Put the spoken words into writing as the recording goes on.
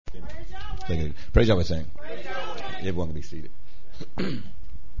Praise Yahweh, saying. Everyone can be seated.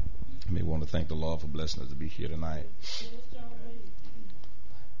 We want to thank the Lord for blessing us to be here tonight.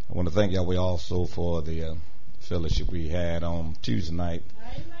 I want to thank Yahweh also for the fellowship we had on Tuesday night.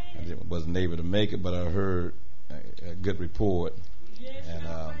 I wasn't able to make it, but I heard a good report, and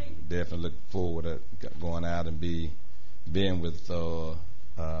definitely look forward to going out and being with.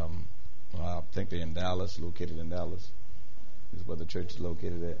 I think they're in Dallas, located in Dallas. This is where the church is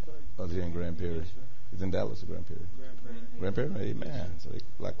located at. Oh, here in Grand Prairie. It's in Dallas or Grand Prairie? Grand Prairie, amen. So they're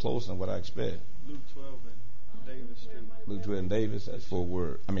a lot closer than what I expect. Luke 12 and Davis Street. Luke 12 and Davis, that's Fort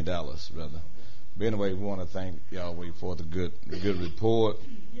Worth. Dallas, rather. But anyway, we want to thank Yahweh for the good report.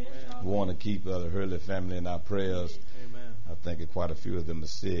 We want to keep the Hurley family in our prayers. Amen. I think quite a few of them are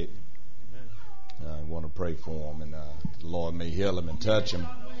sick. We want to pray for them, and the Lord may heal them and touch them.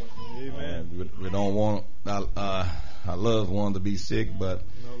 Amen. We don't want our loved one to be sick, but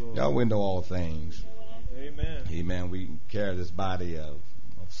Yahweh know all things. Amen. Amen. We carry this body of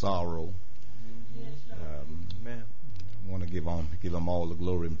sorrow. Amen. I want to give them all the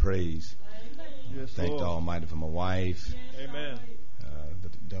glory and praise. Yes, Thank Lord. the Almighty for my wife. Amen.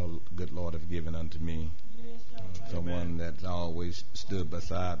 The good Lord have given unto me. Someone that's always stood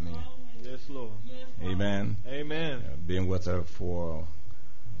beside me. Yes, Lord. Amen. Amen. Been with her for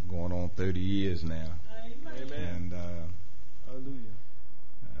going on 30 years now. Amen. And Hallelujah.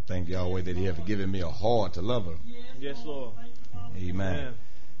 I thank Yahweh that He have given me a heart to love her. Yes, Lord. Amen. Amen.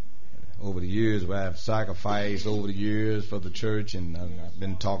 Over the years, I have sacrificed over the years for the church, and I've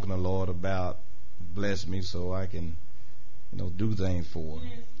been talking to the Lord about bless me so I can, do things for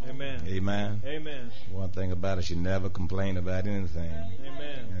her. Amen. Amen. Amen. One thing about her, she never complained about anything.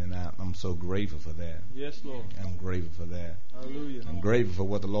 Amen. And I'm so grateful for that. Yes, Lord. I'm grateful for that. Hallelujah. I'm grateful for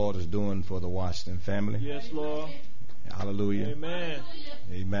what the Lord is doing for the Washington family. Yes, Lord. Hallelujah. Amen.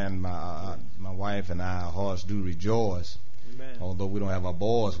 Amen. My wife and I, our hearts do rejoice. Amen. Although we don't have our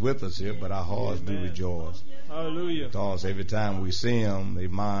boys with us here, but our hearts do rejoice. Hallelujah. Because every time we see them, their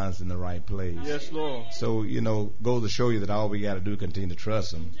mind's in the right place. Yes, Lord. So, goes to show you that all we got to do is continue to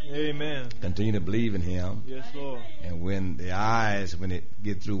trust Him. Amen. Continue to believe in Him. Yes, Lord. And when it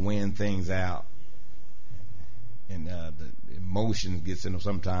get through weighing things out, and the emotion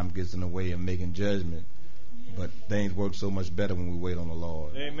sometimes gets in the way of making judgment, but things work so much better when we wait on the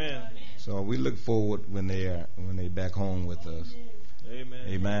Lord. Amen. So we look forward when they back home with us. Amen.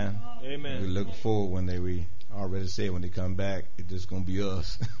 Amen. Amen. We look forward when we already said when they come back, it's just gonna be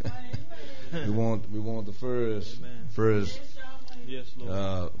us. we want the first yes,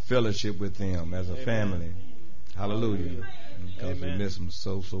 Lord. Fellowship with them as a family. Hallelujah. Because we miss them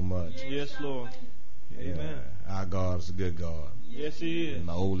so much. Yes, Lord. Amen. Our God is a good God. Yes, He is. And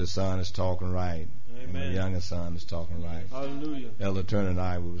my oldest son is talking right. Amen. And my youngest son is talking right. Hallelujah. Elder Turner and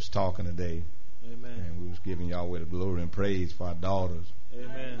I, we was talking today. Amen. And we was giving Yahweh the glory and praise for our daughters.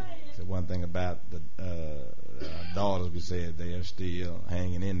 Amen. So one thing about the our daughters, we said they are still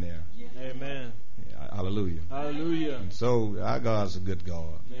hanging in there. Amen. Hallelujah. Hallelujah. And so our God's a good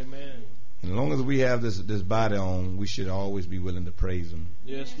God. Amen. And as long as we have this body on, we should always be willing to praise Him.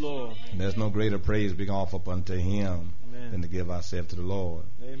 Yes, Lord. And there's no greater praise being offered up unto Him than to give ourselves to the Lord.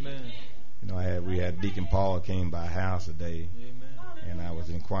 Amen. We had Deacon Paul came by our house today. Amen. And I was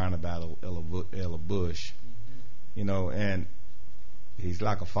inquiring about Ella Bush. And he's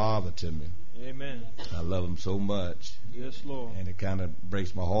like a father to me. Amen. I love him so much. Yes, Lord. And it kind of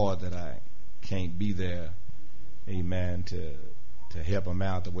breaks my heart that I can't be there, amen, to help him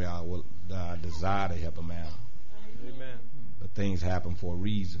out the way I desire to help him out. Amen. But things happen for a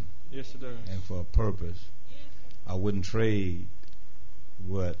reason. Yes, it does. And for a purpose. I wouldn't trade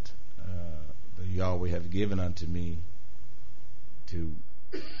what the Yahweh have given unto me to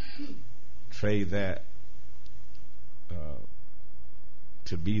trade that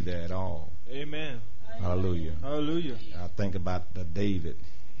to be there at all. Amen. Hallelujah. Hallelujah. I think about David,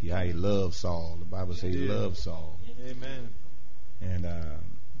 how he loved Saul. The Bible says he loved Saul. Amen. And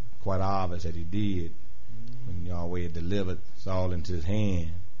quite obvious that he did. When Yahweh delivered Saul into his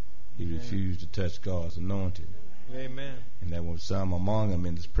hand, he refused to touch God's anointed. Amen. And there were some among them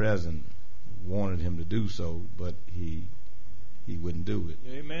in his presence wanted him to do so, but he wouldn't do it.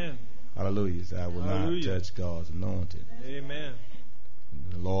 Amen. Hallelujah. So I will not touch God's anointed. Amen.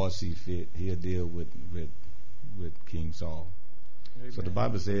 The Lord see fit, He'll deal with King Saul. Amen. So the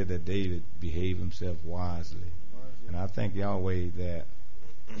Bible said that David behaved himself wisely. And I thank Yahweh that,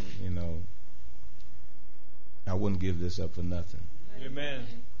 I wouldn't give this up for nothing. Amen.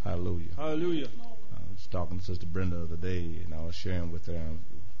 Hallelujah. Hallelujah. I was talking to Sister Brenda the other day, and I was sharing with her,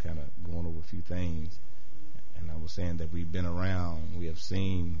 kind of going over a few things. And I was saying that we've been around, we have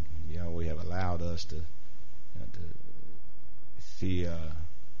seen, we have allowed us to see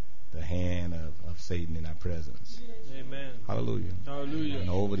the hand of Satan in our presence. Amen. Hallelujah. Hallelujah. And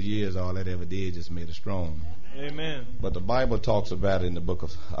over the years, all that ever did just made us strong. Amen. But the Bible talks about it in the book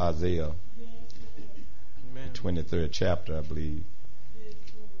of Isaiah, Amen. 23rd chapter, I believe.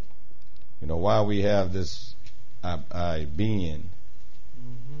 While we have this being,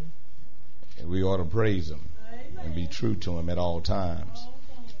 we ought to praise him and be true to him at all times.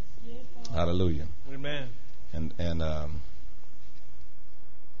 Hallelujah. Amen. And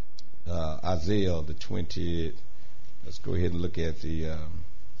Isaiah the 20th. Let's go ahead and look at the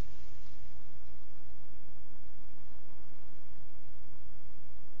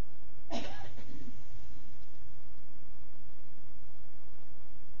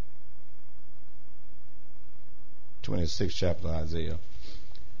 26th chapter of Isaiah.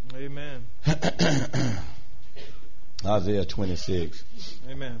 Amen. Isaiah 26.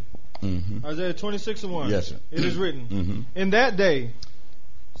 Amen. Mm-hmm. Isaiah 26:1. Yes, sir. It is written, Mm-hmm. In that day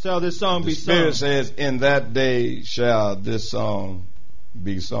shall this song be sung. The Spirit says, in that day shall this song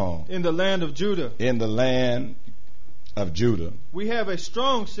be sung. In the land of Judah. In the land of Judah. We have a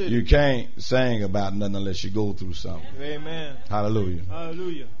strong city. You can't sing about nothing unless you go through something. Amen. Hallelujah.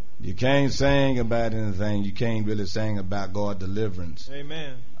 Hallelujah. You can't sing about anything. You can't really sing about God's deliverance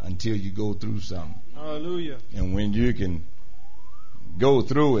Amen. until you go through something. Hallelujah. And when you can go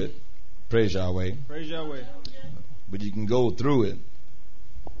through it, praise Yahweh. Praise Yahweh. But you can go through it.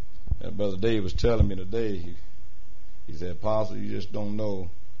 Brother Dave was telling me today, he said, Apostle, you just don't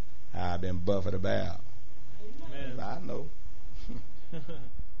know how I've been buffeted about. Amen. I know.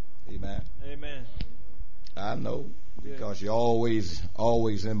 Amen. Amen. I know. Because you're always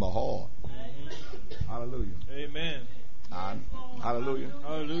in my heart. Mm-hmm. Hallelujah. Amen. Hallelujah.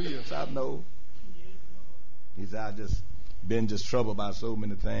 Hallelujah. So I know. He said, I just been troubled by so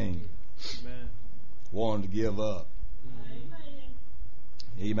many things. Amen. Wanting to give up.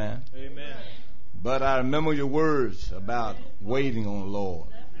 Mm-hmm. Amen. Amen. But I remember your words about waiting on the Lord.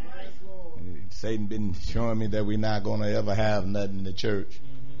 Satan been showing me that we're not going to ever have nothing in the church. Mm-hmm.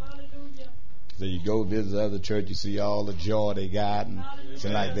 So you go visit the other church, you see all the joy they got, and it's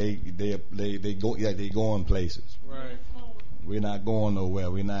like they going places. Right. We're not going nowhere.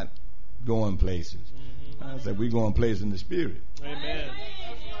 We're not going places. Mm-hmm. I said we're going places in the spirit. Amen.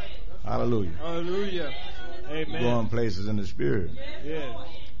 Hallelujah. Hallelujah. Amen. We're going places in the spirit. Yeah.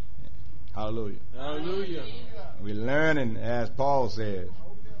 Hallelujah. Hallelujah. We're learning, as Paul said,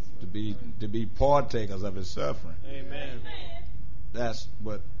 to be partakers of his suffering. Amen. That's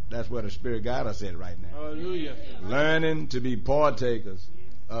where the Spirit got us at right now. Hallelujah. Learning to be partakers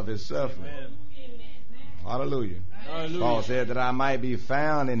of his suffering. Amen. Hallelujah. Hallelujah. Paul said that I might be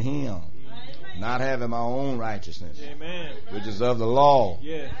found in him, not having my own righteousness, Amen. which is of the law,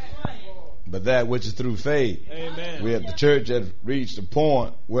 Yes. but that which is through faith. Amen. We at the church have reached a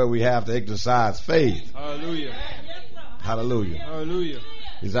point where we have to exercise faith. Hallelujah. Hallelujah. Hallelujah.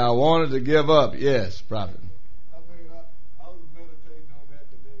 He said, I wanted to give up. Yes, prophet. I was meditating on that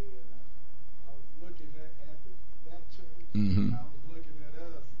today, and I was looking at that church. Mm-hmm. I was looking at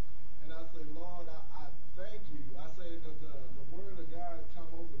us, and I say, Lord, I thank you. I say that the word of God come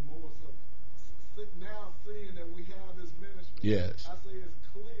over more. So now seeing that we have this ministry, Yes. I say it's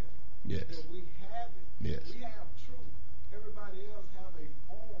clear Yes. that we have it. Yes. We have truth. Everybody else have a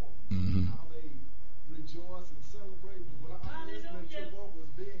form Mm-hmm. how they rejoice and celebrate. But when I'm listening to what was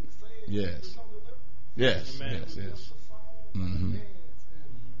being said, Yes. there's no deliverance. Yes. Amen. Yes. Yes. Just a song, Mm-hmm. a dance,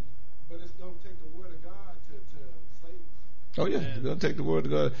 but it's going to take the word of God to save us. Oh, yeah. Amen. We're going to take the word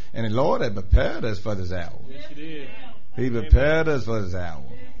of God. And the Lord had prepared us for this hour. Yes, it is. He prepared us for this hour.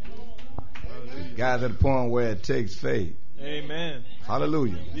 Hallelujah. Got to the point where it takes faith. Amen.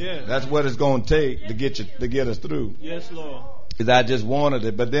 Hallelujah. Yes. That's what it's going to take to get us through. Yes, Lord. Because I just wanted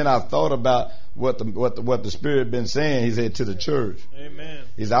it, but then I thought about what the Spirit been saying. He said to the church. Amen.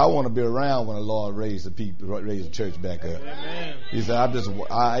 He said, I want to be around when the Lord raise the church back up. Amen. He said, amen.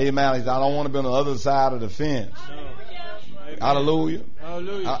 He said, I don't want to be on the other side of the fence. No. Amen. Hallelujah.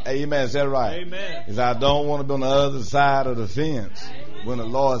 Hallelujah. Amen. Is that right? Amen. He said, I don't want to be on the other side of the fence when the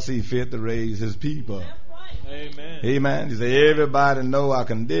Lord see fit to raise his people. Amen. Amen. He said, everybody know our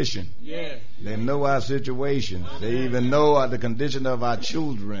condition. Yes. They know our situation. They even know the condition of our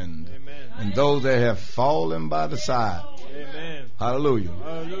children Amen. and those that have fallen by the side. Amen. Hallelujah.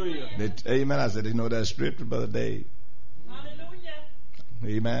 Hallelujah. Amen. I said, they know that scripture, Brother Dave.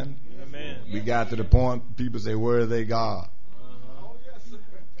 Amen. Amen. We got to the point people say, where is their God? Uh-huh.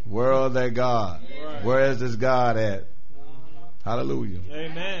 Where are their God? Right. Where is this God at? Hallelujah.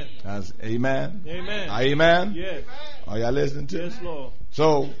 Amen. Amen. Amen. Amen. Yes. Are y'all listening to me? Yes, Lord.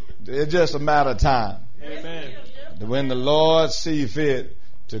 So it's just a matter of time. Amen. When the Lord see fit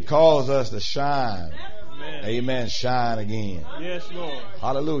to cause us to shine. Amen. Amen. Shine again. Yes, Lord.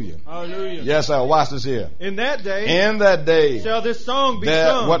 Hallelujah. Hallelujah. Yes, sir. Watch this here. In that day, In that day, shall this song be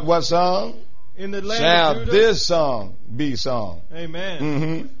sung. what song? In the land Shall of Judah. this song be sung? Amen.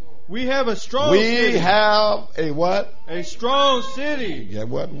 Mm-hmm. We have a strong We city. have a what? A strong city. Yeah,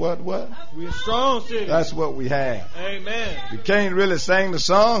 what? We a strong city. That's what we have. Amen. We can't really sing the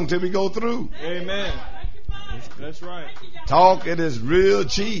song till we go through. Amen. That's right. Talk, it is real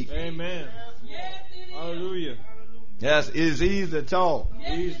cheap. Amen. Hallelujah. Yes, it's easy to talk.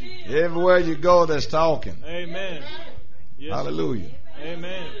 Easy. Everywhere you go, there's talking. Amen. Yes. Hallelujah.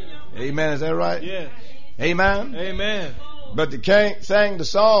 Amen. Amen. Is that right? Yes. Amen. Amen. But you can't sing the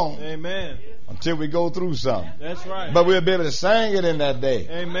song Amen. until we go through something. That's right. But we'll be able to sing it in that day.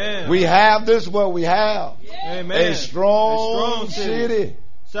 Amen. We have this what we have. Amen. A strong city.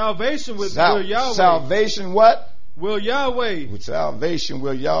 Salvation will Yahweh. Salvation what? Will Yahweh. With salvation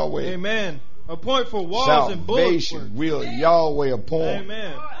will Yahweh. Amen. Appoint for walls and bulwarks. Salvation will Yahweh appoint.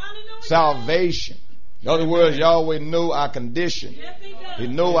 Amen. Salvation. In other words, Yahweh know our condition. He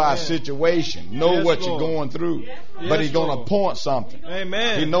know our situation. Know Yes, what Lord. you're going through. Yes, But He's going to Lord. appoint something.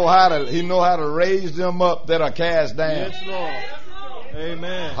 Amen. He know how to raise them up that are cast down. Yes, Lord.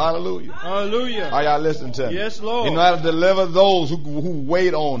 Amen. Hallelujah. Hallelujah. Are y'all listening to me? Yes, Lord. He know how to deliver those who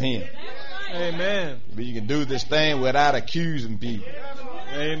wait on Him. Amen. But you can do this thing without accusing people.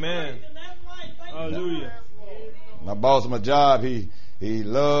 Amen. Hallelujah. My boss at my job, he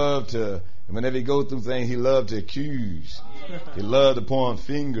loved to, whenever he go through things, he loved to accuse. He loved to point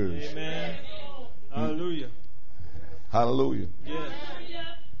fingers. Amen. Hallelujah. Hallelujah. Yes.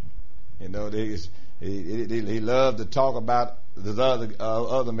 You know, he loved to talk about the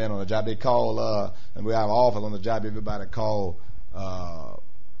other men on the job. They call, and we have an office on the job, everybody call,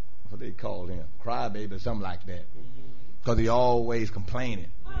 what they call him? Crybaby or something like that. Because he always complaining.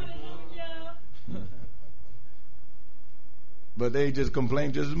 But they just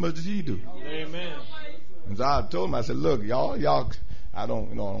complain just as much as he do. Amen. And so I told him, I said, look, y'all, I don't,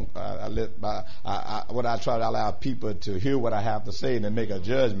 you know, what I try to allow people to hear what I have to say and then make a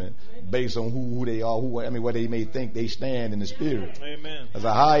judgment based on who they are, what they may think they stand in the spirit. Amen. I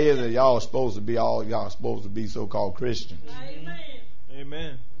said, how is it y'all supposed to be so-called Christians? Amen.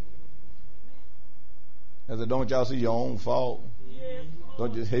 Amen. I said, don't y'all see your own fault?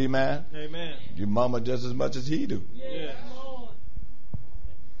 Don't you, amen? Amen. You mama just as much as he do. Yes.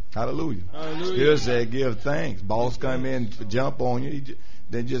 Hallelujah. Hallelujah. Still said give thanks. Boss come in to jump on you,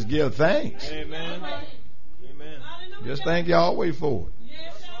 then just give thanks. Amen. Amen. Just thank Yahweh for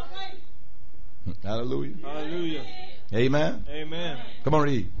it. Hallelujah. Hallelujah. Amen. Amen. Come on,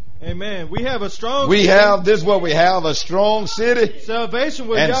 read. Amen. We have a strong We city. have this what we have, a strong city. Salvation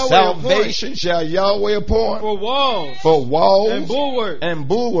will And Yahweh salvation shall Yahweh appoint appoint for walls and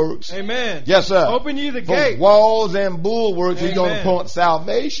bulwarks. Amen. Amen. Yes, sir. Open ye the For gate. walls and bulwarks, He's going to Amen. appoint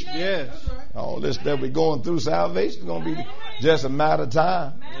salvation. Yes. All this that we're going through, salvation is going to be just a matter of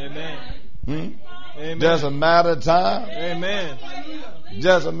time. Amen. Amen. Just a matter of time. Amen.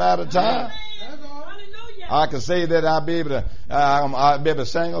 Just a matter of time. I can say that I'll be able to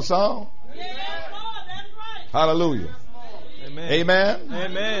sing a song. Hallelujah. Amen. Amen.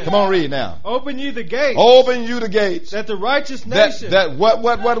 Amen. Come on, read now. Open ye the gates. Open you the gates. That the righteous nation. That what?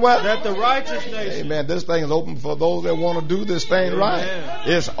 That the righteous nation. Amen. This thing is open for those that want to do this thing Amen. right.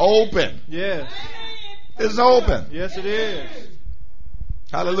 It's open. Yes. It's open. Yes, it is.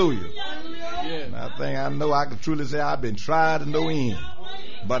 Hallelujah. Yes. And I know I can truly say I've been tried to no end.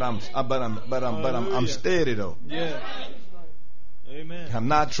 But I'm steady though. Yes. Amen. I'm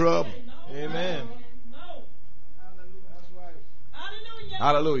not troubled. Amen.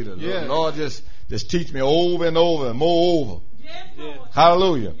 Hallelujah. The Yes. Lord just teach me over and over and moreover. Yes.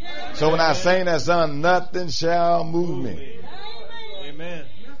 Hallelujah. So when I sing that song, nothing shall move me. Amen.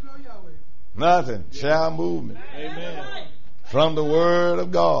 Nothing shall move me Amen. from the word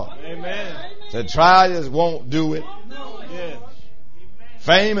of God. Amen. The trials won't do it. Yes.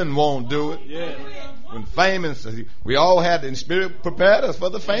 Famine won't do it. Yes. When famine, we all had the Spirit prepared us for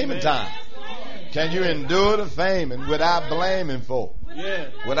the famine Amen. time. Can you endure the famine without blaming folk?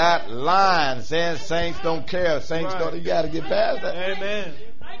 Yes. Without lying, saying saints don't care. Saints Right. don't. You got to get past that. Amen.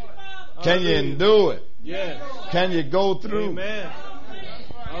 Can you Hallelujah. endure it? Yes. Can you go through? Amen.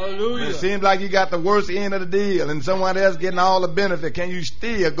 It Hallelujah. seems like you got the worst end of the deal and someone else getting all the benefit. Can you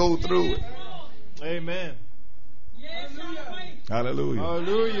still go through it? Amen. Hallelujah.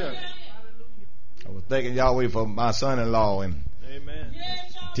 Hallelujah. I was thanking Yahweh for my son-in-law, and Amen.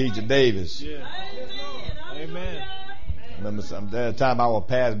 Teacher Davis. Yeah. Amen. Remember the time I would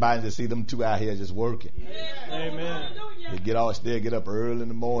pass by and just see them two out here just working. Amen. They still get up early in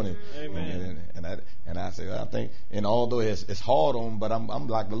the morning. Amen. And I say, I think, and although it's hard on them, but I'm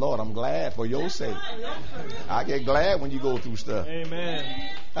like the Lord, I'm glad for your sake. I get glad when you go through stuff.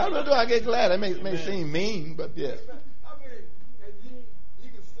 Amen. I really do. I get glad. It may seem mean, but yeah. I mean, and you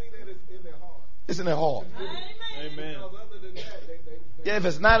can see that it's in their heart. It's in their heart. Amen. Because other than that, they Yeah, if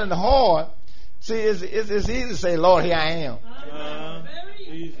it's not in the heart, see, it's easy to say, Lord, here I am.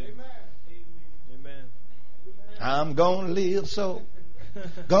 Easy. Amen. I'm going to live so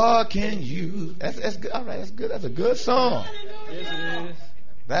God can use. That's good. All right, that's good. That's a good song. Yes, it is.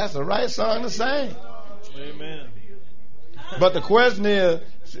 That's the right song to sing. Amen. But the question is,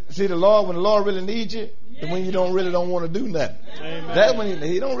 see, the Lord, when the Lord really needs you, is when you don't want to do nothing. Amen. That's when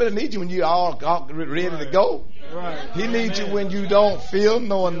he don't really need you when you're all ready to go. Right. He needs you when you don't feel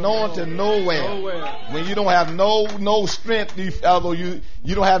no anointing nowhere. When you don't have no strength, although you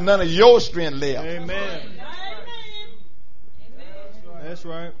don't have none of your strength left. Amen. That's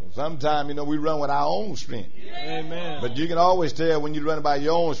right. Sometimes, we run with our own strength. Amen. But you can always tell when you're running by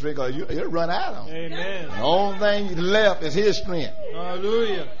your own strength, because you'll run out of it. Amen. The only thing left is His strength.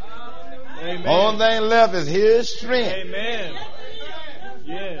 Hallelujah. Amen. The only thing left is His strength. Amen.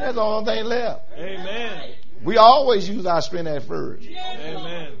 Yeah. That's the only thing left. Amen. We always use our strength at first.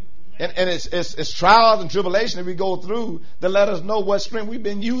 Amen. And it's trials and tribulations that we go through that let us know what strength we've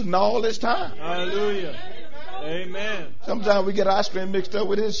been using all this time. Hallelujah. Amen. Sometimes we get our strength mixed up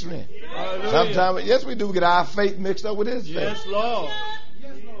with His strength. Hallelujah. Sometimes, yes, we do. We get our faith mixed up with His faith. Yes, Lord.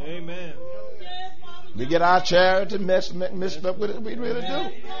 Amen. We get our charity mixed up with it. We really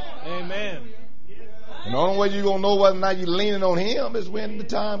do. Amen. And the only way you're going to know whether or not you're leaning on Him is when the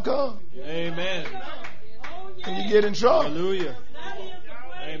time comes. Amen. And you get in trouble. Hallelujah.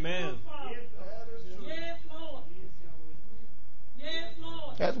 Amen.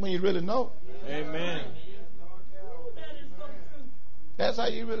 That's when you really know. Amen. That's how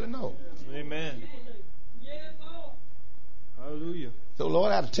you really know. Amen. Hallelujah. So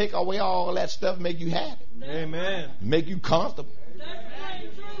Lord, I have to take away all that stuff and make you happy. Amen. Make you comfortable.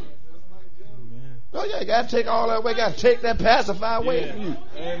 Amen. Oh yeah, you got to take all that away. Got to take that pacifier away from you.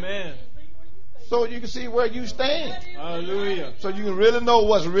 Amen. So you can see where you stand. Hallelujah. So you can really know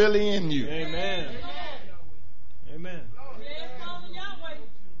what's really in you. Amen. Amen.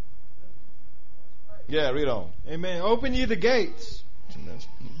 Yeah, read on. Amen. Open ye the gates.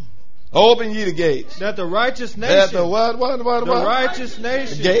 Open ye the gates. That the righteous nation. That the what? The righteous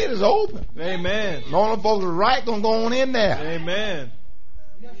nation. The gate is open. Amen. And all the folks are right gonna go on in there. Amen.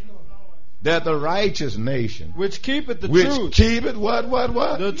 That the righteous nation. Which keepeth the which truth. Keepeth what?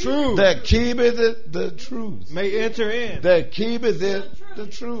 The truth. That keepeth the truth. May enter in. That keepeth it the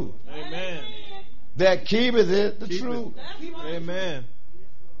truth. Amen. That keepeth it the truth. Amen.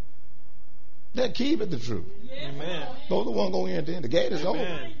 That keepeth the truth. Amen. Those are the ones going in. The gate is open.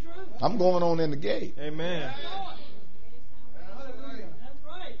 Amen. I'm going on in the gate. Amen.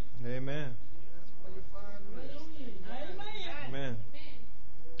 Amen. Amen.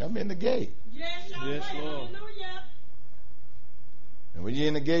 I'm in the gate. Yes, Lord. And when you're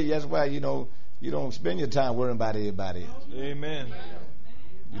in the gate, that's why you don't spend your time worrying about everybody else. Amen.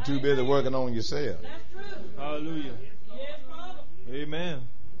 You're too busy working on yourself. Hallelujah. Amen.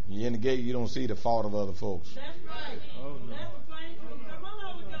 You're in the gate, you don't see the fault of other folks. Oh no.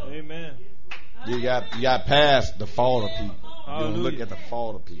 Amen. You got past the fault of people. You don't look Hallelujah. at the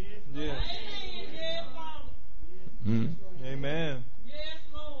fault of people. Yes. Amen.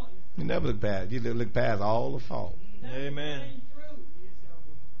 You never look past. You look past all the fault. Amen.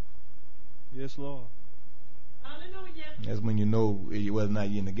 Yes, Lord. That's when you know whether or not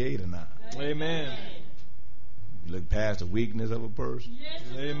you're in the gate or not. Amen. You look past the weakness of a person.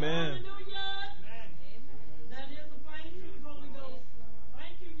 Amen.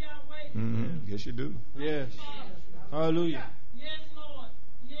 Yes, you do. Yes. Hallelujah.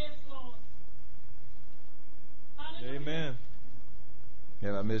 Amen.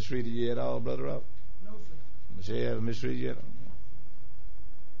 Have I mistreated you at all, Brother Rob? No, sir. Michelle, have I mistreated you at all?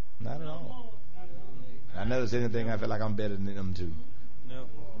 Not at all. I never said anything I feel like I'm better than them two. No.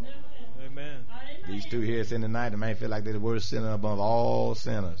 Amen. These two here sitting tonight, they may feel like they're the worst sinner above all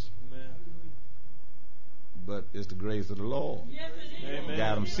sinners. Amen. But it's the grace of the Lord. Amen.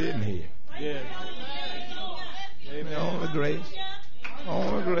 Got them sitting here. Yes. Amen. Only grace.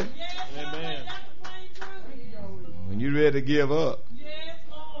 Only grace. Amen. When you're ready to give up,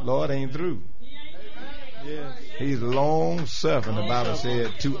 Lord ain't through. Yes. He's long suffering, the Bible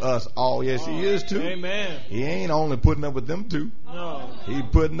said, to us all. Yes, he is too. Amen. He ain't only putting up with them two. No. He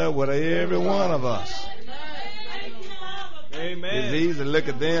putting up with every one of us. Amen. It's easy to look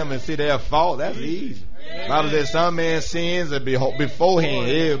at them and see their fault. That's easy. The Bible says some man's sins are beforehand.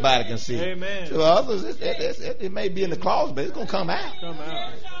 Everybody can see. Amen. To others, it may be in the closet, but it's going to come out. Come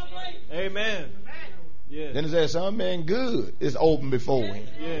out. Amen. Yes. Then it says some men good. It's open beforehand.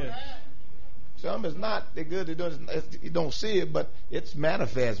 Yes. Some is not. They're good. You don't see it, but it's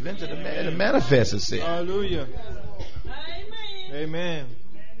manifest. It manifests itself. Hallelujah. Amen.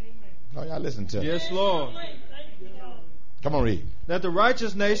 Oh, y'all listen to it. Yes, Lord. Come on, read. That the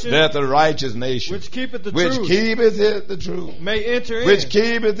righteous nation, That the righteous nation, which keepeth the which truth, keepeth it the truth, may enter in. which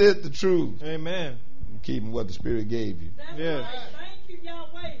keepeth it the truth, Amen. keeping what the Spirit gave you. Yes.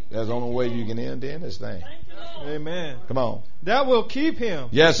 That's the only way you can end in this thing. Amen. Come on. That will keep him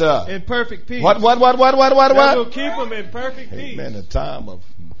Yes, sir. in perfect peace. What? That will What? keep him in perfect peace. Amen. A time of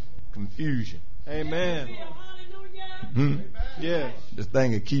confusion. Amen. Yes. This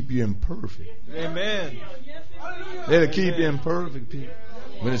thing will keep you in perfect. Amen. It'll keep you in perfect peace.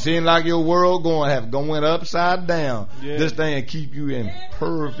 When it seems like your world going upside down, Yeah. this thing will keep you in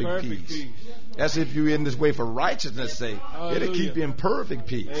perfect peace. That's if you're in this way for righteousness' sake. Hallelujah. It'll keep you in perfect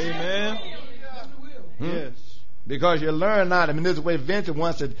peace. Amen. Yes. Because you learn not. I mean, this way eventually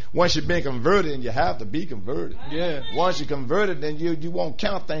once you've been converted, and you have to be converted. Yeah. Once you're converted, then you won't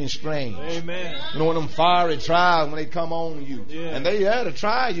count things strange. Amen. You know, when them fiery trials, when they come on you. Yeah. And they had to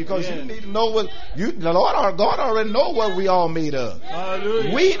try you because Yeah. you need to know what the Lord our God already know what we all made of.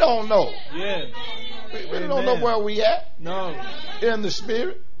 Hallelujah. We don't know. Yes. We don't know where we at No. in the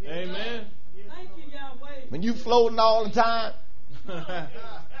spirit. Amen. When you floating all the time,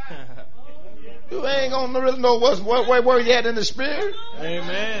 you ain't gonna really know where you at in the spirit.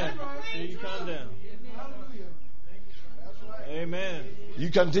 Amen. Till you come down. Amen. You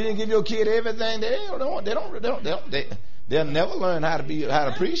continue to give your kid everything. They'll never learn how to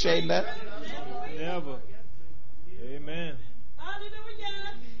appreciate that. Never. Amen.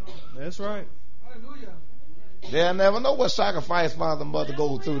 That's right. They'll never know what sacrifice father and mother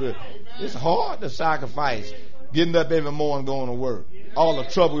go through. It's hard to sacrifice. Getting up every morning going to work. All the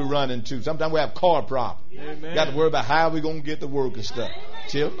trouble we run into. Sometimes we have car problems. Amen. Got to worry about how we're going to get to work and stuff.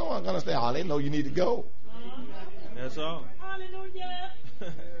 Children don't understand. Oh, they know you need to go. That's all.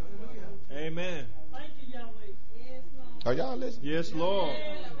 Amen. Are y'all listening? Yes, Lord.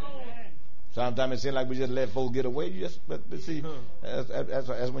 Sometimes it seems like we just let folks get away. But see,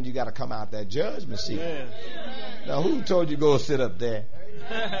 that's when you got to come out that judgment seat. Yeah. Now, who told you to go sit up there?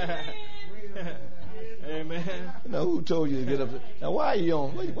 Amen. You know, who told you to get up there? Now, why are you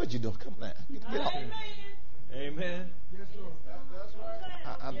on? What you doing? Come on. Get off. Amen.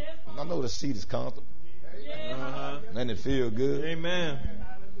 I know the seat is comfortable. Uh-huh. And it feel good. Amen.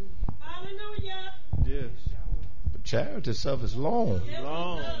 Yes. But charity suffers long.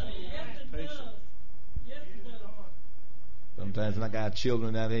 Long. Patient. Sometimes when I got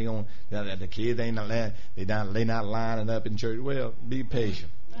children that ain't on, the kids ain't they not lining up in church. Well, be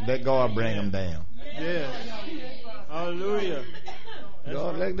patient. Let God bring them down. Yes. Hallelujah.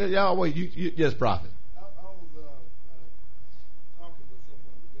 God, y'all wait. You just prophet. I was talking with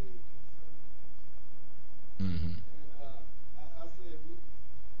someone today, Mm-hmm. and I said,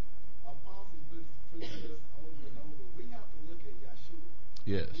 apostles been preaching this over and over. We have to look at Yeshua.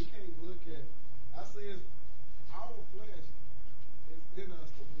 Yes. We can't look at. I said, our flesh is in us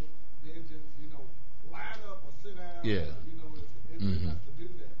to vengeance. Line up or sit down. Yeah. It's in us to do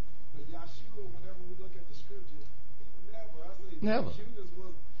that. But Yeshua, whenever we look at the scriptures, he never. I say Never. Judas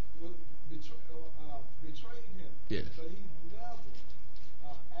was betraying him. Yes. But he never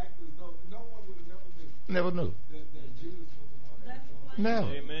acted as though no one would have never knew Never knew. that Judas was the one that was going. Never.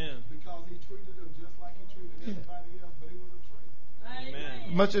 Amen. Because he treated him just like he treated everybody else, but he was a traitor.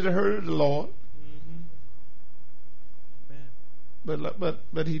 Amen. Much as it hurt the Lord, Mm-hmm.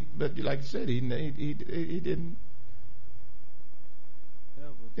 Amen. but like you said, he didn't.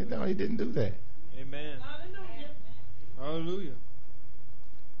 No, he didn't do that. Amen. Hallelujah.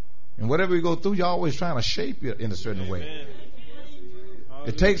 And whatever you go through, you're always trying to shape you in a certain way. Amen.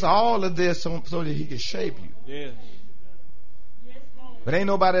 It takes all of this so that he can shape you. Yes. But ain't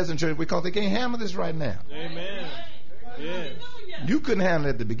nobody else in church because they can't handle this right now. Amen. Yes. You couldn't handle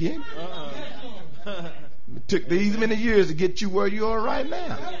it at the beginning. It took these many years to get you where you are right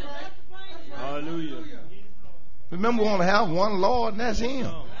now. Hallelujah. Remember, we want to have one Lord, and that's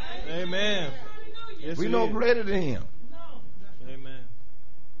Him. Amen. Yes, We it know is. greater than Him. Amen.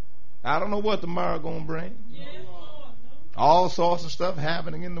 I don't know what tomorrow going to bring. All sorts of stuff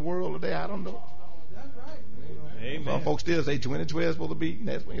happening in the world today. I don't know. Amen. Some folks still say 2012 is supposed to be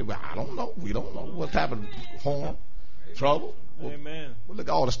next week. But I don't know. We don't know what type of harm, trouble. Amen. Well, look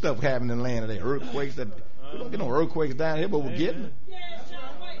at all the stuff happening in the land today. Earthquakes. We don't get no earthquakes down here, but we're getting them.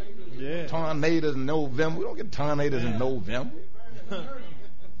 Yeah. Tornadoes in November. We don't get tornadoes in November.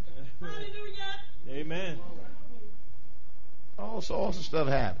 Amen. All sorts of stuff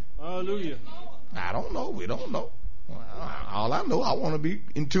happen. Hallelujah. I don't know. We don't know. All I know, I want to be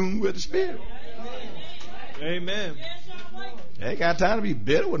in tune with the Spirit. Amen. I ain't got time to be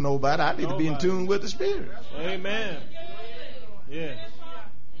bitter with nobody. I need to be in tune with the Spirit. Amen. Yes.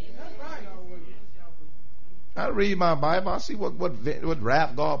 I read my Bible. I see what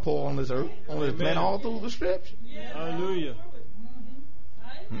wrath God poured on this earth, on this planet, all through the Scripture. Hallelujah.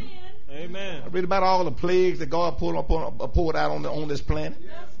 Amen. I read about all the plagues that God poured out on this planet.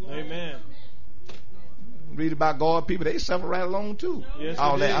 Amen. Read about God people, they suffer right along too. Yes,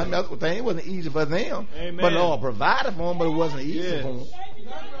 all that. I mean, it wasn't easy for them. Amen. But the Lord provided for them, but it wasn't easy for them.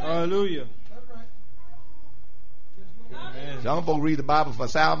 Hallelujah. Amen. Some folks read the Bible for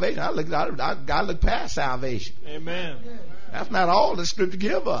salvation. I look past salvation. Amen. That's not all the Scripture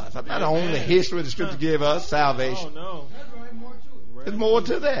give us. That's not the only history of the Scripture give us, salvation. Oh, no. There's more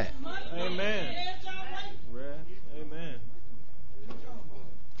to that. Amen. Amen.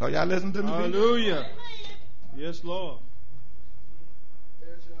 So y'all listen to me? Hallelujah. Yes, Lord.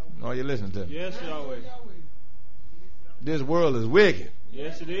 No, you listen to me. Yes, Yahweh. This world is wicked.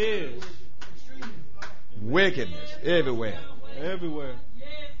 Yes, it is. Wickedness everywhere. Everywhere.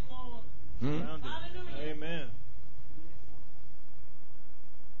 Around it. Amen.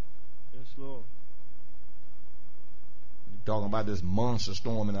 Yes, Lord. You're talking about this monster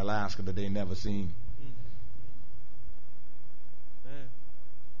storm in Alaska that they never seen.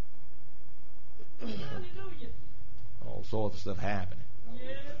 All sorts of stuff happening.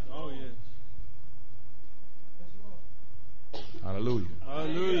 Oh, yes. Hallelujah.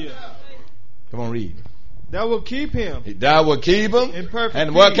 Hallelujah. Come on, read. That will keep him. That will keep him. In perfect and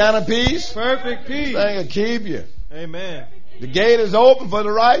peace. What kind of peace? Perfect peace. This thing will keep you. Amen. The gate is open for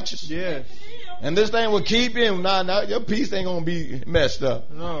the righteous. Yes. And this thing will keep you. Now, your peace ain't going to be messed up.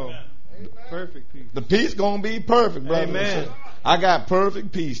 No. Perfect peace. The peace going to be perfect, brother. Amen. I got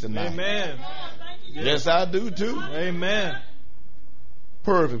perfect peace tonight. Amen. Yes, I do too. Amen.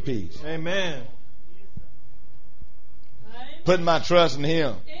 Perfect peace. Amen. Putting my trust in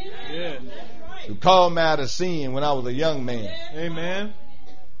Him. Yes. Who called me out of sin when I was a young man. Amen.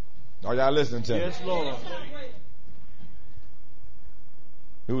 Are y'all listening to me? Yes, Lord.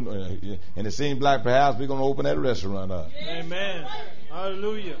 And it seems like perhaps we're going to open that restaurant up. Amen.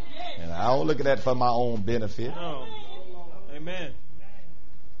 Hallelujah. And I don't look at that for my own benefit. No. Amen.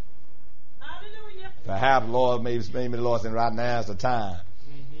 Perhaps the Lord maybe me the Lord saying right now is the time.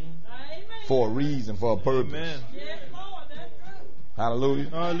 For a reason, for a purpose. Amen. Hallelujah.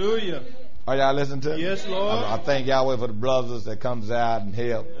 Hallelujah. Are y'all listening to me? Yes, Lord. I thank Yahweh for the brothers that comes out and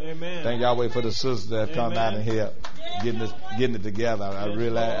help. Amen. Thank Yahweh for the sisters that come out and help. Getting it together.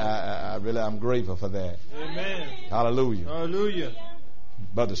 I'm grateful for that. Amen. Hallelujah. Hallelujah.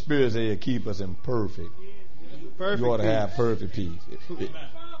 But the Spirit says keep us in perfect. You ought to have perfect peace.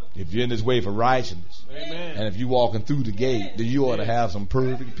 If you're in this way for righteousness, Amen. And if you're walking through the gate, then you ought to have some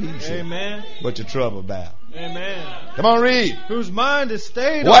perfect peace. Amen. What you trouble about? Amen. Come on, read. Whose mind is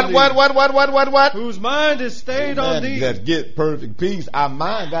stayed on thee. What? Whose mind is stayed on thee. That get perfect peace. Our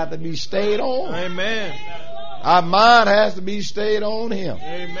mind got to be stayed on. Amen. Our mind has to be stayed on Him.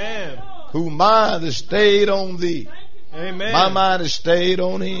 Amen. Whose mind is stayed on thee. Amen. My mind is stayed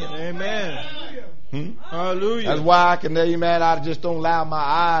on Him. Amen. Hallelujah. That's why I can tell you, man, I just don't allow my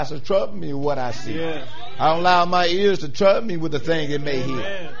eyes to trouble me with what I see. Yes. I don't allow my ears to trouble me with the things it may hear.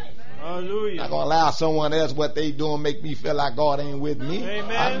 Amen. Hallelujah. I'm not going to allow someone else what they doing make me feel like God ain't with me.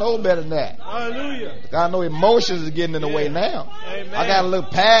 Amen. I know better than that. Hallelujah. I know emotions are getting in the way now. Amen. I got to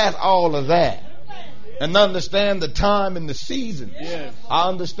look past all of that and understand the time and the season. Yes. I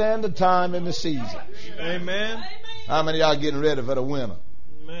understand the time and the season. Amen. How many of y'all getting ready for the winter?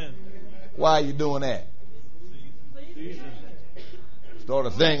 Amen. Why are you doing that?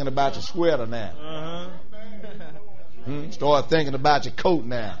 Start thinking about your sweater now. Start thinking about your coat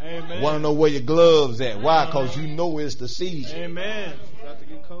now. Amen. Want to know where your gloves at. Why? Because you know it's the season. Amen. It's about to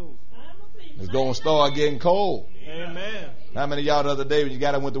get cold. It's going to start getting cold. Amen. How many of y'all the other day when you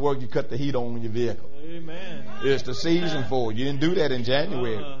got to went to work, you cut the heat on your vehicle? Amen. It's the season for it. You didn't do that in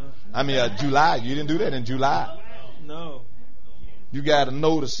January. July. You didn't do that in July. No. You got to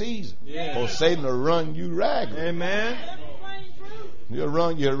know the season. Yeah. Or Satan will run you ragged. Amen. He'll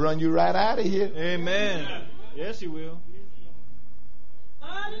run you right out of here. Amen. Yes, he will.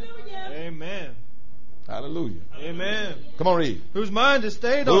 Amen. Hallelujah. Amen. Come on, read. Whose mind is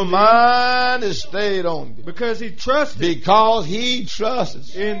stayed on Whose thee, mind is stayed on thee. because he trusted Because he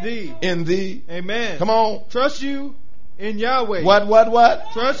trusts in thee. in thee. Amen. Come on. Trust you in Yahweh.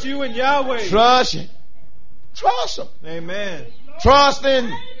 What? Trust you in Yahweh. Trust him. Trust him. Amen. Trust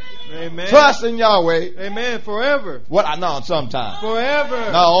in. Amen. Trust in Yahweh. Amen. Forever. What? I know sometimes.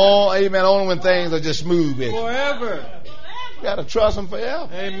 Forever. No, amen. Only when things are just smooth with you. Forever. You got to trust him forever.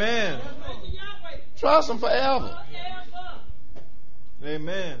 Amen. Trust him forever.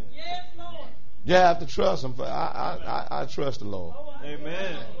 Amen. You have to trust him. I trust the Lord.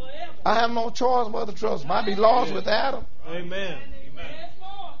 Amen. I have no choice but to trust him. I'd be lost without him. Amen.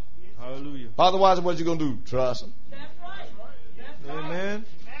 Hallelujah. Otherwise, what you going to do? Trust him. Amen.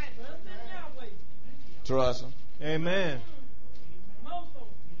 Trust him. Amen.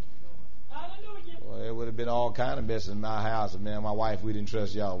 Well, there would have been all kind of mess in my house if me and my wife, we didn't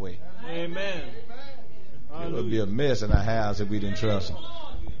trust Yahweh. Amen. It would be a mess in our house if we didn't trust him.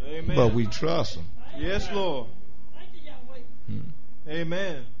 Amen. But we trust him. Yes, Lord.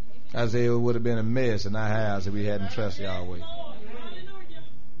 Amen. I say it would have been a mess in our house if we hadn't trusted Yahweh.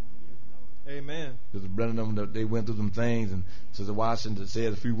 Amen. Because Brennan, they went through some things, and Sister Washington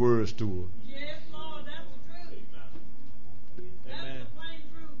said a few words to her. Yes, Lord, that's the truth. Amen.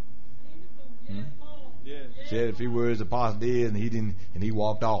 Yes, Lord. Yes. Said a few words the pastor did, and he didn't, and he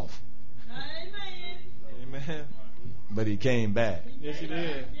walked off. Amen. Amen. But he came back, Yes, he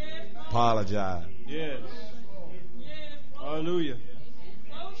did. apologized. Yes. Hallelujah.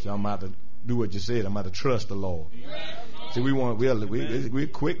 So I'm about to do what you said. I'm about to trust the Lord. See, we're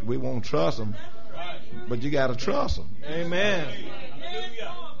quick. We won't trust him, but you got to trust him. Amen.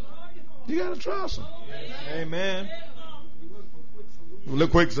 You got to trust him. Amen.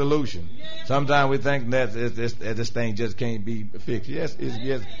 Look, quick solution. Sometimes we think that this thing just can't be fixed. Yes,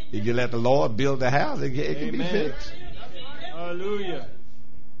 if you let the Lord build the house, it can be Amen. fixed. Hallelujah.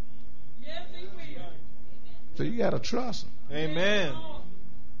 So you got to trust him. Amen.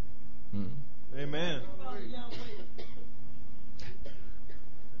 Amen.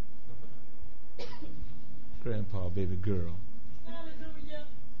 Grandpa, baby girl.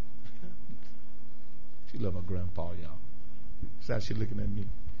 She love her grandpa, y'all. See how she looking at me?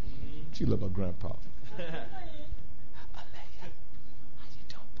 She love her grandpa.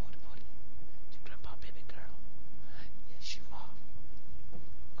 Grandpa, baby girl. Yes, you are.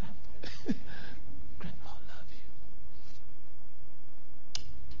 Grandpa love you.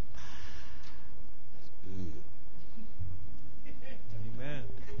 That's good. Amen.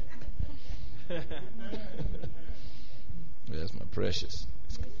 That's my precious.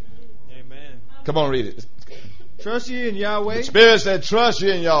 Amen. Come on, read it. Trust ye in Yahweh. The Spirit said, trust you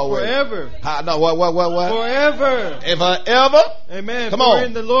in Yahweh. Forever. No, what? Forever. Ever? Amen. Come For on.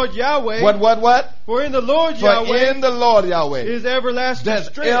 in the Lord Yahweh. What? For in the Lord For Yahweh in the Lord Yahweh. is everlasting That's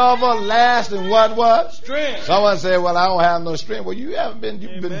strength. everlasting what? Strength. Someone said, well, I don't have no strength. Well, you've been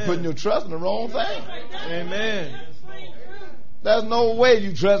Amen. putting your trust in the wrong thing. Amen. There's no way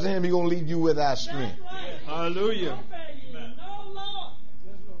you trust him, he's going to leave you without strength. Hallelujah.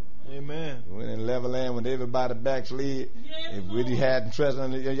 Amen. When in Level when everybody backslid, if we hadn't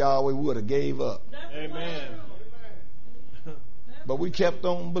trusted in Yahweh, we would have gave up. Amen. But we kept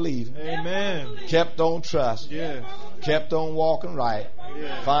on believing. Amen. Kept on trusting. Yes. Kept on walking right.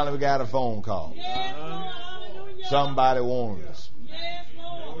 Yes. Finally, we got a phone call. Somebody wanted us.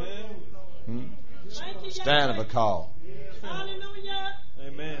 Stand up a call.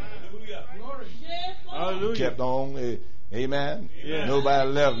 Amen. Hallelujah. Kept on. Amen. Yes. Nobody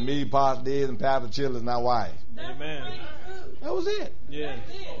left me, Pastor Diz, and Pastor Childers, and my wife. Amen. That was it. Yes.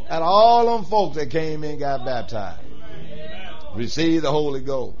 And all them folks that came in got baptized. Received the Holy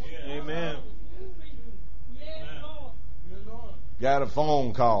Ghost. Amen. Got a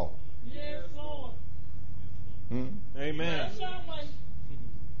phone call. Amen.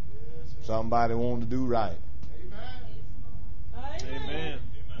 Somebody wanted to do right. Amen.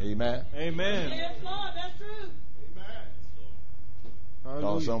 Amen. Amen. Because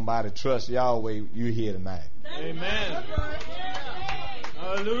Hallelujah. somebody trusts Yahweh, you're here tonight. Amen.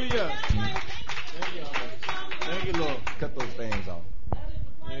 Hallelujah. Thank you, Lord. Cut those things off.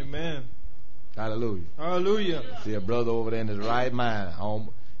 Amen. Hallelujah. Hallelujah. See a brother over there in his right mind.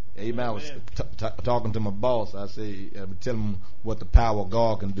 Amen. I was talking to my boss. I say, I would tell him what the power of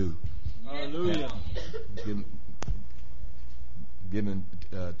God can do. Hallelujah. Giving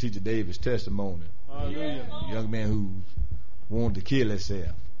Teacher Davis testimony. Hallelujah. A young man who wanted to kill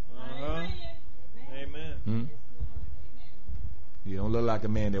himself. Uh-huh. Amen. You don't look like a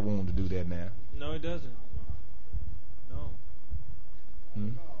man that wanted to do that now. No, it doesn't. No.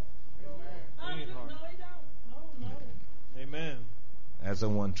 Ain't hard. That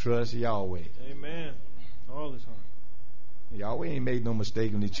someone trusts Yahweh. Amen. All his heart. Yahweh ain't made no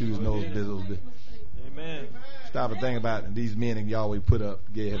mistake when he choosing those business. Amen. Stop and think about these men that Yahweh put up,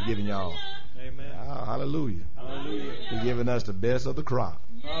 have given y'all. Amen. Oh, hallelujah. Hallelujah. He's giving us the best of the crop.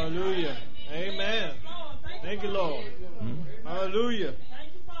 Hallelujah. Amen. Thank you, Lord. Hallelujah.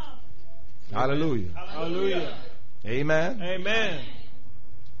 Hallelujah. Hallelujah. Amen. Amen.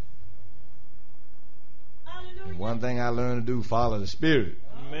 And one thing I learned to do, follow the Spirit.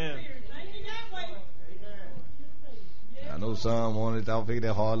 Amen. I know some wanted to think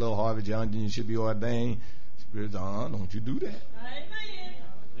that hard little Harvey Johnson, you should be ordained. Spirit, don't you do that.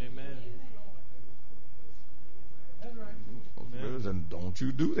 Amen. Spirits, and don't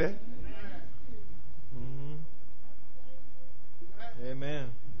you do that. Amen.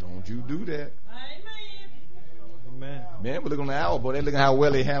 Don't you do that. Amen. Man, we look on the hour, but they look at how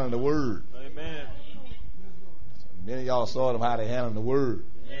well they handle the word. Amen. Many of y'all saw them how they handle the word.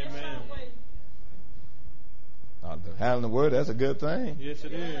 Amen. Handling the word, that's a good thing. Yes,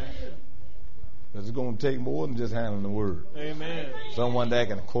 it is. Because it's going to take more than just handling the word. Amen. Someone that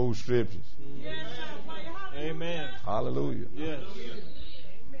can quote scriptures. Amen. Hallelujah. Yes.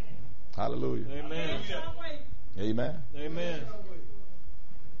 Hallelujah. Amen. Amen. Amen.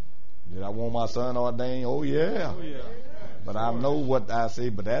 Did I want my son ordained? Oh, yeah. Oh, yeah. But I know what I say,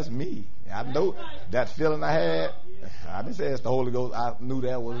 but that's me. I know that feeling I had. I didn't say it's the Holy Ghost. I knew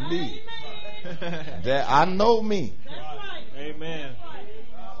that was me. That I know me. Amen.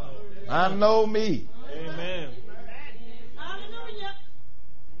 I know me. Amen.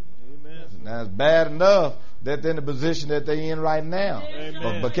 Amen. Now it's bad enough that they're in the position that they're in right now.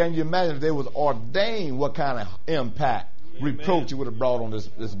 Amen. But can you imagine if they was ordained, what kind of impact, reproach it would have brought on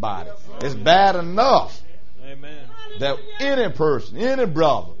this body? It's bad enough Amen. that any person, any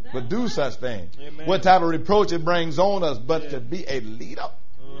brother would do such things. Amen. What type of reproach it brings on us, but to be a leader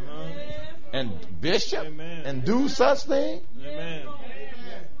and bishop Amen. and do such things. Amen.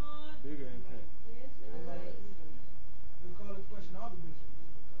 Bigger impact.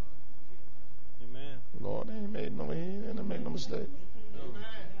 Amen. Lord, he ain't make no mistake. No.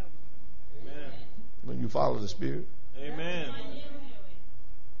 Amen. When you follow the Spirit. Amen.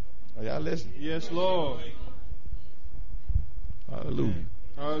 Are y'all listening? Yes, Lord. Hallelujah.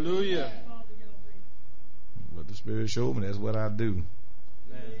 Hallelujah. What the Spirit showed me, that's what I do.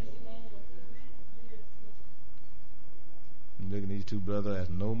 Amen. I'm looking at these two brothers, that's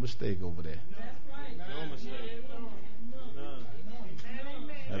no mistake over there. No mistake. None.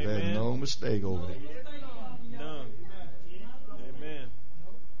 There's Amen. no mistake over there. None. Amen.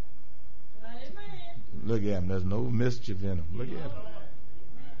 Look at him. There's no mischief in him. Look at him.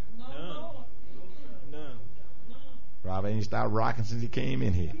 None. None. Rob ain't stopped rocking since he came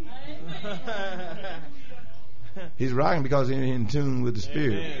in here. He's rocking because he's in tune with the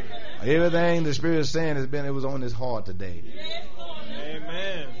Spirit. Amen. Everything the Spirit is saying it was on his heart today.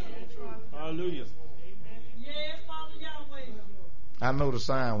 Amen. Hallelujah. I know the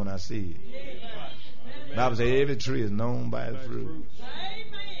sign when I see it. The Bible says every tree is known by its fruit.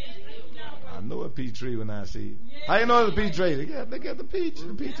 I know a peach tree when I see it. How you know it's a peach tree? Look at the peach.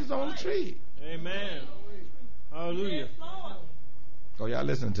 The peach is on the tree. Amen. Hallelujah. Oh, y'all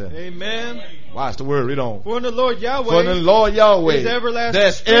listen to him. Amen. Watch the word. Read on. For the Lord Yahweh For the Lord Yahweh is everlasting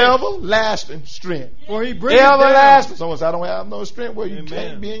that's strength. everlasting strength. For he brings Everlasting. Someone said, I don't have no strength. Well, you Amen.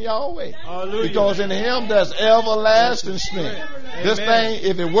 can't be in Yahweh. Hallelujah. Because in him there's everlasting strength. Amen. This thing,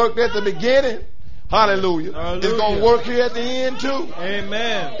 if it worked at the beginning, hallelujah, Hallelujah. it's going to work here at the end too.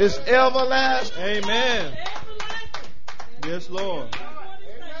 Amen. It's everlasting. Amen. Yes, Lord.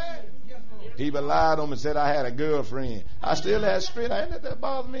 People lied on me and said I had a girlfriend. I still had strength. I ain't let that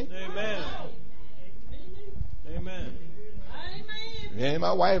bother me. Amen. Amen. And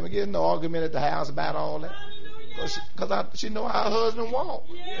my wife would get in no argument at the house about all that. Because she know how her husband walk.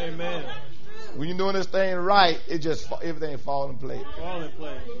 Amen. When you're doing this thing right, it just everything fall in place. Fall in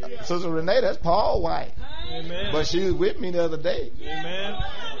place. Sister Renee, that's Paul's wife. Amen. But she was with me the other day. Amen.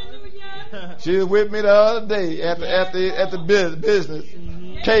 She was with me the other day at the business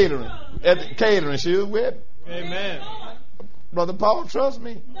catering. At the catering, she was with me. Amen. Brother Paul, trust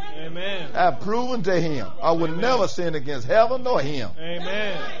me. Amen. I've proven to him I would never sin against heaven nor him.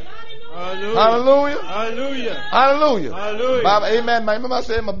 Amen. Hallelujah. Hallelujah. Hallelujah. Hallelujah. Hallelujah. Bible, amen. Remember I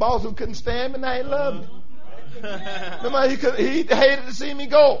said my boss who couldn't stand me, now he loved me. Remember he hated to see me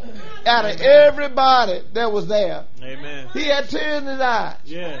go. Out of everybody that was there, Amen. he had tears in his eyes.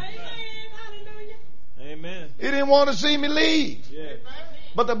 Yeah. Amen. He didn't want to see me leave. Yeah.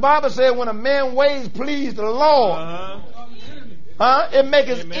 But the Bible said when a man's ways please the Lord, It makes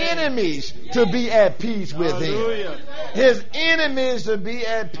his Amen. enemies to be at peace with him. Hallelujah. His enemies to be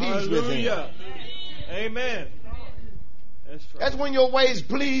at peace with him. Hallelujah. Amen. That's right. That's when your ways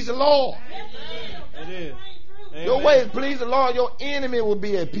please the Lord. It is. Your Amen. ways please the Lord, your enemy will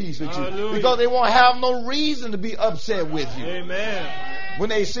be at peace with you. Hallelujah. Because they won't have no reason to be upset with you. Amen. When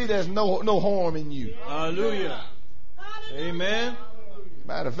they see there's no harm in you. Hallelujah. Amen.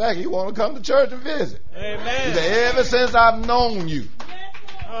 Matter of fact, he want to come to church and visit. He Amen. said, ever since I've known you.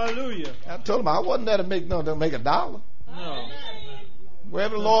 Hallelujah. I told him I wasn't there to make $1. No.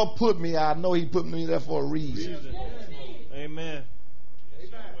 Wherever the Lord put me, I know he put me there for a reason. Jesus. Amen.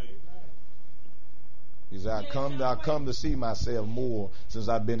 He said, I come to see myself more since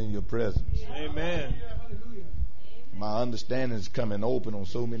I've been in your presence. Amen. My understanding is coming open on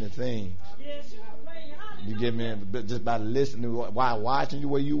so many things. You get me? Just by listening, while watching you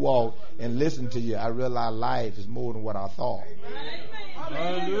where you walk and listen to you, I realize life is more than what I thought.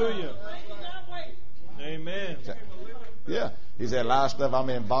 Hallelujah. Amen. Yeah. He said, a lot of stuff I'm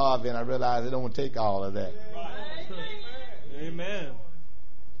involved in, I realize it don't take all of that. Amen.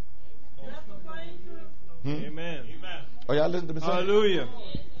 Amen. Oh, y'all listen to me say? Hallelujah.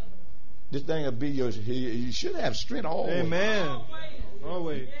 This thing will be yours. You should have strength always. Amen.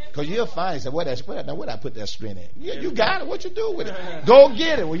 Always. Because you'll find, you say, where I put that strength at? You got it. What you do with it? Go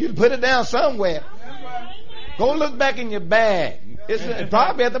get it. Well, you put it down somewhere. Go look back in your bag. It's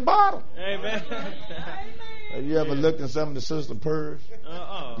probably at the bottom. Amen. Have you ever looked in some of the sister purse?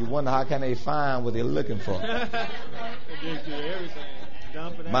 You wonder how can they find what they're looking for.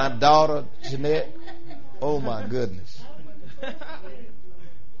 My daughter, Jeanette, oh my goodness.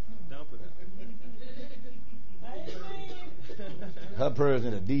 Her purse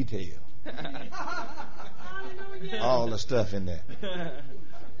in the detail. All the stuff in there.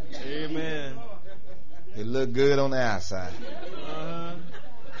 Amen. It look good on the outside.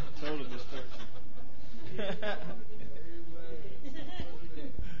 Total destruction.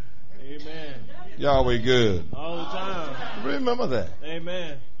 Amen. Y'all we good. All the time. Remember that.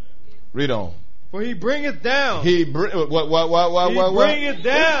 Amen. Read on. For he bringeth down. He bring what? Bring it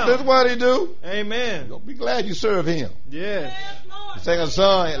down. That's what he do. Amen. Don't be glad you serve him. Yes. Sing a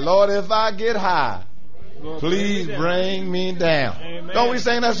song, Lord, if I get high, Lord, please bring me down. Amen. Don't we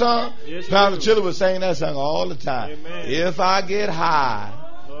sing that song? Yes, Pastor we do. Chiller was saying that song all the time. Amen. If I get high,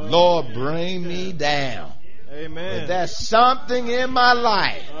 Lord, bring me down. Amen. If there's something in my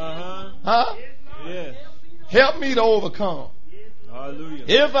life, huh? Yes. Help me to overcome. Hallelujah.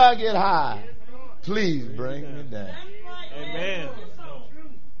 If I get high, please bring me down. Amen.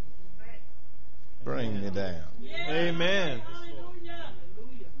 Bring me down. Amen.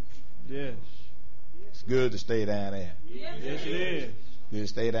 Yes. It's good to stay down there. Yes, it is. Good to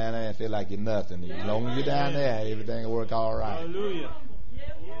stay down there and feel like you're nothing. As long as you're down there, everything will work all right. Hallelujah.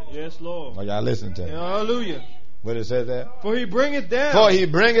 Yes, Lord. Are y'all listening to me? Hallelujah. What it says there? For he bringeth down. For he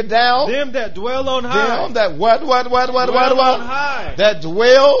bring it down. Them that dwell on high. Them that what? Dwell on high. That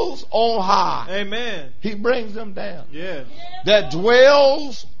dwells on high. Amen. He brings them down. Yes. That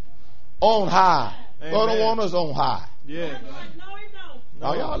dwells on high. Amen. God don't want us on high. Yes.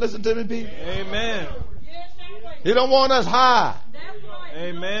 Now y'all listen to me, people. Amen. He don't want us high.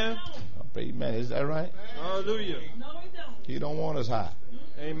 Amen. Amen. Is that right? Hallelujah. He don't want us high.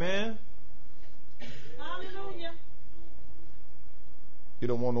 Amen. He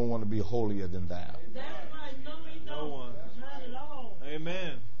don't want no one to be holier than thou. No one.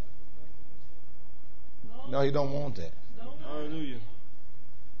 Amen. No, he don't want that. Hallelujah.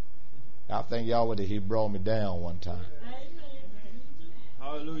 I thank Yahweh that he brought me down one time.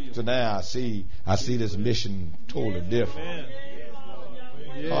 Hallelujah. So now I see this mission totally different. Amen.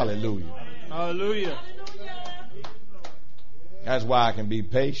 Yes. Hallelujah. Hallelujah. That's why I can be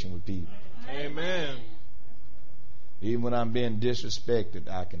patient with people. Amen. Even when I'm being disrespected,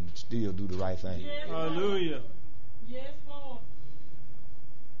 I can still do the right thing. Hallelujah. Yes, Lord.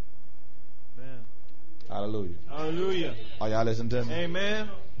 Amen. Hallelujah. Hallelujah. Are y'all listening to me? Amen.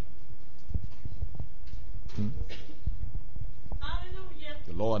 Hallelujah.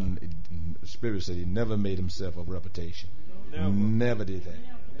 The Lord, the Spirit said he never made himself a reputation. Never did that.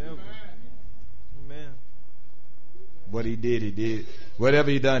 Never. Amen. What he did.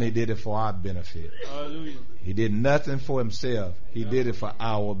 Whatever he done, he did it for our benefit. Hallelujah. He did nothing for himself. He did it for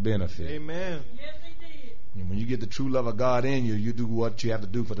our benefit. Amen. Yes, he did. And when you get the true love of God in you, you do what you have to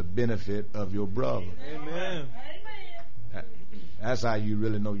do for the benefit of your brother. Amen. That's how you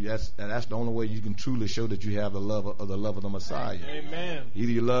really know. That's the only way you can truly show that you have the love of the Messiah. Amen.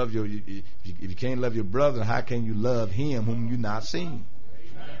 Either you love if you can't love your brother, how can you love him whom you not seen?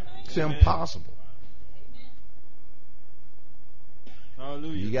 It's impossible.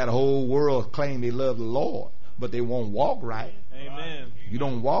 Hallelujah. You got a whole world claim they love the Lord, but they won't walk right. Amen. You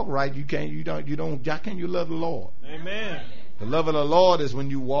don't walk right, you can't. How can you love the Lord? Amen. The love of the Lord is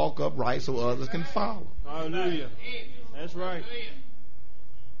when you walk upright so others can follow. Hallelujah. That's right.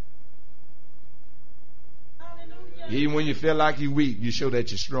 Even when you feel like you're weak, you show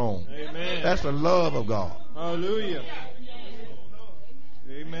that you're strong. Amen. That's the love of God. Hallelujah.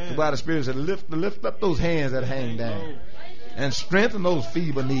 Amen. So by the Spirit said, lift up those hands that hang down and strengthen those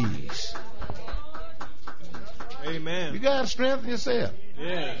feeble knees. Amen. You got to strengthen yourself.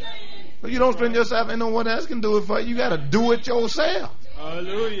 Yeah. But you don't strengthen yourself, and no one else can do it for you. You got to do it yourself.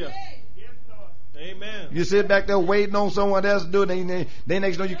 Hallelujah. Amen. You sit back there waiting on someone else to do it, then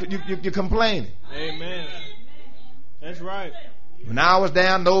next you know you're complaining. Amen. That's right. When I was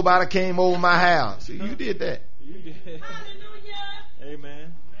down, nobody came over my house. See, you did that. You did.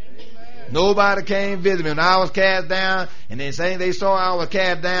 Amen. Nobody came visit me. When I was cast down, and then saying they saw I was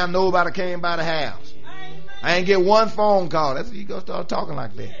cast down, nobody came by the house. I ain't get one phone call. That's when you gonna start talking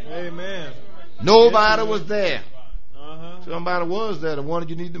like that. Amen. Nobody was there. Uh-huh. Somebody was there. The one that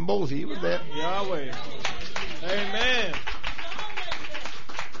you need the most, he was there. Yahweh. Amen.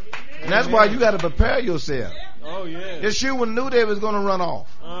 And that's why you got to prepare yourself. Oh, yeah. Yeshua knew they was going to run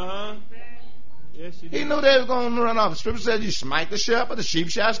off. Uh-huh. Yes, he He did. knew they was going to run off. The scripture says you smite the shepherd, the sheep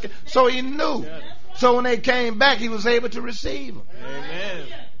shall escape. So he knew. So when they came back, he was able to receive them. Amen.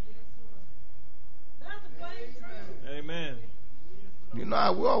 Amen. You know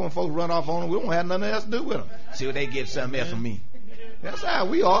how we are when folks run off on them. We don't have nothing else to do with them. See what they get something else from me. That's how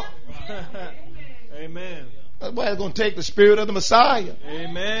we are. Amen. That's why it's going to take the spirit of the Messiah.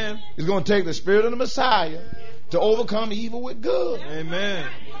 Amen. It's going to take the spirit of the Messiah to overcome evil with good. Amen.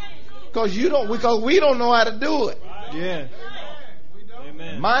 Because we don't know how to do it. Yeah.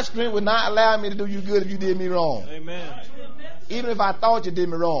 Amen. My strength would not allow me to do you good if you did me wrong. Amen. Even if I thought you did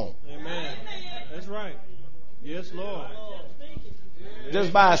me wrong. Amen. That's right. Yes, Lord.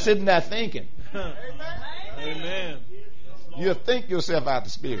 Just by sitting there thinking. Amen. You'll think yourself out the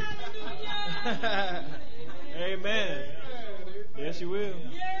spirit. Amen. Yes, you will.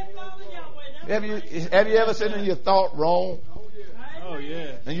 Have you ever sitting in your thought wrong Oh,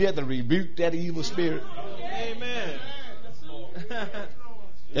 yeah. and you have to rebuke that evil spirit? Amen.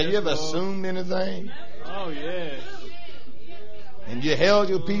 Have you ever assumed anything Oh, yeah. and you held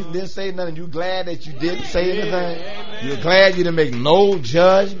your peace and didn't say nothing? You're glad that you didn't say anything. Amen. You're glad you didn't make no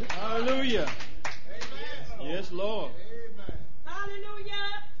judgment. Hallelujah. Yes, Lord.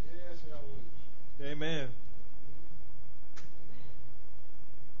 Amen.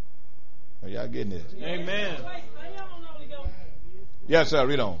 Are y'all getting this? Amen. Yes, sir.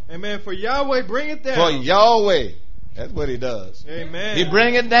 Read on. Amen. For Yahweh bring it down. For Yahweh, that's what he does. Amen. He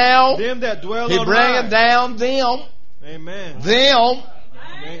bring it down. Them that dwell He on bring high. it down them. Amen.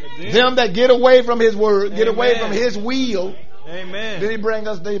 Them that get away from his word, get away Amen. from his will. Amen. Then he bring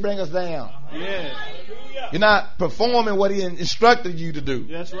us down. Yeah. You're not performing what he instructed you to do.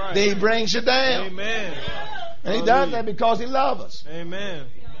 That's right. Then he brings you down. Amen. And he does that because he loves us. Amen.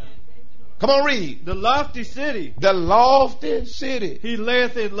 Come on, read. The lofty city. The lofty city. He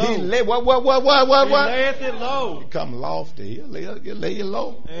layeth it low. He lay, what? He layeth it low. Come lofty. He'll lay you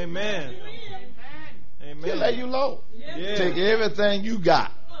low. Amen. Amen. He'll lay you low. Yeah. Take everything you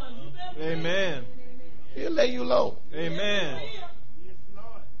got. Amen. He'll lay you low. Amen.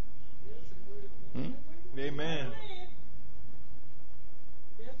 Hmm? Amen.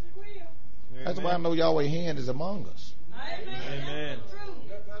 That's why I know Yahweh's hand is among us. Amen.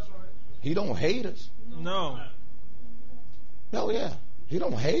 He don't hate us. No. Oh yeah. He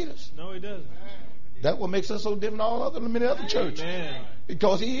don't hate us. No, he doesn't. That's what makes us so different than all many other churches. Amen.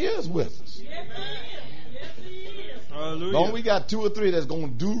 Because he is with us. Hallelujah. Long we got 2 or 3 that's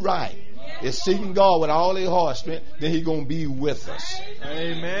going to do right, is seeking God with all their heart strength, then he's going to be with us.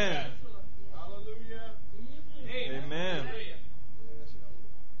 Amen. Amen.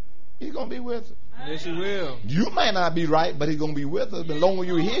 He's going to be with us. Yes, he will. You might not be right, but he's going to be with us. The longer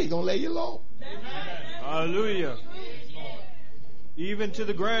you're here, he's going to lay you low. Hallelujah. Even to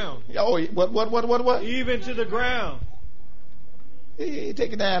the ground. Oh, what? Even to the ground. He'll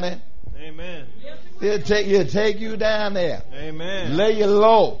take you down there. Amen. He'll take you down there. Amen. Lay you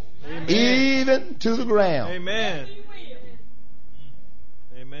low. Amen. Even to the ground. Amen.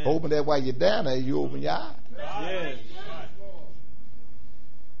 Amen. Hoping that while you're down there, you open your eyes. Yes.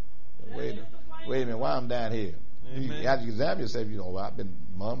 Wait a minute, why I'm down here? Amen. You have to examine yourself. You know, I've been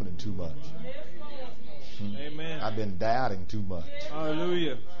mumbling too much. Amen. I've been doubting too much.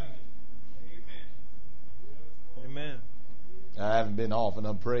 Hallelujah. Amen. I haven't been offering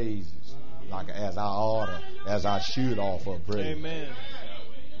up praises. like as I ought, as I should offer praise. Amen.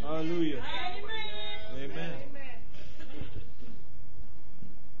 Hallelujah. Amen.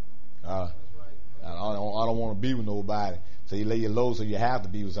 I don't want to be with nobody. So you lay your low, so you have to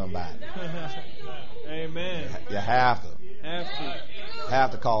be with somebody. Amen. You have to.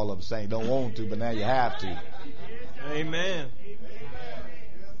 Have to call up and say, don't want to, but now you have to. Amen.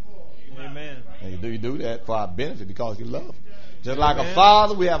 Amen. And you do that for our benefit because you love them. Just like a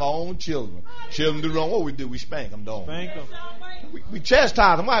father, we have our own children. Children do wrong. What we do? We spank them, don't we? Spank them. We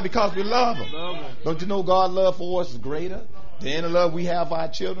chastise them. Why? Because we love them. Love them. Don't you know God's love for us is greater than the love we have for our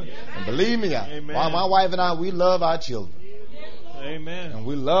children? And believe me, my wife and I, we love our children. Amen. And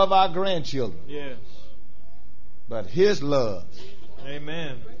we love our grandchildren. Yes. But His love,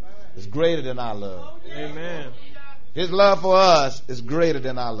 amen, is greater than our love. Amen. His love for us is greater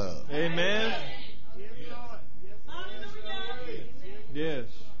than our love. Amen. Yes.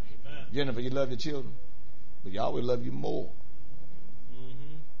 Jennifer, you love your children, but Yahweh love you more.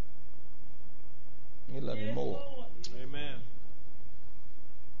 Mm-hmm. He love you more. Amen.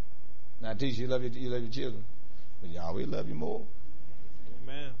 Now, Tisha, you love your children, but Yahweh love you more.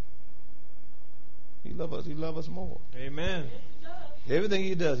 Amen. He love us more. Amen. Everything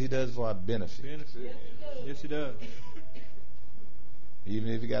He does for our benefit. Yes, He does.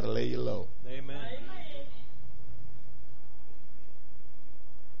 Even if you got to lay you low. Amen.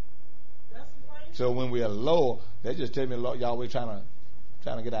 So when we are low, they just tell me, Lord, Yahweh trying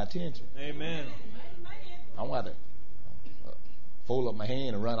to get our attention. Amen. I don't have to fold up my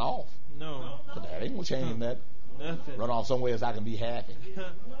hand and run off. No. But that ain't gonna change that. Nothing. Run off somewhere so I can be happy.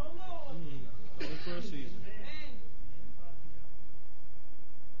 Only for a season.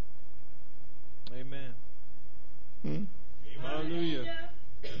 Amen. Hallelujah.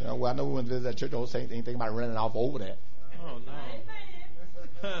 Well, I know we went to that church, don't say anything about running off over that. Oh, no.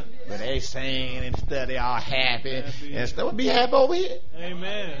 But they sing and stuff, they all happy and stuff. Be happy over here.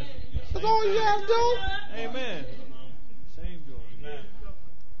 Amen. That's all you have to do. Amen. Same joy.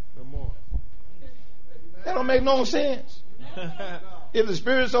 No more. That don't make no sense. If the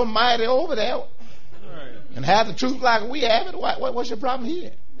Spirit's so mighty over there and have the truth like we have it, what's your problem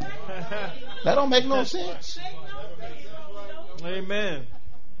here? That don't make no sense. Amen.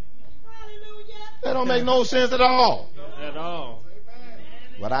 That don't make no sense at all. At all.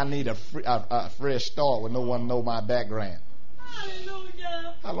 But I need a fresh start with no one know my background.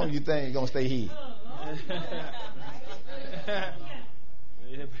 How long you think you're going to stay here?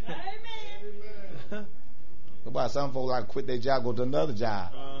 But some folks like quit their job, go to another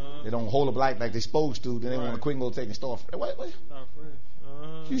job. They don't hold up like they're supposed to. Then they want to quit and go take and start fresh. Wait. Start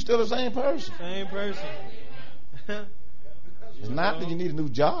fresh. You still the same person. Same person. It's not that you need a new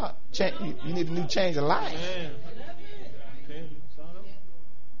job. You need a new change of life.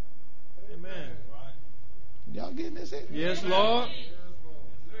 Amen. Y'all getting this? Yes, Lord.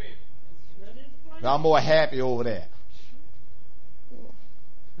 I'm more happy over there.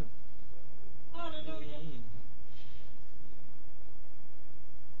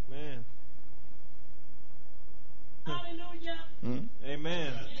 Man. Hallelujah.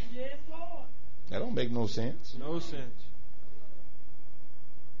 Amen. Yes, Lord. That don't make no sense. No sense.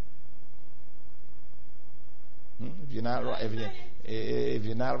 If you're not right, if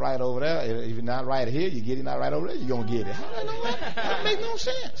you're not right over there, if you're not right here, you get it. Not right over there, you're gonna get it. How do I know that? That don't make no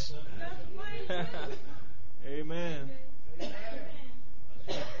sense. Amen.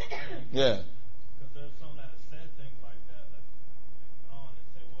 Yeah. Because there's some that have said things like that on and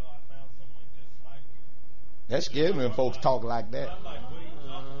say, "Well, I found someone just like you." That scares me when folks talk like that. I'm like, what are you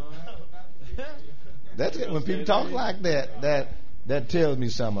talking about? That's when people talk like that. That tells me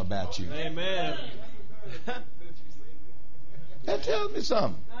something about you. Amen. That tells me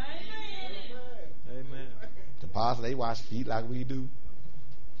something. Amen. The pastor, they wash feet like we do.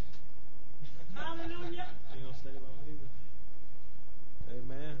 Hallelujah. You don't stay long either.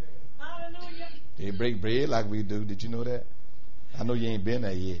 Amen. Hallelujah. They break bread like we do. Did you know that? I know you ain't been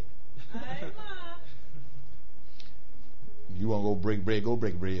there yet. Amen. You want to go break bread? Go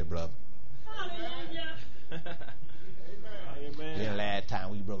break bread, brother. Hallelujah. Amen. Then last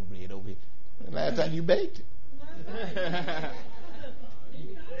time we broke bread over here. Last time you baked it.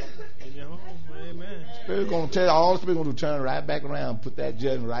 In your home. Amen. Spirit gonna tell you, all the Spirit gonna do, turn right back around, put that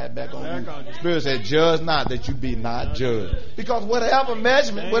judgment right back on you. Spirit said, judge not that you be not judged. Because whatever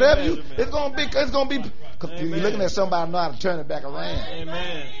measurement, whatever you, it's gonna be. Cause you're looking at somebody know how to turn it back around.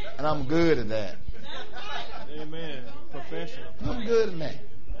 Amen. And I'm good at that. Amen. Professional. I'm good at that.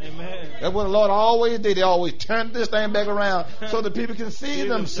 Amen. That's what the Lord always did. They always turned this thing back around so that people can see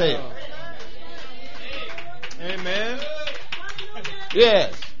themselves. Amen.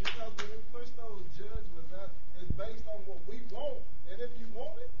 Yes.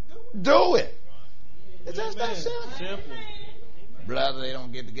 Do it. It's just that simple. Simple. Brother, they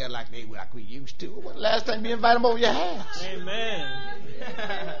don't get together like we used to. When the last time you invite them over your house? Amen.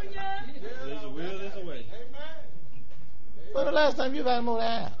 There's a will, there's a way. When the last time you invited them over the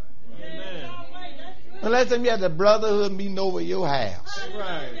house? Amen. When the last time you had the brotherhood meeting over your house?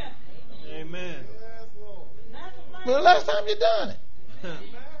 Right. Amen. When the last time you done it?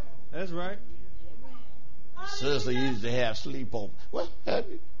 That's right. Sister used to have sleepover. What have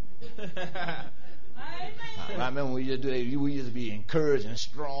you? I remember we used to do that. We used to be encouraged and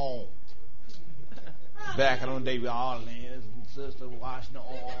strong. Back in the day, we all laying, sister washing the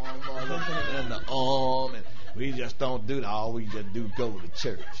arm, and the arm, and we just don't do that. All we just do go to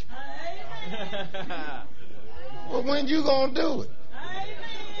church. Well, when you gonna do it?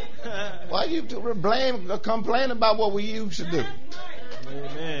 Why you complain about what we used to do?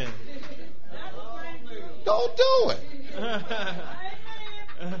 Amen. Don't do it.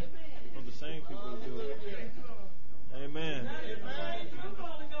 Well, the same people do it. Amen.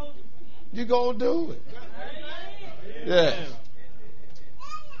 You gonna do it? Amen. Yes. If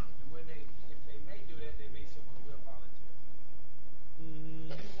they may do that, they may someone will volunteer.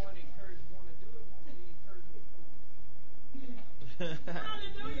 Anyone encouraged want to do it, won't be encouraged.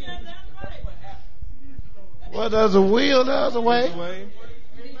 Well, there's a will, there's a way.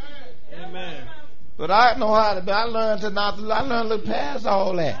 Amen. But I know how to do. I learned to look past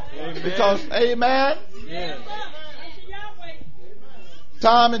all that. Amen. Because, amen, Yes.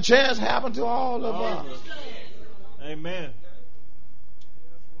 time and chance happen to all of All of us. us. Amen.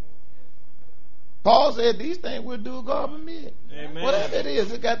 Paul said these things we'll do God permit. Amen. Whatever it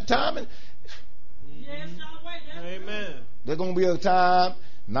is, it got time. Amen. There's going to be a time,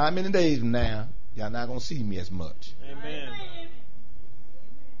 not many days from now, y'all not going to see me as much. Amen.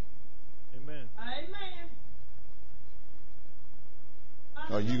 Amen.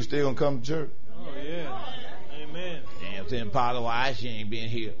 Or you still going to come to church? Oh, yeah. Amen. Damn, saying part of why she ain't been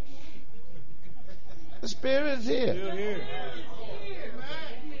here. The Spirit is here. Still here.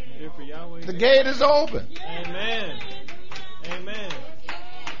 Here for Yahweh. The gate is open. Amen. Amen.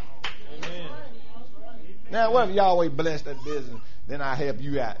 Amen. Now, what if Yahweh bless that business? Then I help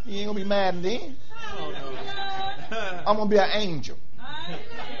you out. You ain't going to be mad then. Oh, no. I'm going to be an angel.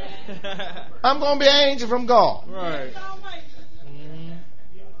 I'm going to be an angel from God. Right. Mm-hmm.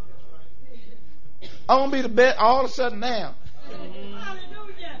 I'm going to be the best all of a sudden now.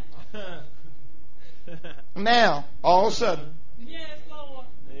 Now, all of a sudden,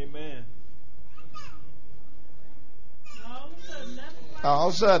 Amen. all of a sudden, All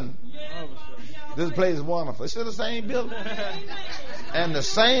of a sudden. this place is wonderful. It's still the same building and the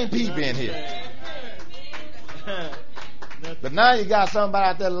same people in here. But now you got somebody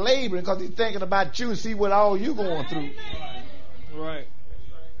out there laboring because he's thinking about you and see what all you going through. Right.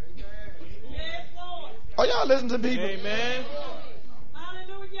 Oh, y'all listen to people. Amen.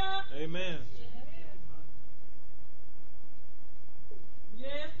 Amen.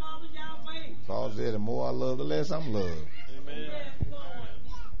 Paul said, the more I love, the less I'm loved. Amen.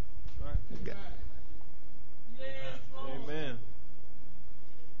 Right. Amen.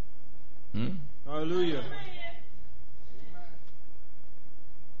 Hmm? Hallelujah.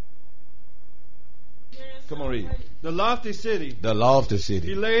 Come on, read. The lofty city. The lofty He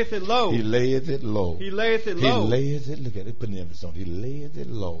city. layeth it low. He layeth it low. He layeth it He low. layeth it. Look at it. Put an emphasis on. He layeth it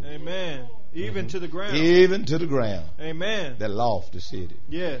low. Amen. Even to the ground. Even to the ground. Amen. That lofty city.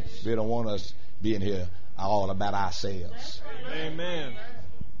 Yes. We don't want us being here all about ourselves. Amen.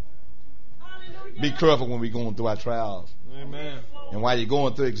 Be careful when we're going through our trials. Amen. And while you're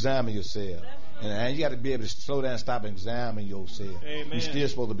going through, examine yourself. And you got to be able to slow down, stop, and examine yourself. Amen. You're still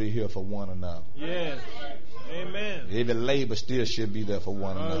supposed to be here for one another. Yes. Amen. Every labor still should be there for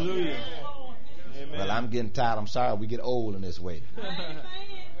one another. Hallelujah. Amen. Well, I'm getting tired. I'm sorry. We get old in this way. Amen.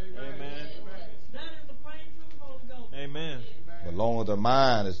 Amen. But long as the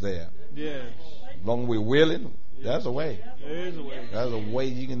mind is there, Yes. as long as we're willing, that's a way. There is a way. That's a way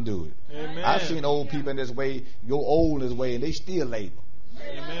you can do it. Amen. I've seen old people in this way, go old in this way, and they still labor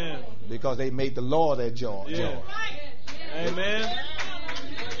Amen. because they make the Lord their joy. Yeah. Amen.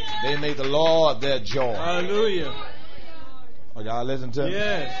 They make the Lord their joy. Hallelujah. Oh, y'all listen to me?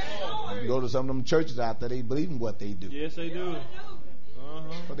 Yes. You go to some of them churches out there, they believe in what they do. Yes, they do.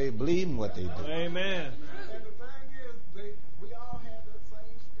 Uh-huh. But they believe in what they do. Amen. And the thing is, we all have that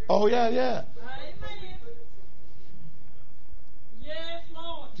same spirit. Oh, yeah.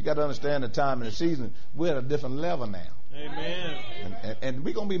 You got to understand the time and the season. We're at a different level now. Amen. And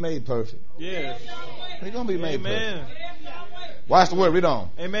we're going to be made perfect. Yes. We're going to be made Amen. perfect. Watch the word. Read on.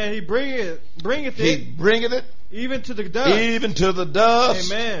 Amen. He bringeth He it bringeth it Even to the dust. Even to the dust.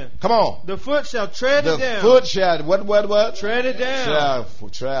 Amen. Come on. The foot shall tread The it down. foot shall, what? Tread it down.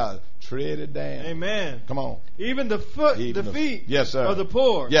 Shall tread it down. Amen. Come on. Even the foot, Even the feet yes, sir. of the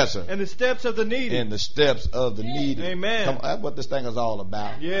poor. Yes, sir. And the steps of the needy. In the steps of the needy. Amen. Come on, that's what this thing is all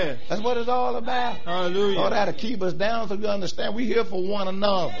about. Yes. That's what it's all about. Hallelujah. Lord, that to keep us down so we understand we're here for one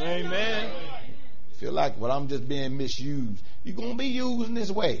another. Amen. Feel like, well, I'm just being misused. You're going to be used in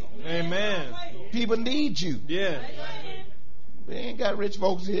this way. Amen. People need you. Yes. We ain't got rich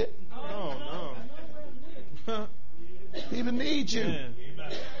folks here. No. People need you. Amen.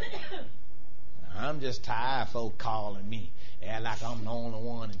 I'm just tired of folk calling me. Act like I'm the only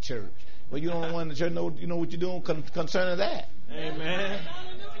one in church. Well, you the only one in the church. You know what you're doing concerning that. Amen.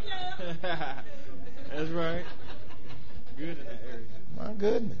 That's right. Good in that area. My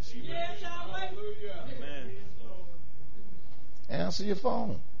goodness. Amen. Answer your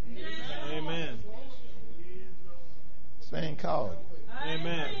phone. Amen. Saint call you.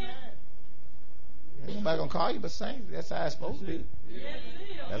 Amen. Ain't nobody gonna call you but Saint. That's how it's supposed to be.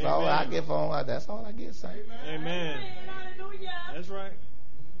 That's all I get phone. That's all I get, Saint. Amen. That's right.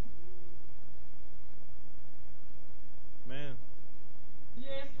 Man.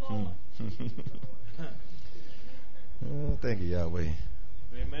 Oh, thank you, Yahweh.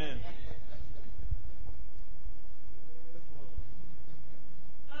 Amen.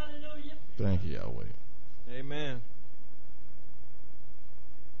 Thank you, Yahweh. Amen.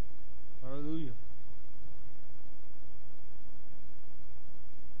 Hallelujah.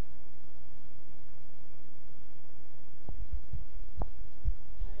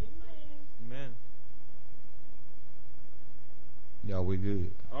 Amen. Yahweh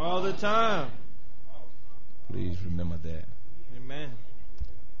good. All the time. Please remember that. Amen.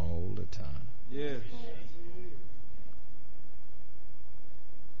 All the time. Yes.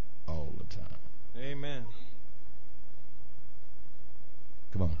 All the time. Amen.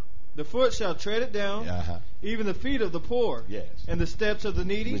 Come on. The foot shall tread it down, Uh-huh. even the feet of the poor, Yes. and the steps of the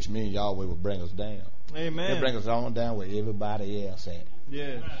needy. Which means Yahweh will bring us down. Amen. He'll bring us on down where everybody else at.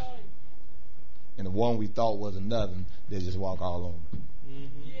 Yes. And the one we thought wasn't nothing, they just walk all over.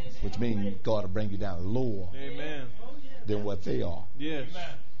 Mm-hmm. Which means God will bring you down lower Amen. than what they are. Yes.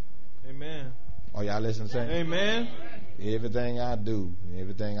 Amen. Are y'all listening to me? Amen. Everything I do,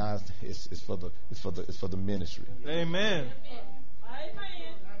 everything it's for the ministry. Amen.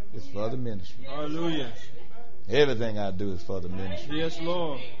 It's for the ministry. Hallelujah. Everything I do is for the ministry. Yes,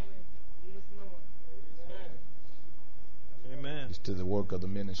 Lord. Amen. It's to the work of the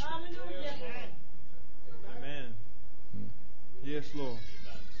ministry. Amen. Yes, Lord.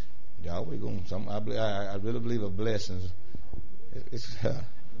 Yahweh going some. I really believe a blessings. It's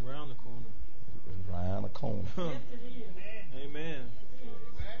Around the corner. around the corner. Amen.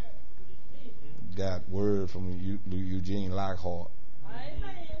 Got word from Eugene Lockhart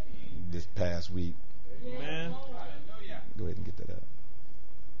this past week. Amen. Go ahead and get that up.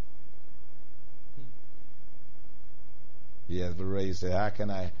 Yes, but Ray said,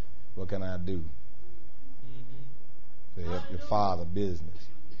 what can I do to help your father business?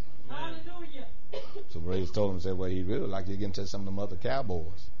 Hallelujah. So Ray told him, said, well, he'd really like to get into some of them other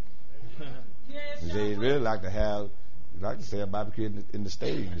cowboys. He said he'd really like to say a barbecue in the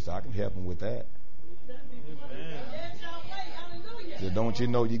stadium, so I can help him with that. So don't you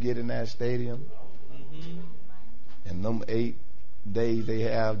know you get in that stadium, and them 8 days they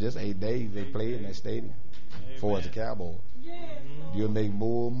have, just 8 days they play in that stadium for as a cowboy. You'll make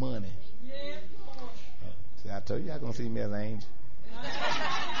more money. See, I told you y'all gonna see me as an angel.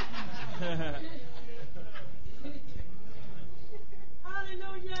 Amen.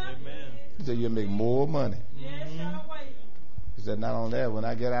 He said you'll make more money. He said not only that, when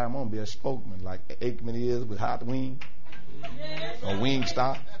I get out, I'm gonna be a spokesman like Aikman is with Hot Wing or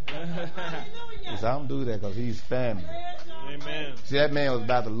Wingstop. He said I'm gonna do that because he's family. Amen. See, that man was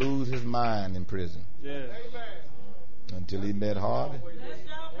about to lose his mind in prison Yes. until he met Harvey.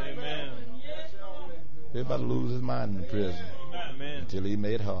 Amen. He was about to lose his mind in prison Amen. until he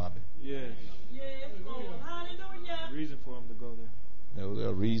met Harvey. Yes. Reason for him to go there. There was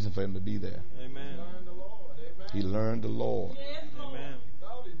a reason for him to be there. Amen. He learned the Lord. Amen.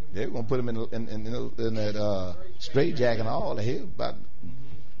 They were gonna put him in that straitjacket and all the hell. But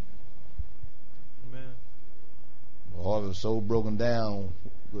Amen. Harvey was so broken down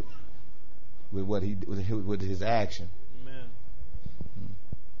with what he with his action. Amen.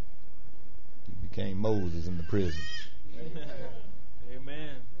 He became Moses in the prison.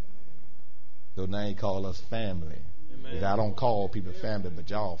 Amen. So now he call us family. Amen. I don't call people family, but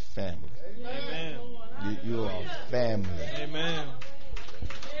y'all family. Amen. You are family. Amen.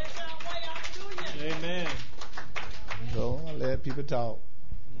 Amen. So I let people talk.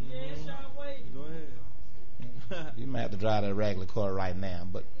 Yes, Yahweh. Go ahead. You might have to drive that regular car right now,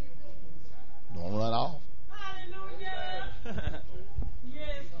 but don't run off. Hallelujah.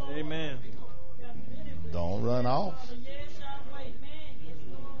 Yes, Lord. Amen. Don't run off. Yes, Yahweh. Man, yes,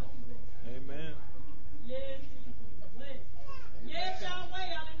 Lord. Amen. Yes, Jesus. Yes, Yahweh.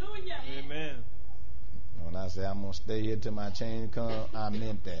 Hallelujah. Amen. When I say I'm going to stay here till my change come, I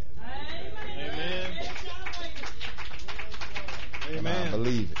meant that. Amen. Amen. Yes, Yahweh. And I Amen.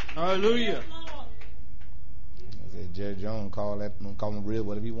 believe it. Hallelujah. Yes, Lord. I said, Jerry Jones call him real,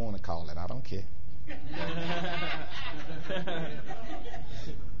 whatever you want to call it. I don't care.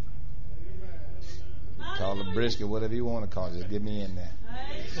 Call it brisket, whatever you want to call it. Just get me in there.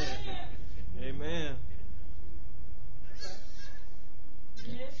 Amen.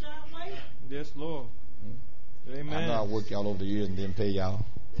 Yes, Yahweh. Yes, Lord. Amen. I know I worked y'all over the years and didn't pay y'all.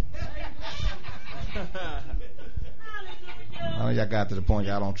 I know y'all got to the point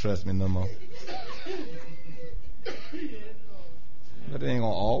y'all don't trust me no more. But it ain't going to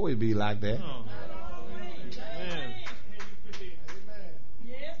always be like that. Oh. Amen.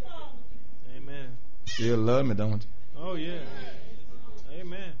 Yes, Lord. Amen. Still love me, don't Oh, yeah.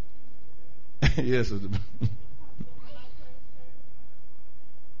 Amen. you? Yes, sister.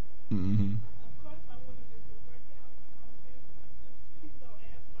 Mm-hmm.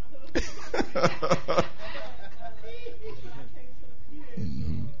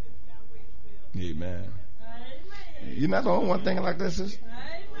 Mm-hmm. Amen. You're not the only one thinking like this, sister.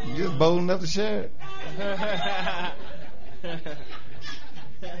 You're just bold enough to share it.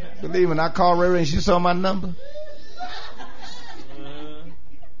 Believe when I called Ray Ray and she saw my number,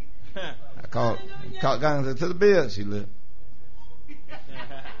 I called got and said, to the bill. She looked.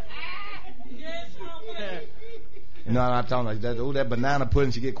 You know, I told her that banana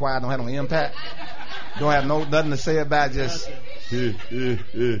pudding, she get quiet, don't have no impact, don't have nothing to say about, just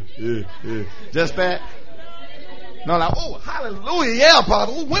that. No, like, oh, hallelujah, yeah,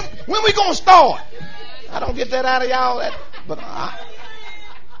 Apostle. When we gonna start? I don't get that out of y'all. But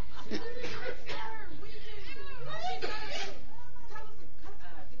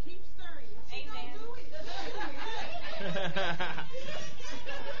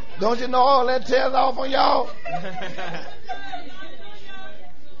don't you know all that tears off on y'all?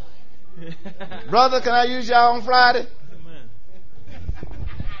 Brother, can I use y'all on Friday?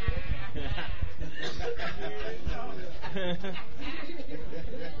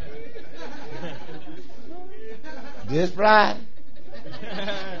 This Friday.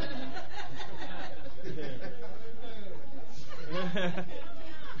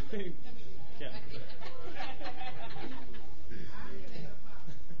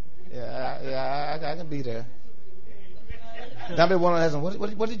 Yeah, I can be there. Now, be one of them.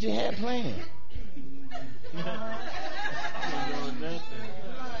 What did you have planned?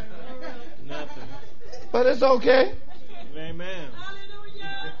 Nothing. But it's okay. Amen.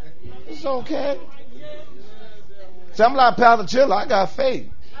 It's okay. See, I'm like Pastor Chiller. I got faith.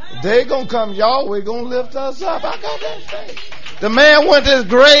 They gonna come y'all way, gonna lift us up. I got that faith. The man went to his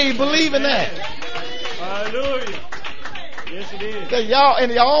grave believing that. Hallelujah. Yes, it is. That y'all,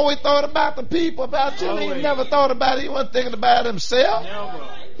 and he always thought about the people, about you. He never thought about it. He wasn't thinking about himself. Never.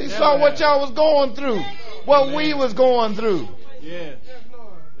 He saw what y'all was going through, what we was going through. Yes.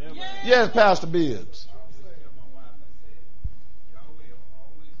 Yes, Pastor Bibbs.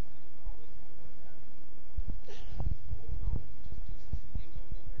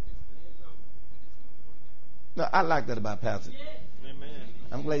 No, I like that about Pastor. Amen.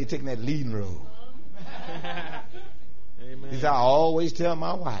 I'm glad you're taking that leading role. Amen. He said, I always tell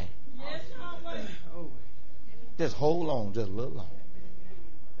my wife, just hold on just a little longer.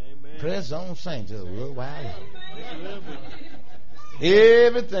 Amen. Press on, saint, just a little while longer. Just a little bit.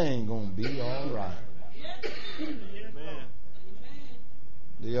 Everything gonna be all right. Amen.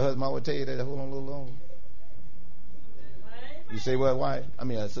 Did your husband always tell you that? Hold on a little longer. You say what, wife? I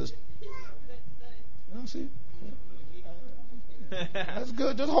mean, sister. You don't see? That's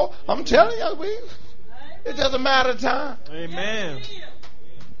good. Just hold. I'm telling you, it doesn't matter of time. Amen.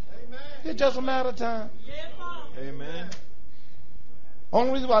 It doesn't matter of time. Amen.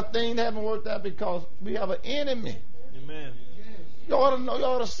 Only reason why things haven't worked out because we have an enemy. Amen. You ought to know. You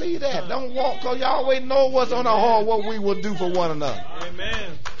ought to see that. Don't walk because you always know what's on the heart, what we will do for one another.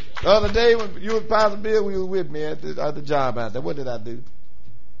 Amen. The other day when you and Pastor Bill, we were with me at the job out there. What did I do?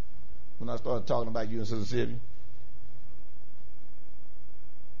 When I started talking about you and Sister Sylvia.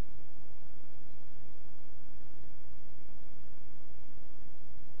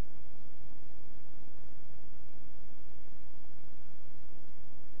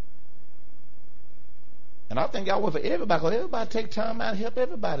 And I think y'all work for everybody, because everybody take time out and help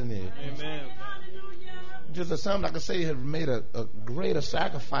everybody in there. Amen. Just as some, like I say, have made a greater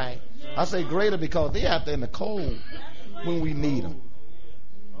sacrifice. I say greater because they out there in the cold when we need them.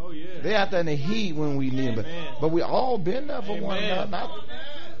 Oh, yeah. They out there in the heat when we need them. But we all been there for one another.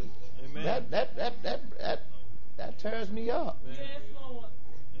 Amen. That tears me up.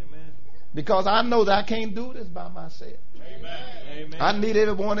 Amen. Because I know that I can't do this by myself. Amen. I need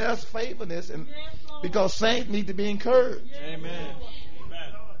everyone else's faithfulness, and because saints need to be encouraged. Amen.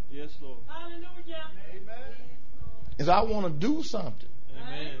 Yes, Lord. And so I want to do something.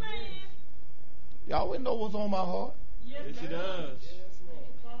 Amen. Y'all always know what's on my heart. Yes, He does.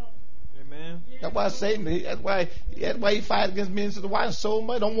 Amen. That's why Satan, that's why he fights against me and says, why so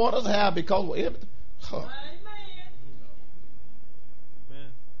much? Don't want us to have because of everything. Huh.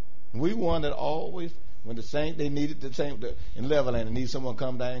 Amen. We one that always, when the saint, they needed the saint in Levelland, and need someone to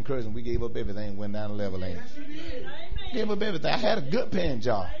come down and encourage them. We gave up everything and went down to Levelland. Gave up everything. I had a good paying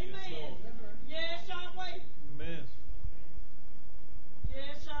job. Amen.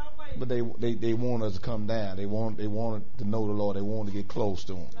 But they want us to come down. They wanted to know the Lord. They wanted to get close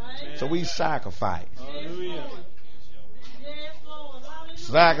to Him. So we sacrifice. Hallelujah.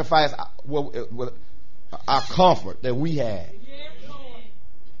 Sacrifice our comfort that we had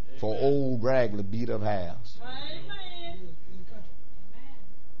for old raggedy beat up house.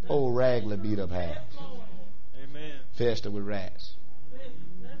 Old raggedy beat up house. Amen. Fester with rats.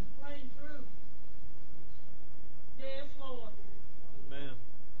 Amen.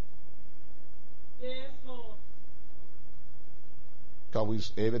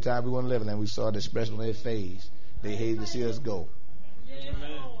 Because every time we went to Levelland, we saw the expression on their face. They hated to see us go.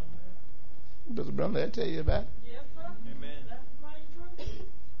 Amen. Does the brother tell you about it? Amen.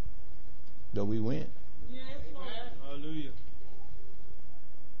 Though we went. Hallelujah.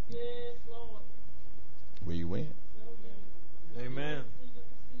 We went. Amen.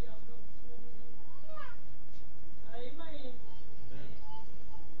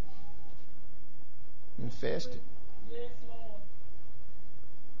 Infested.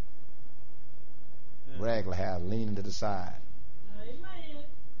 Raggedy house leaning to the side. Amen.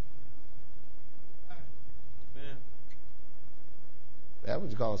 That's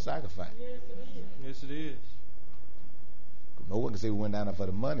what you call a sacrifice. Yes, it is. No one can say we went down there for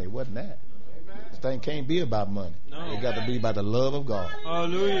the money. It wasn't that. This thing can't be about money. No. It got to be about the love of God.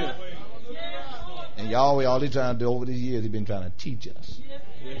 Hallelujah. And Yahweh, all He's trying to do over these years, He's been trying to teach us.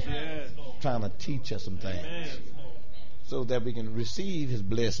 Yes, He has. Trying to teach us some things. Amen. So that we can receive His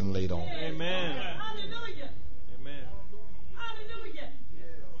blessing later on. Amen. Amen.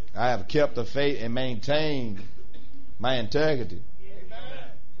 I have kept the faith and maintained my integrity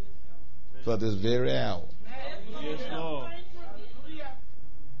for this very hour. Yes, Lord.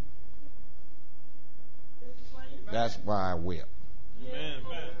 That's why I wept. Amen.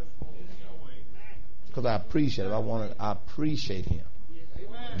 Because I appreciate it. I appreciate Him.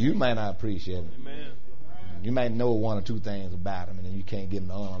 You might not appreciate Him. Amen. You might know one or two things about Him, and then you can't give Him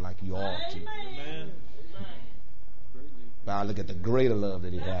the honor like you ought to. Amen. But I look at the greater love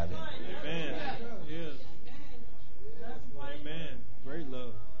that He has in Him. Amen. Yes. Amen. Great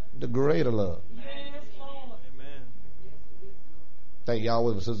love. The greater love. Amen. Thank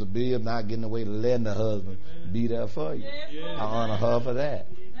Yahweh for Sister Bill not getting away to letting the husband be there for you. Yes. I honor her for that.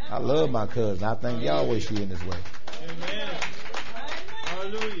 I love my cousin. I thank Yahweh she in this way. Amen.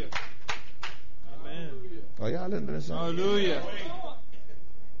 Hallelujah. Amen. Oh, y'all listen to this song? Hallelujah.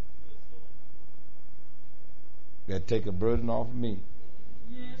 That take a burden off of me.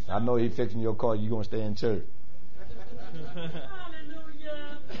 I know He fixing your car. You gonna stay in church.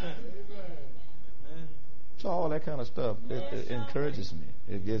 So all that kind of stuff, it encourages me.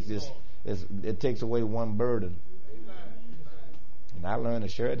 It takes away one burden. And I learned to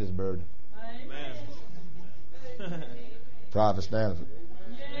share this burden. Amen. Prophet Stanford.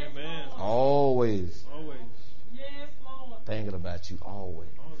 Amen. Always Always. thinking about you. Always.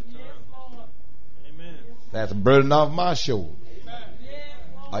 All the time. Amen. That's a burden off my shoulder.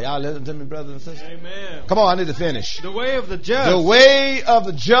 Are y'all listening to me, brothers and sisters? Amen. Come on, I need to finish. The way of the just. The way of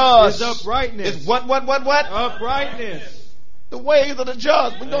the just is uprightness. Is what? Uprightness. The ways of the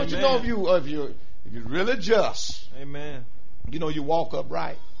just. But don't you know Amen. if you're really just, Amen. you know you walk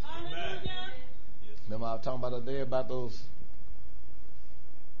upright. Amen. Remember I was talking about the other day about those.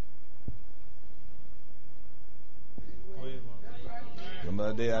 Remember the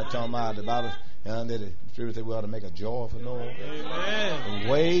other day I was talking about the Bible. And the Spirit said we ought to make a joyful noise. Amen.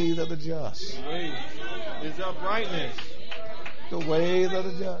 The ways of the just. The way is uprightness. The ways of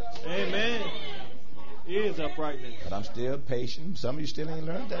the just. Amen. Is uprightness. But I'm still patient. Some of you still ain't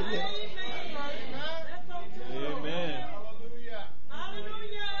learned that yet.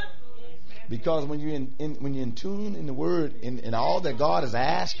 Because when you're in tune in the Word and all that God is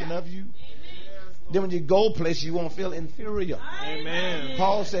asking of you, then when you go places you won't feel inferior. Amen.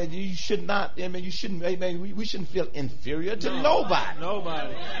 Paul said you should not. Amen. You shouldn't. Amen. We shouldn't feel inferior to nobody.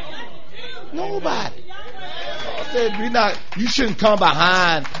 Nobody. Nobody. Paul said you shouldn't come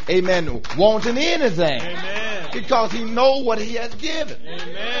behind. Amen. Wanting anything. Amen. Because he knows what he has given.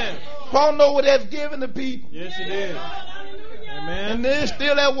 Amen. Paul knows what he has given to people. Yes, he did. Amen. And then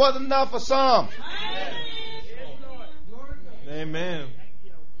still that wasn't enough for some. Amen.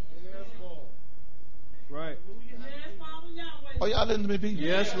 Right. Oh, y'all listen to me, people?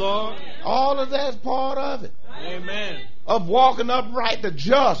 Yes, Lord. All of that's part of it. Amen. Of walking upright, the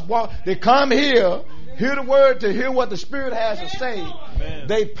just. They come here, hear the word to hear what the Spirit has to say. Amen.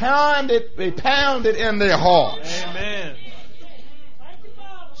 They pound it in their hearts. Amen.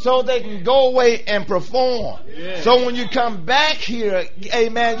 So they can go away and perform. Yes. So when you come back here,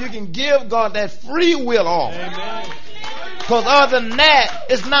 amen, you can give God that free will off. Amen. Because other than that,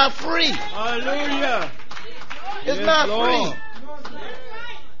 it's not free. Hallelujah. It's Yes, not Lord. free.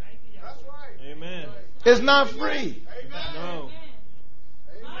 Amen. It's not free. No.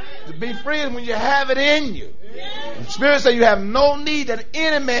 To be free is when you have it in you. The Spirit says you have no need that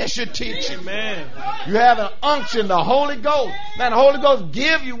any man should teach you. Amen. You have an unction, the Holy Ghost. Now the Holy Ghost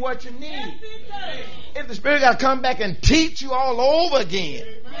give you what you need. If the Spirit got to come back and teach you all over again,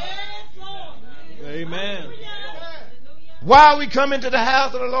 Amen. why we come into the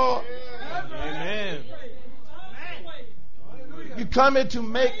house of the Lord? Amen. You come in to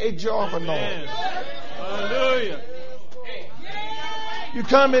make a joyful Amen. noise. Hallelujah. You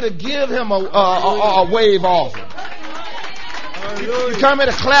come in to give him a wave offering. Hallelujah. You come in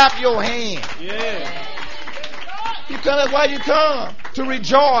to clap your hand. Yeah. You come. That's why you come, to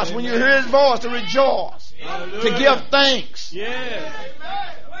rejoice. When you hear his voice, to rejoice, Hallelujah. to give thanks. Yeah.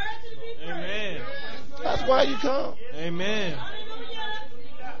 Amen. That's why you come. Amen.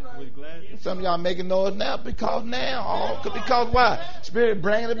 We're glad. Some of y'all making noise now because why? Spirit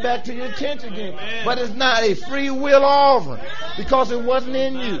bringing it back to your attention again. Amen. But it's not a free will offering because it wasn't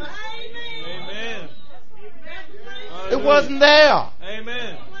in you. Amen. It wasn't there.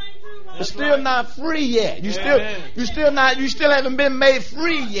 Amen. It's still not free yet. You still haven't been made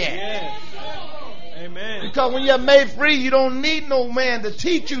free yet. Yes. Amen. Because when you're made free, you don't need no man to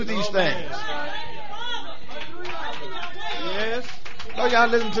teach you these things. Yes. Oh, y'all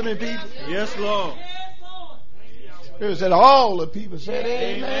listen to me, people. Yes, Lord. Spirit said all the people said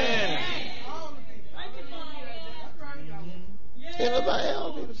amen. Amen. Everybody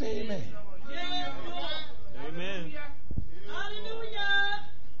else, people say amen. Amen.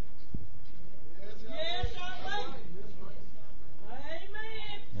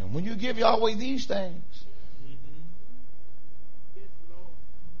 And when you give Yahweh these things,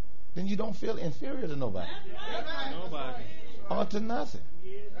 then you don't feel inferior to nobody Nobody. or to nothing.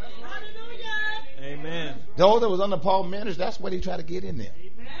 Amen. Those that was under Paul's ministry, that's what he tried to get in there.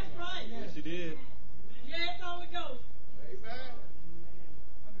 Yes, he did.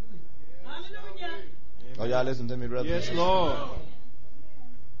 Oh, y'all listen to me, brother? Yes, Lord.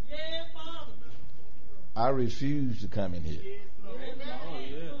 I refuse to come in here. Oh,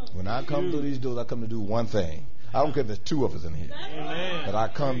 yeah. When I come through these doors, I come to do one thing. I don't care if there's two of us in here. Amen. But I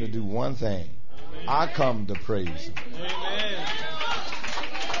come to do one thing. I come to praise him. Amen.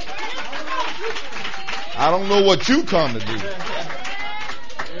 I don't know what you come to do.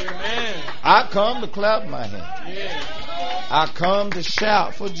 Amen. I come to clap my hands. Yes. I come to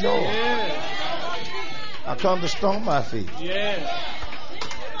shout for joy. Yes. I come to stomp my feet. Yes.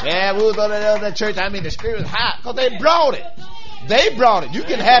 Yeah, we was on that other church. I mean, the Spirit's hot because they brought it. They brought it. You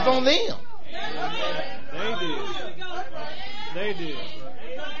can have on them. They did. They did.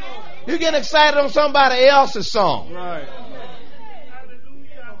 You get excited on somebody else's song. Right.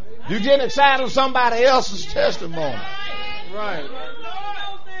 You get excited on somebody else's testimony. Right.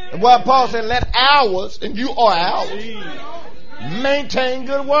 And what Paul said, let ours, and you are ours, See. maintain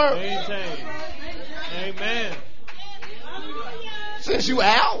good work. Maintain. Amen. Since you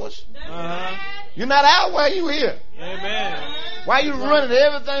ours, Uh-huh. you're not out while you here. Amen. Why you running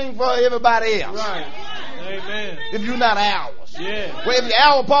everything for everybody else? Right. Amen. If you're not ours. Yeah. Well, if you're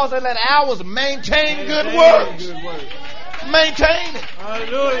ours, Paul said, let ours maintain good Amen. works. Good work. Maintain it.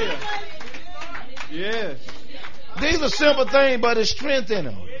 Hallelujah. Yes. These are simple things, but it's strength in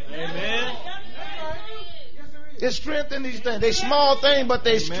them. Amen. It's strength in these things. They small things, but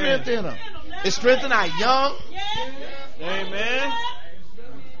they strength in them. It's strengthen our young. Amen.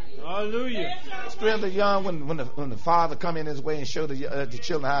 Hallelujah. Strength the young when the father come in his way and show the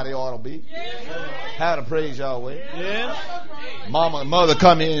children how they ought to be. How to praise Yahweh. Yeah. Mama and mother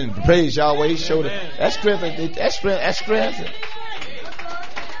come in and praise Yahweh. Show that strength. That strength.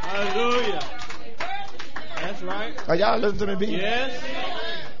 Hallelujah. That's right. Are y'all listening to me, B? Yes.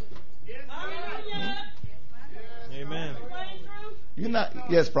 Amen. You not?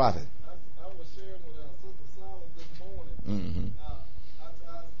 Yes, prophet. I was sharing with Sister Solid this morning. Mm-hmm. I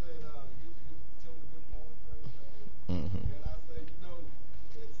said, you tell me good morning, Mm-hmm. and I said,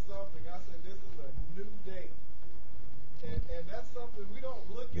 it's something. I said, this is a new day, and that's something we don't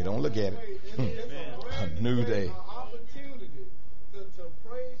look at. You don't look at it. It's A new day. An opportunity to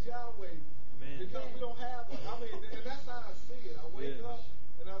praise Yahweh. Because we don't have one. I mean, and that's how I see it. I wake up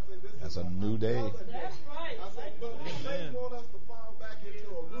and I say, this That's is a new day. That's right. I say, but Satan wants us to fall back into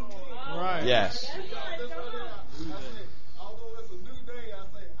a routine. Right. Yes. I say, although it's a new day, I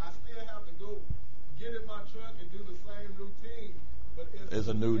say, I still have to go get in my truck and do the same routine. But It's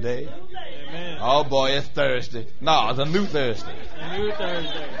a new day. Amen. Oh boy, it's Thursday. No, it's a new Thursday. A new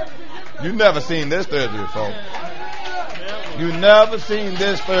Thursday. You never seen this Thursday before. You never seen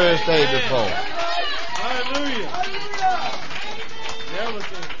this Thursday before. Hallelujah. Never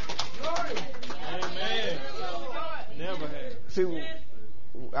seen it. Amen. Never had. See,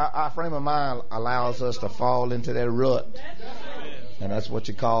 our frame of mind allows us to fall into that rut, and that's what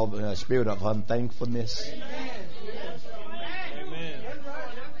you call the spirit of unthankfulness. Amen.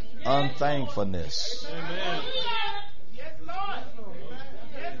 Unthankfulness. Amen.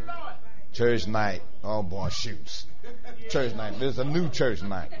 Church night. Oh boy, shoots. Church night. There's a new church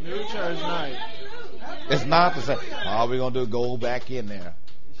night. New church night. It's not the same. All we're gonna do is go back in there.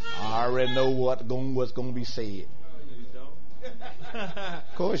 I already know what's gonna be said. You don't?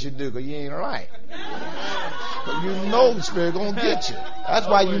 Of course you do, because you ain't right. But you know the Spirit gonna get you. That's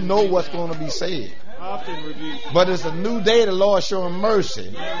why you know what's gonna be said. Often rebuke. But it's a new day. The Lord showing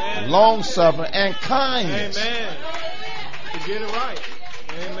mercy, long suffering, and kindness. Amen. To get it right.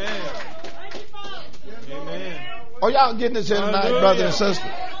 Amen. Amen. Are y'all getting this here tonight, Hallelujah. brother and sister?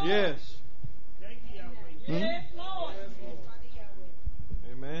 Yes. Hmm?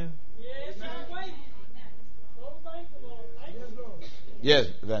 Amen. Yes,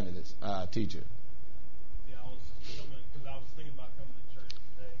 evangelist, teacher. Yeah, I was coming because I was thinking about coming to church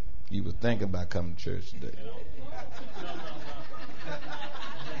today. You were thinking about coming to church today.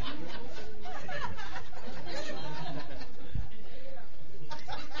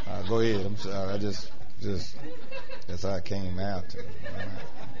 Go ahead. I'm sorry. I just that's how I came out.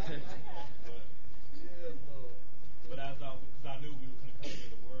 But as because I knew we were going to come to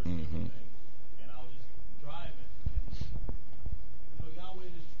the word and everything, and I was just driving, and Yahweh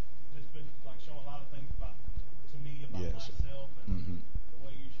just been like showing a lot of things to me about myself and the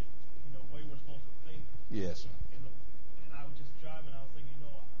way you should, the way we're supposed to think. Yes, sir. And I was just driving. I was thinking,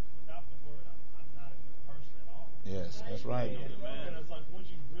 without the word, I'm not a good person at all. Yes, that's right. And it's like once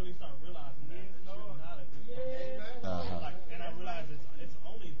you really start realizing that you're not a good person, and I realized it's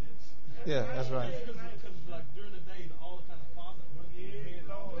only this. Yeah, that's right. Because like during the day, all the kind of thoughts that run through your head,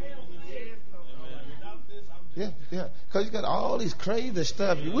 all this. Without this, I'm just. Yeah. Because you got all these crazy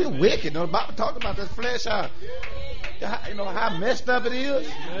stuff. We're wicked. About to talk about this flesh. How messed up it is.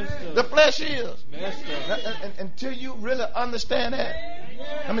 The flesh is. And until you really understand that,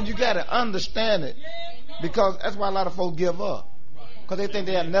 you got to understand it, because that's why a lot of folks give up. Because they think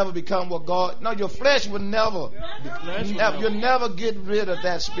they'll never become what God. No, your flesh will never. You'll never get rid of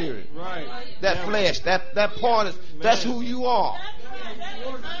that spirit. Right. That flesh. That part is. That's who you are.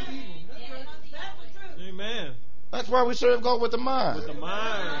 Amen. That's why we serve God with the mind. With the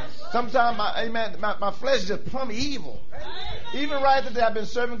mind. Sometimes, my flesh is just plumb evil. Even right today, I've been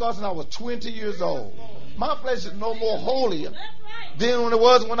serving God since I was 20 years old. My flesh is no more holier than when it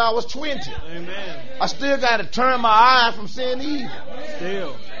was when I was 20. Amen. I still got to turn my eye from seeing evil.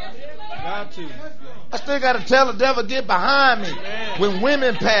 Still. Got to. I still got to tell the devil, get behind me when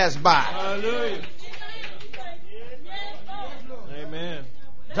women pass by. Hallelujah. Amen.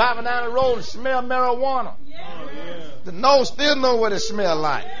 Driving down the road and smell marijuana. Oh, yeah. The nose still know what it smell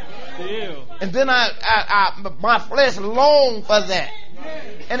like. Still. And then my flesh long for that.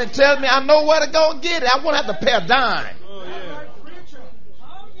 And it tells me I know where to go and get it. I won't have to pay a dime. Oh,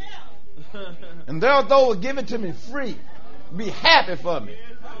 yeah. And there are those who give it to me free. Be happy for me.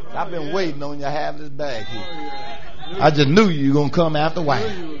 I've been waiting on you to have this bag here. I just knew you were going to come after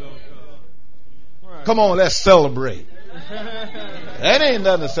white. Come on, let's celebrate. That ain't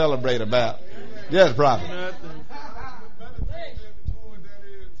nothing to celebrate about. Yes, prophet. Nothing.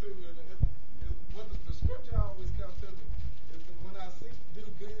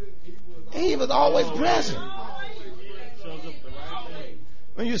 He was always present. Shows up the right thing.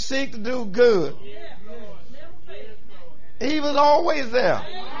 When you seek to do good, He was always there.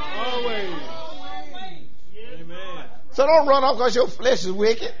 Always. Amen. So don't run off because your flesh is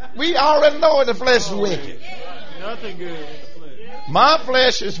wicked. We already know the flesh is wicked. Nothing good in the flesh. My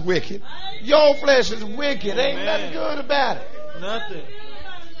flesh is wicked. Your flesh is wicked. Ain't Amen. nothing good about it. Nothing.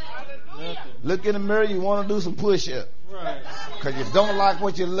 Nothing. Look in the mirror, you want to do some push-ups. Right. Because you don't like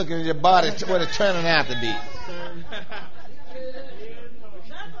what you're looking at your body, what it's turning out to be.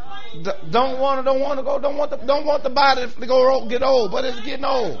 Don't want the body to get old, but it's getting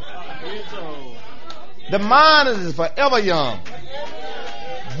old. It's old. The mind is forever young,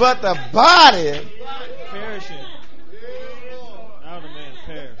 but the body Perishing. Now the man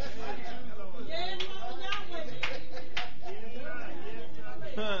perish.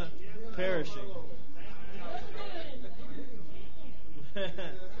 Perishing.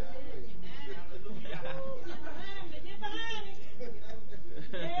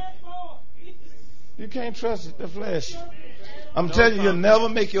 you can't trust the flesh. I'm telling you, you'll never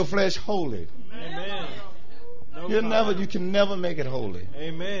make your flesh holy. Amen. You can never make it holy.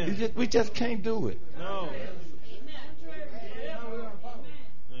 Amen. We just can't do it. No.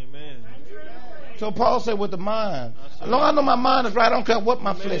 Amen. So Paul said with the mind, as long as I know my mind is right, I don't care what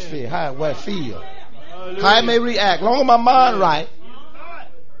my flesh feels, how it feels, how it may react. As long as my mind right,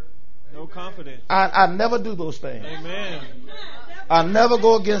 no confidence. I never do those things. Amen. I never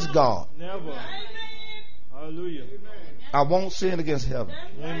go against God. Never. Hallelujah. I won't sin against heaven.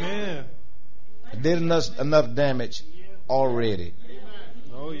 Amen. I did enough damage already.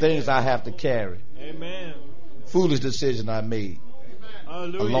 Oh, yeah. Things I have to carry. Amen. Foolish decisions I made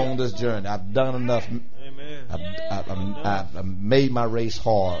Hallelujah. along this journey. I've done enough. Amen. I've made my race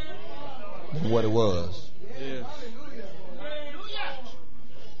hard than what it was. Yes.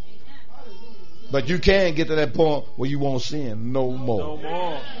 But you can get to that point where you won't sin no more. No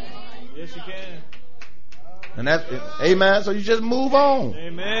more. Yes, you can. And that's it. Amen. So you just move on.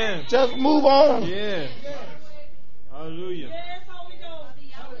 Amen. Just move on. Yeah. Hallelujah.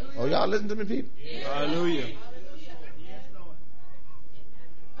 Oh, y'all listen to me, people? Hallelujah.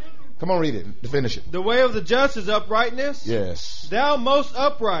 Come on, read it to finish it. The way of the just is uprightness. Yes. Thou most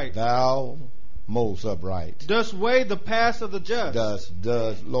upright Thou most upright. dost weigh the path of the just.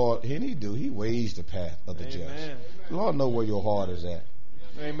 Does Lord, he do. He weighs the path of the just. Amen. Lord know where your heart is at.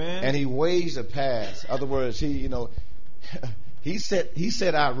 Amen. And he weighs the path. In other words, he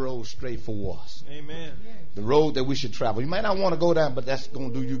set our road straight for us. Amen. The road that we should travel. You might not want to go down, but that's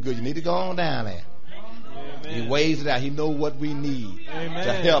going to do you good. You need to go on down there. Amen. He weighs it out. He knows what we need Amen.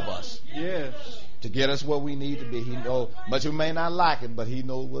 to help us. Yes. To get us where we need to be. He knows much we may not like it, but he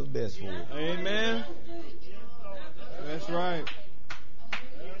knows what's best for us. Amen. That's right.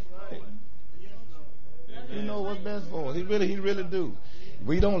 He knows what's best for us. He really do.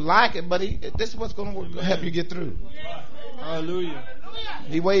 We don't like it, but this is what's going to help you get through. Hallelujah.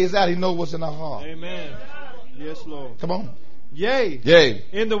 He weighs out. He knows what's in our heart. Amen. Yes, Lord. Come on. Yea.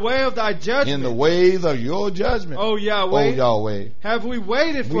 In the way of thy judgment. In the ways of your judgment. Oh, Yahweh. Oh, Yahweh. Have we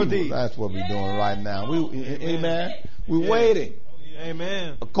waited for thee? That's what we're doing right now. Amen. We're waiting.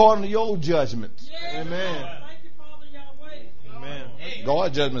 Amen. According to your judgments. Amen. Amen.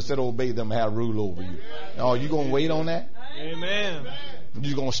 God's judgment said obey them and have rule over you. Oh, you going to wait on that? Amen.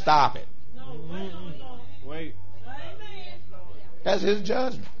 You're going to stop it. Mm-mm. Wait. That's his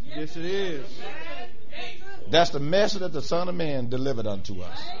judgment. Yes, it is. That's the message that the Son of Man delivered unto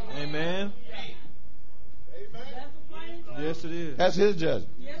us. Amen. Yes, it is. That's his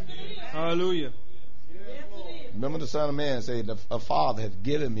judgment. Hallelujah. Remember the Son of Man said, a Father has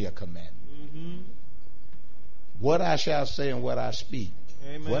given me a commandment. Mm-hmm. What I shall say and what I speak.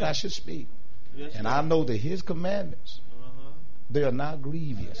 Amen. What I should speak. Yes, and Lord. I know that his commandments, they are not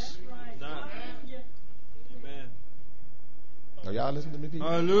grievous. Not. Amen. Are y'all listening to me, people?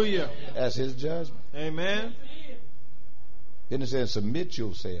 Hallelujah. That's his judgment. Amen. Then it says, submit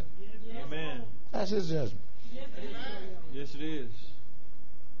yourself. Amen. That's his judgment. Yes, it is.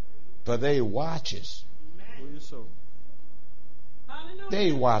 For they watches. For your soul.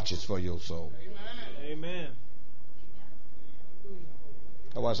 They watches for your soul. Amen.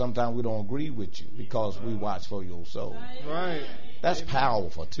 That's why sometimes we don't agree with you, because we watch for your soul. Right. That's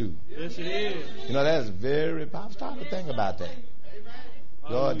powerful too. Yes, it is. You know, that's very powerful. I was trying to think about that.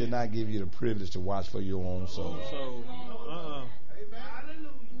 God did not give you the privilege to watch for your own soul. So,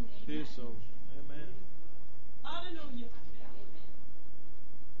 his soul. Amen.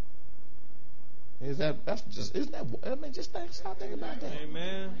 Just think about that.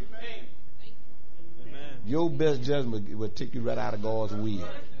 Amen. Amen. Your best judgment will take you right out of God's will.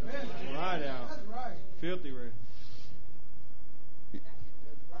 Right out. Filthy right.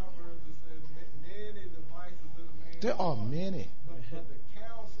 Proverbs says, many devices in a There are many. But the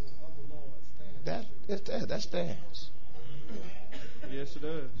counsel of the Lord stands. That stands. Yes, it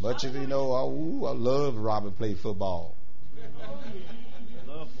does. Much as you know, I love Robert play football.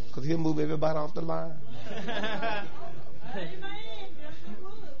 Because he'll move everybody off the line.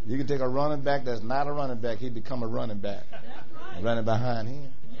 You can take a running back that's not a running back, he'll become a running back. Running behind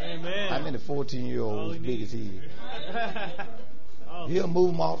him. Amen. How many 14-year-olds big as he is? He'll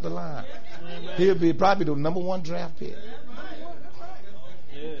move him off the line. He'll be probably the number 1 draft pick.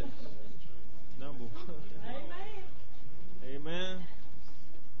 Yes. Number. Amen.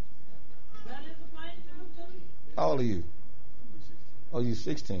 How old are you? Oh, you're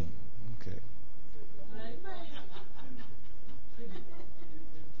 16. Okay.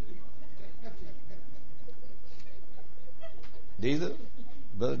 These are,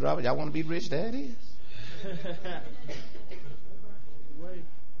 Brother Robert, y'all want to be rich? There it is.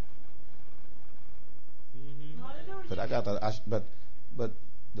 But I got but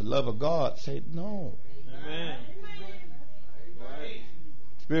the love of God said no. Amen. Right.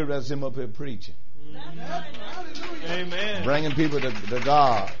 Spirit has him up here preaching. Amen. Bringing people to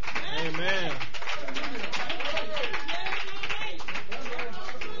God. Amen.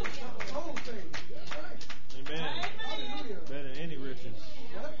 Amen. Better than any riches.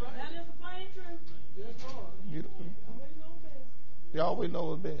 You always know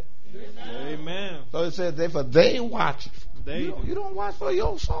what's best. Amen. So it says, therefore they watch. They you don't watch for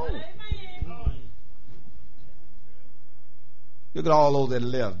your soul. Look at all those that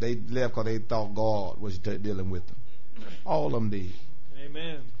left. They left because they thought God was dealing with them. All of them did.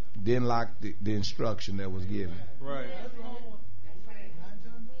 Amen. Didn't like the instruction that was given. Right.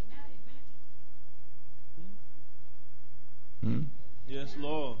 Yes,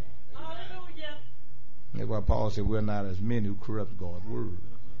 Lord. That's why Paul said we're not as many who corrupt God's word.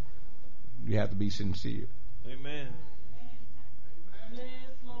 You have to be sincere. Amen.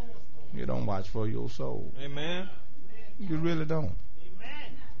 You don't watch for your soul. Amen. You really don't.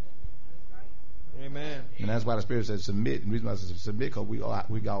 Amen. And that's why the Spirit says submit. And the reason why I say submit, because we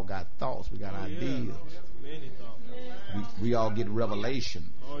all got thoughts, we got ideas. Yeah. Many thoughts. We all get revelation.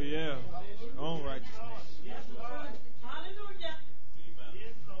 Oh yeah. Own righteousness.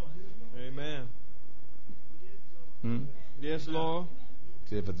 Amen. Yes, Lord.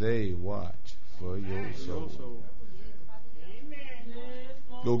 Say, for they watch for your soul.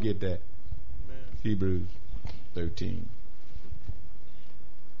 Go get that. Amen. Hebrews 13.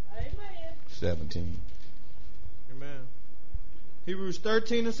 17. Amen. Hebrews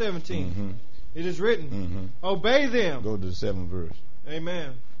 13 and 17. Mm-hmm. It is written, Mm-hmm. obey them. Go to the 7th verse.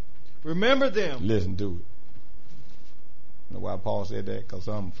 Amen. Remember them. Listen to it. You know why Paul said that? Because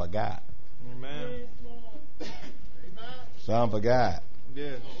some forgot. Amen. Some forgot.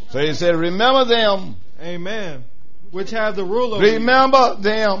 Yes. So he said, remember them. Amen. Which have the rule over Remember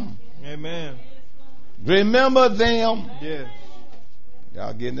them. you. Amen. Remember them. Yes.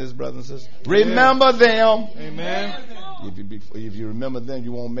 Y'all getting this, brothers and sisters? Remember them. Amen. If you remember them,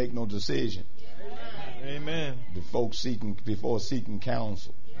 you won't make no decision. Amen. Before seeking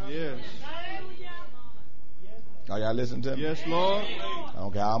counsel. Yes. Are y'all listening to me? Yes, Lord. I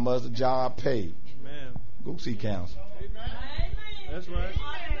don't care how much the job pay. Amen. Go seek counsel. That's right.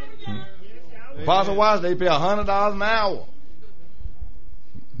 Apostle Watts, they pay $100 an hour.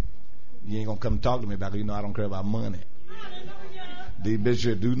 You ain't gonna come talk to me about it. You know I don't care about money. These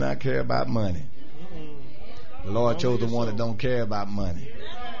bishops do not care about money. The Lord chose the one that don't care about money.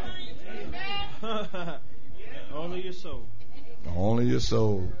 Only your soul. Only your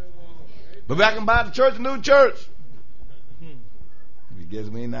soul. But back and buy the church, a new church. We guess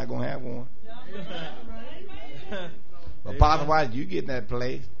we ain't not gonna have one. But Apostle Watts, you get in that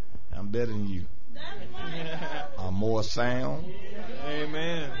place. I'm better than you. I'm more sound.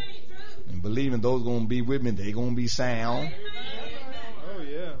 Amen. And believing those gonna be with me, they gonna be sound. Oh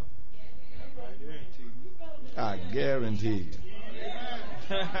yeah. I guarantee you.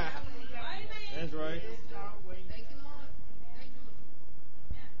 That's right.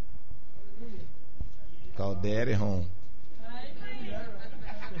 Call daddy home.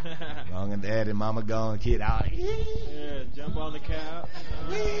 Long and daddy, mama gone, kid out. Yeah, jump on the couch.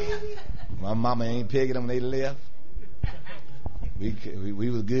 My mama ain't picking them when they left. We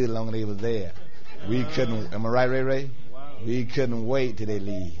was good long as they was there. We couldn't. Am I right, Ray Ray? Wow. We couldn't wait till they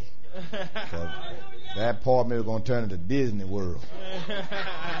leave. That apartment was gonna turn into Disney World.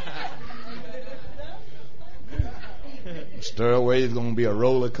 Stairway is gonna be a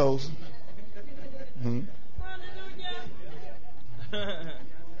roller coaster.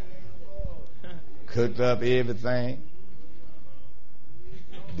 Cooked up everything.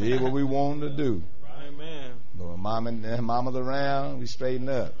 Did what we wanted to do. Amen. But when mama's around, we straighten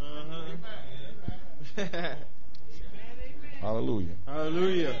up. Hallelujah.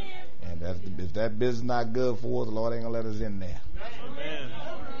 Hallelujah. And if that business not good for us, the Lord ain't going to let us in there. Amen.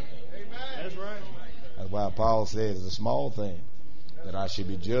 That's right. That's why Paul says it's a small thing that I should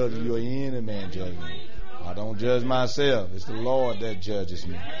be judging you or any man judging me. I don't judge myself. It's the Lord that judges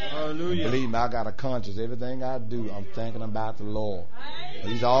me. Hallelujah. And believe me, I got a conscience. Everything I do, I'm thinking about the Lord.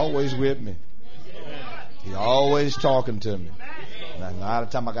 He's always with me. He's always talking to me. And a lot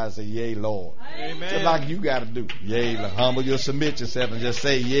of time I got to say, yea, Lord. Amen. Just like you got to do. Yea, humble you, submit yourself, and just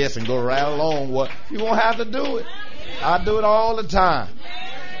say yes and go right along. What you won't have to do it. I do it all the time.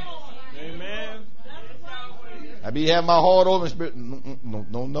 Amen. I be having my heart open, spirit. No.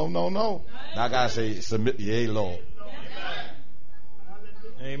 Now I got to say, submit, yea, Lord.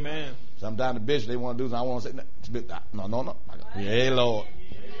 Amen. Sometimes the bishop, they want to do something. I want to say, no. Yea, Lord.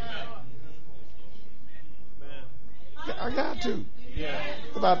 I got to. Yeah.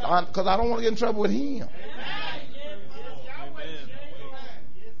 Because I don't want to get in trouble with him. Amen.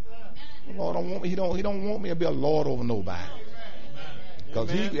 The Lord don't want me. He don't want me to be a Lord over nobody. Because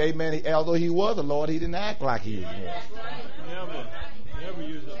although he was a Lord, he didn't act like he was one. Never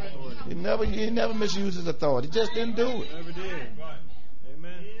used his authority. He never misused his authority. He just didn't do it. Never did.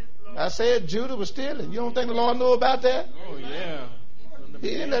 Amen. I said Judah was stealing. You don't think the Lord knew about that? Oh yeah. He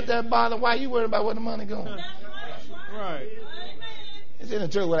didn't let that bother. Why you worried about where the money going? Right. It's in the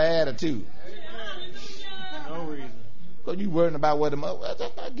church with an attitude. No reason. Because you worrying about where the money. Well,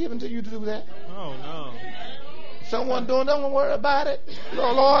 that's not given to you to do that. Oh no. Someone doing, don't worry about it. The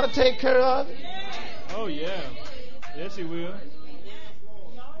Lord will take care of it. Oh yeah. Yes, he will.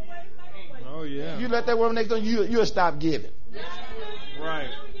 Oh yeah. You let that woman next to you, you'll stop giving. Right.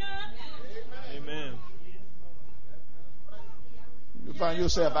 Amen. You find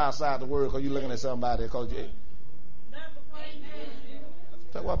yourself outside the word because you're looking at somebody.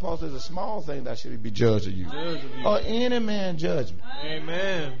 That's why Paul says a small thing that should be judged of you. Or any man judge me.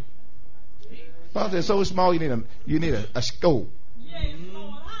 Amen. Paul says so small you need a scope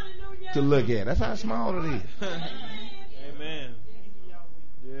to look at. That's how small it is. Amen.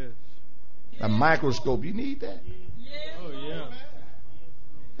 Yes. A microscope, you need that. Oh yeah.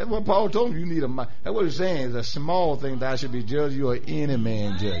 That's what Paul told him. You need that's what he's saying is a small thing that I should be judged you or any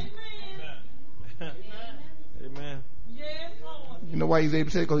man judge. Amen. You know why he's able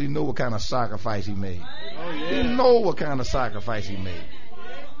to say it? Because he know what kind of sacrifice he made. Oh yeah. He know what kind of sacrifice he made.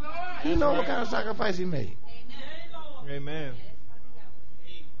 He know what kind of sacrifice he made. Amen.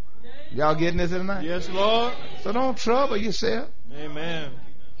 Y'all getting this tonight? Yes, Lord. So don't trouble yourself. Amen.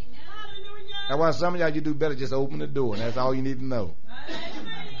 That's why some of y'all, you do better just open the door, and that's all you need to know.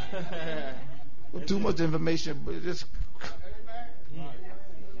 With too much information, but just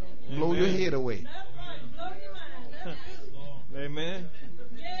blow your head away. Amen.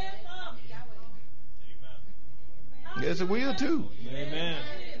 Yes, it will too. Amen.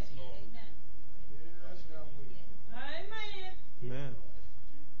 Amen.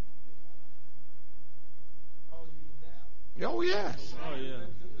 Oh yes. Oh yeah.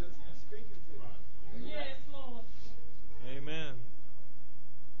 Amen.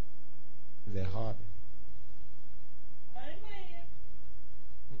 Is that hard?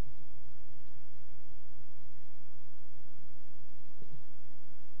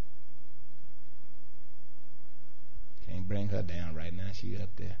 Can't bring her down right now. She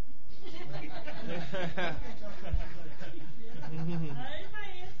up there.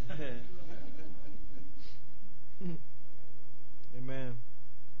 Amen.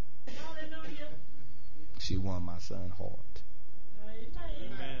 She won my son's heart.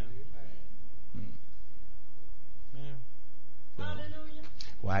 Amen. Amen.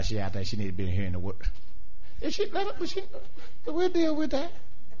 Why is she out there? She need to be hearing the word. If she let her, we'll deal with that.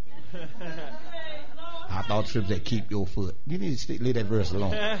 I thought Tripp said keep your foot. You need to leave that verse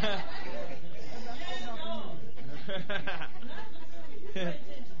alone.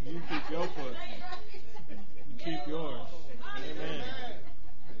 You keep your foot. You keep yours. Amen.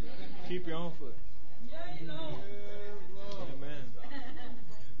 Keep your own foot. Amen.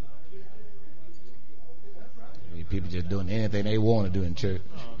 People just doing anything they want to do in church.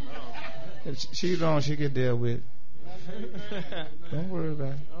 Oh, no. If she's wrong, she can deal with it. Don't worry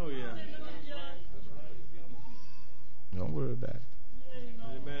about it. Oh, yeah. Don't worry about it.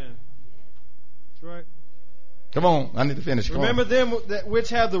 Amen. That's right. Come on, I need to finish. Remember them that which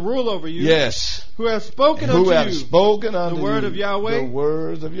have the rule over you. Yes. Who have spoken Who unto have you spoken unto the word you of Yahweh. The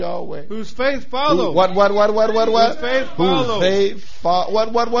words of Yahweh. Whose faith follow. What? Whose faith follow. Whose faith follow.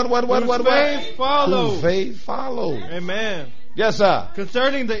 What? Whose faith follow. Whose faith follow. Amen. Yes, sir.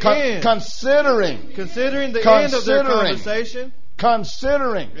 Concerning the end. Considering the end of their conversation.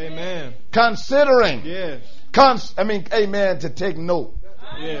 Considering. Amen. Considering. Yes. Amen, to take note.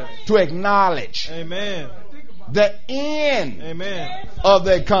 Yes. To acknowledge. Amen. The end. Amen. Of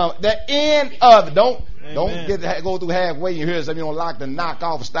the end of it. Don't Amen. go through halfway. You hear something you don't like to knock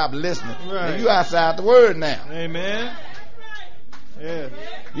off and stop listening. Right. You outside the word now. Amen. Yes.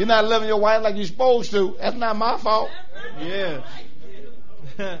 You're not loving your wife like you're supposed to. That's not my fault. Yes.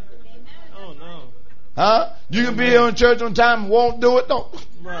 Oh no. Huh? You can be here in church on time and won't do it. Don't.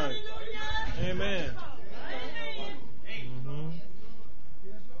 Right. Amen. Mm-hmm.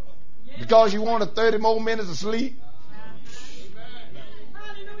 Because you wanted 30 more minutes of sleep.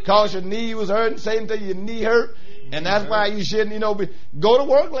 Because your knee was hurting, Satan tell you your knee hurt, and that's why you shouldn't, go to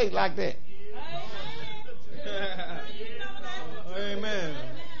work late like that. Amen.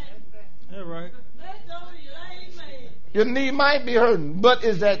 That's right. Your knee might be hurting, but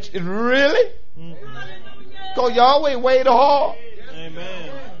is that really? Because you always way too hard.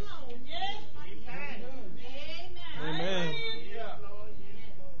 Amen. Amen.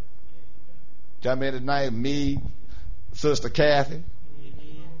 Jump in tonight, me, Sister Kathy,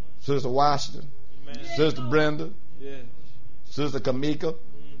 Sister Washington, Sister Brenda, Sister Kamika,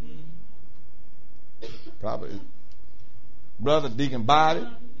 probably Brother Deacon Body,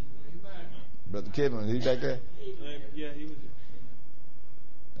 Brother Kevin, is he back there? Yeah, he was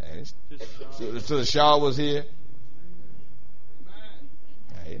here. Sister Shaw was here.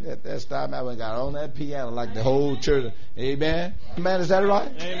 Hey, that time I got on that piano like the whole church. Amen. Amen, is that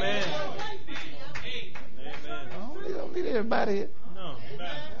right? Amen. I don't need everybody here. No.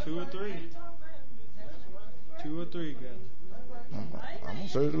 2 or 3. 2 or 3 guys. I'm going to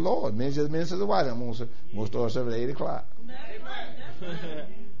serve the Lord. Me and Sister White. I'm going to start serving at 8 o'clock. Amen.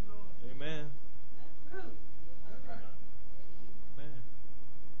 Amen.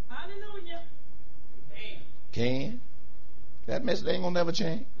 Hallelujah. Can? That message ain't going to never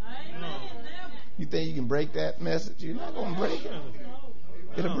change. No. You think you can break that message? You're not going to break it.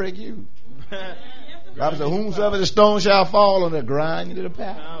 It'll break you. Bible says, whomsoever the stone shall fall on the grind into the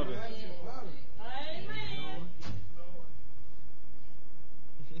path.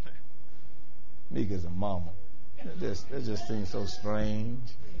 Mika's a mama. That just seems so strange.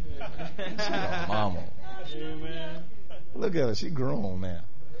 She's a mama. Amen. Look at her. She grown now.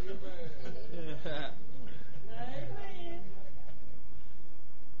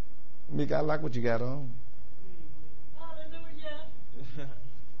 Mika, I like what you got on. Hallelujah.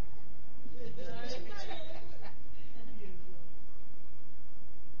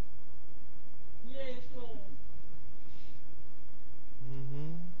 Yes, Lord.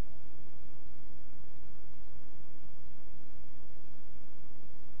 Mm-hmm.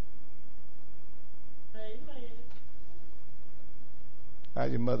 Amen.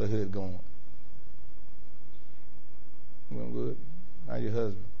 How's your motherhood going? Going good? How's your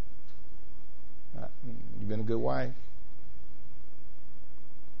husband? You been a good wife?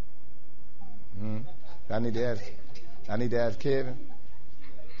 I need to ask Kevin.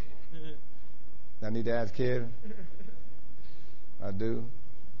 I need to ask Kevin. I do.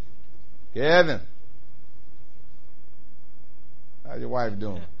 Kevin, how's your wife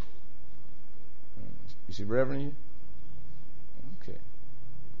doing? Is she revering you? Okay.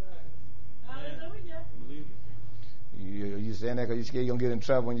 Hallelujah. You saying that because you're scared you're going to get in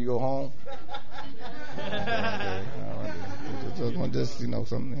trouble when you go home? Just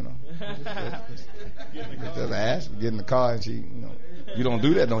something, Just ask, get in the car and you don't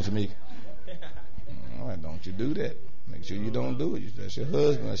do that, don't you, Mika? All right, don't you do that. Make sure you don't do it. That's your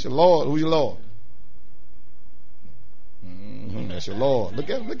husband. That's your Lord. Who's your Lord? That's your Lord. Look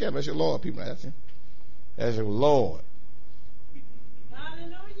at him. That's your Lord. People ask him. That's your Lord.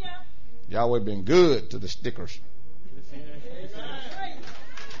 Hallelujah. Yahweh been good to the stickers.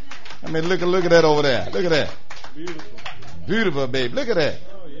 Look at that over there. Look at that. Beautiful, babe. Look at that.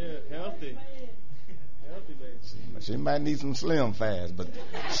 Oh, yeah. Healthy, baby. She might need some Slim Fast, but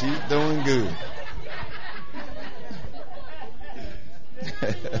she's doing good.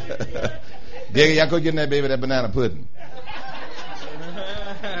 Diggy, y'all go get that baby that banana pudding.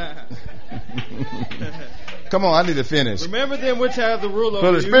 Come on, I need to finish. Remember them which have the rule over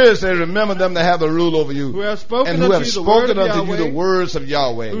you. you. The Spirit says, remember them that have the rule over you. Who have spoken and who have spoken unto you the words of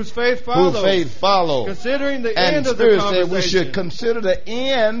Yahweh. Whose faith follow. Considering the end of the conversation. Said we should consider the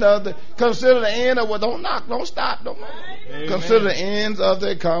end of what, don't knock, don't stop, don't Amen. Consider the ends of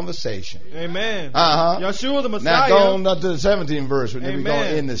their conversation. Amen. Yeshua the Messiah. Now go on up to the 17th verse, and then we're going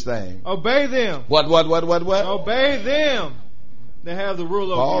to end this thing. Obey them. What? Obey them that have the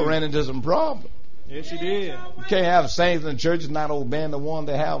rule over you. Paul ran into some problems. Yes, he did. You can't have saints in churches not obeying the one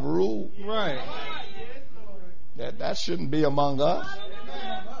that have rule. Right. That shouldn't be among us.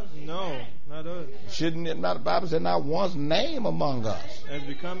 No, not us. Shouldn't it? Not the Bible said not one's name among us. As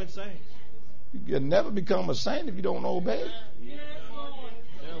becoming saints. You can never become a saint if you don't obey. Never.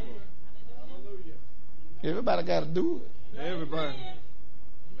 Everybody got to do it. Everybody.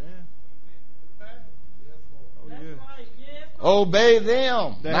 Man. Oh yeah. Obey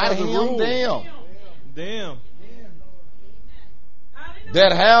them, That not has a him. rule. Them Them.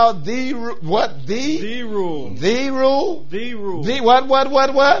 that have the what The rule. the rule The rule. the what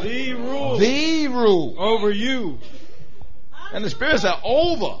The rule. the rule. Over you. And the Spirit said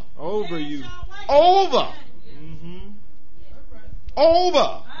over. Over you. Over. Mm-hmm.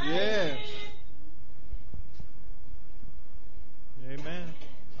 Over. Yes. Amen.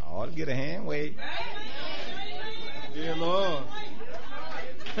 I ought to get a hand wave. Dear Lord.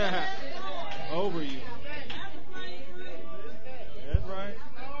 Over you. That's right.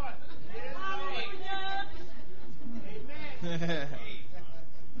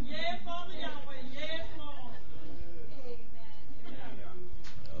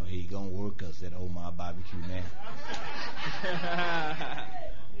 Oh, he gonna work us at Old My Barbecue now.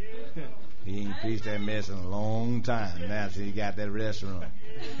 He ain't preached that mess in a long time. Now since he got that restaurant.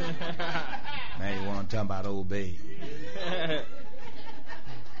 Now you want to talk about Old Bay.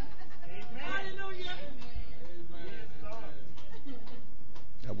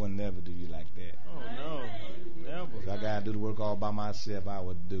 I would never do you like that. Oh no, If never. I gotta do the work all by myself, I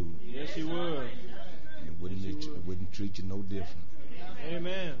would do it. Yes, you would. It wouldn't treat you no different.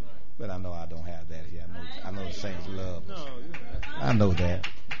 Amen. But I know I don't have that here. I know the saints love No, us. you I know that.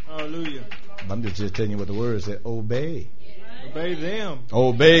 Hallelujah. But I'm just telling you what the word said. Obey. Obey them.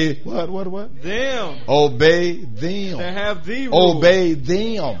 Obey. What? Them Obey them. that have the rule. Obey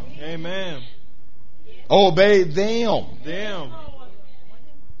them. Amen. Obey them. Them.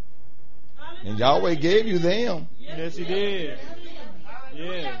 And Yahweh gave you them. Yes, he did.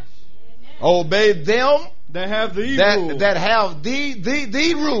 Yes. Obey them That have the rule that have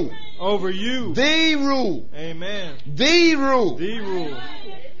the rule. over you. The rule. Amen. The rule. The rule.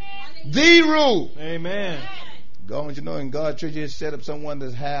 The rule. Amen. God, you know, in God's church, He set up someone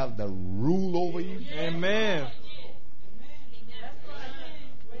that have the rule over you. Amen.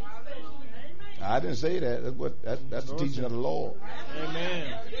 I didn't say that. That's the teaching of the Lord.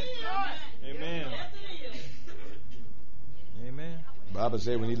 Amen. Amen. Amen. The Bible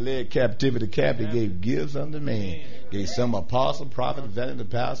said when He led captivity captive, He gave gifts unto man. Gave some apostle, prophet, evangelist,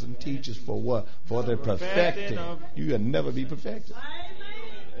 pastors, and teachers for what? For their perfecting. You will never be perfected.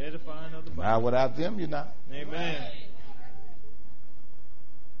 Edifying of the body. Now without them, you're not. Amen.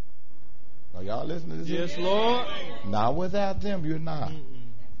 Are y'all listening to this? Yes, Lord. Now without them, you're not.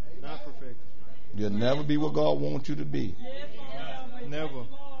 Mm-mm. Not perfect. You'll never be what God wants you to be. Never.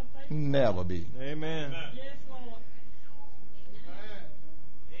 Never be. Amen.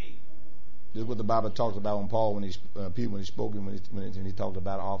 This is what the Bible talks about when Paul, when he spoke, when he talked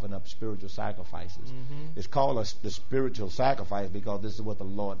about offering up spiritual sacrifices. Mm-hmm. It's called the spiritual sacrifice because this is what the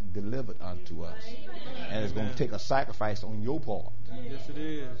Lord delivered unto us, and it's going to take a sacrifice on your part Yes, it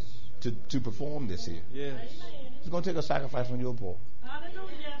is. to perform this here. Yes. It's going to take a sacrifice on your part.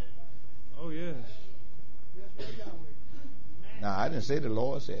 Oh, yes. Now I didn't say the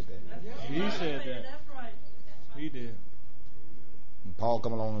Lord said that. He said that. He did. And Paul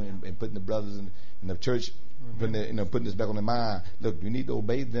come along and putting the brothers in the church, putting this back on their mind. Look, you need to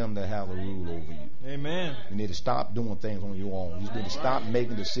obey them that have a rule over you. Amen. You need to stop doing things on your own. You need to stop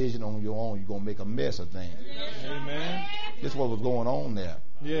making decisions on your own. You're going to make a mess of things. Amen. This is what was going on there.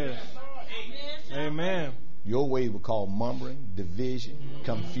 Yes. Amen. Your way was called murmuring, division,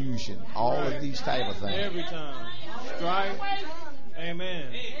 confusion, all of these type of things. Every time. Strife. Amen.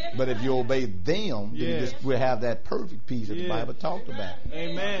 But if you obey them, then you Yes. just will have that perfect peace that the Yes. Bible talked about.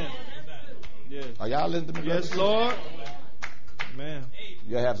 Amen. Yes. Are y'all listening to me? Yes, brothers? Lord. Amen.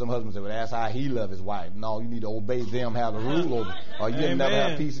 You have some husbands say, well, that's how he love his wife. No, you need to obey them, have a rule over, or you'll never have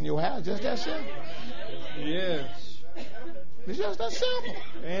Amen. peace in your house. Just that simple. Yes. It's just that simple.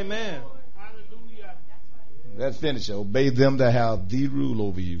 Amen. Let's finish it. Obey them that have the rule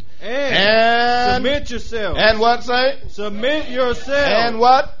over you. And submit yourself. And what say? Submit yourself. And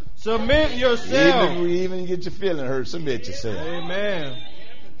what? Submit yourself. Even you get your feeling hurt, submit yourself. Amen.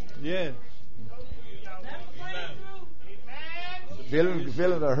 Yes. Feelings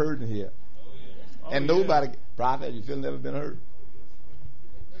are hurting here. And yeah. nobody, prophet, you feel never been hurt?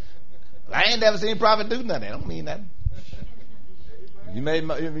 I ain't never seen prophet do nothing. I don't mean that.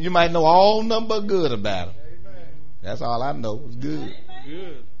 You might know all number good about him. That's all I know. It's good.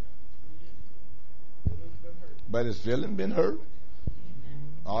 Good. But his feeling been hurt.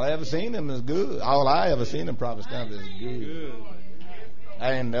 All I ever seen him is good. All I ever seen him, Prophet Stanley, is good.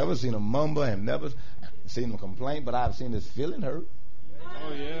 I ain't never seen him mumble. I ain't never seen him complain. But I've seen his feeling hurt.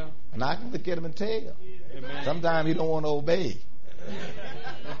 Oh, yeah. And I can look at him and tell. Amen. Sometimes he don't want to obey.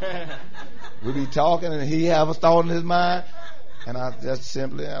 We be talking and he have a thought in his mind, and I just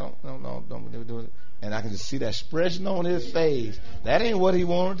simply don't do it. And I can just see that expression on his face. That ain't what he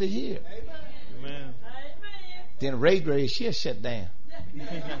wanted to hear. Amen. Then Ray Gray, she'll shut down.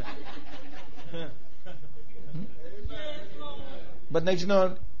 But next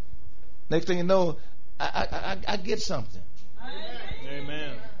thing you know, I get something.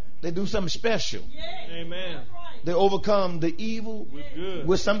 Amen. They do something special. Amen. They overcome the evil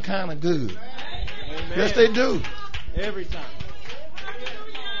with some kind of good. Amen. Yes, they do. Every time.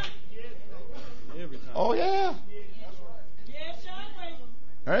 Every time. Oh, yeah.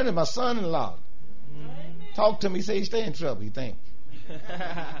 Ernie, my son-in-law, talk to me. He say he stay in trouble. He think.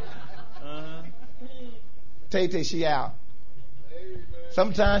 Tay, she out.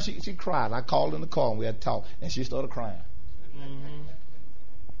 Sometimes she cried. I called in the car and we had to talk, and she started crying.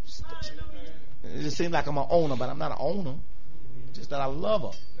 It just seems like I'm an owner, but I'm not an owner. Just that I love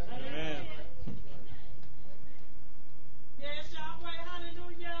her. Amen.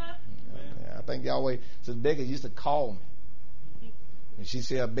 Yeah, I think Yahweh, Sister Becky used to call me. And she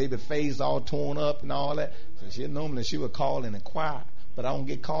see her baby face all torn up and all that. So she would call and inquire. But I don't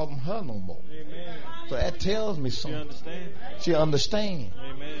get called from her no more. Amen. So that tells me something. She understands. She understands.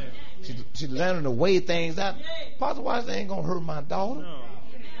 Amen. She learning to weigh things out. Pastor Wise ain't gonna hurt my daughter. No.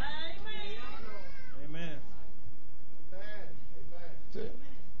 Amen.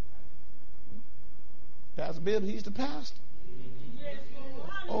 Pastor Bill, he's the pastor.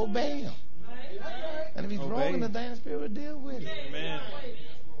 Obey him. And if he's wrong in the damn spirit, will deal with it. Amen.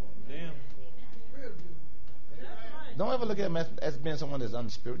 Damn. Don't ever look at him as being someone that's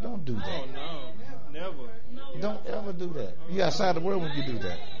unspiritual. Don't do that. Oh, no. Never. Don't ever do that. You're outside the world when you do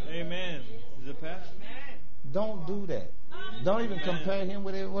that. Amen. Is it pastor? Don't do that. Don't even compare him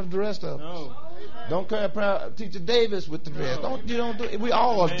with the rest of us. No. Don't compare Teacher Davis with the rest. Don't do it. We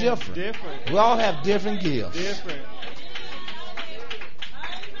all are different. We all have different gifts. Different.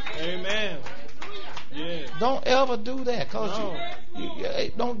 Amen. Yeah. Don't ever do that, cause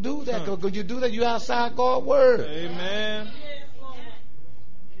you don't do that, cause you do that, you outside God's word. Amen.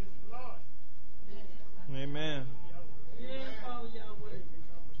 Amen.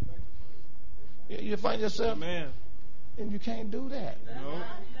 You find yourself, Amen. and you can't do that. No.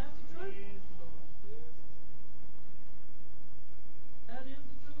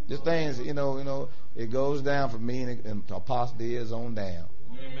 This things, it goes down for me and Apostle is on down.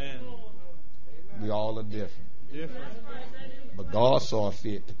 Amen. We all are different. Different. But God saw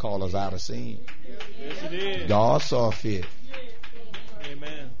fit to call us out of sin. Yes, He did. God saw fit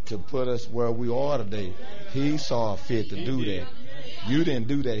Amen. to put us where we are today. He saw fit to do that. You didn't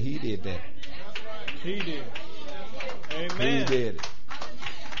do that. He did that. He did. Amen. He did it.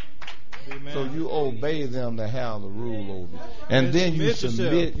 Amen. So you obey them to have the rule over you. And then you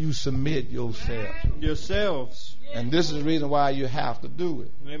submit yourselves. And this is the reason why you have to do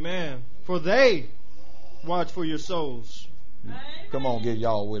it. Amen. For they watch for your souls. Come on, give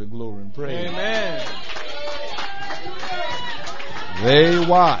Yahweh the glory and praise. Amen. They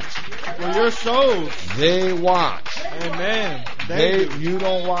watch for your souls. They watch. Amen. You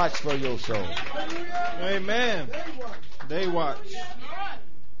don't watch for your soul. Amen. They watch.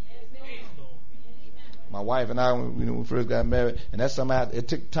 My wife and I, when we first got married, and that's something it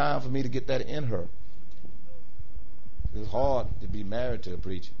took time for me to get that in her. It's hard to be married to a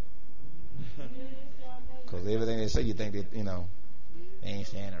preacher. Because everything they say, you think that, they ain't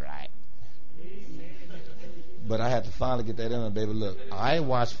saying it right. But I had to finally get that in her, baby. Look, I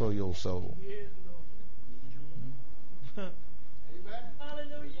watch for your soul.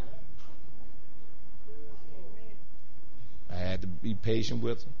 I had to be patient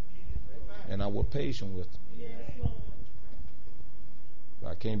with her. And I was patient with them.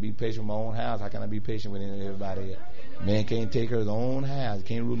 I can't be patient with my own house. How can I be patient with everybody else? Man can't take care of his own house. He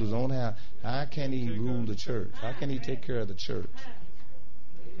can't rule his own house. How can he rule the church? How can he take care of the church?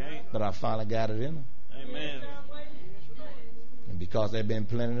 But I finally got it in him. Amen. And because they've been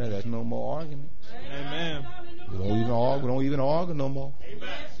planning it, there's no more arguments. Amen. We don't even argue no more.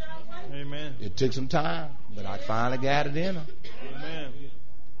 Amen. It took some time, but I finally got it in him. Amen.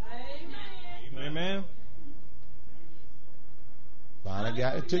 Amen. Finally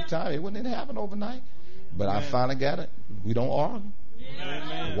got it. It took time. It didn't happen overnight. But I finally got it. We don't argue.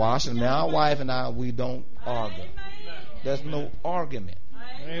 Amen. Washington, now our wife and I, we don't argue. There's no argument.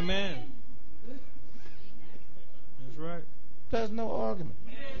 Amen. right. There's no argument.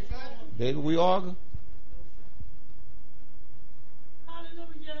 Baby, we argue.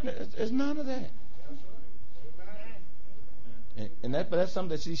 It's none of that. And that's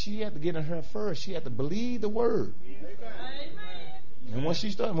something that she had to get in her first. She had to believe the word. And once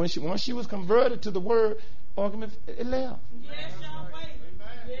she started, once she was converted to the word, argument it left.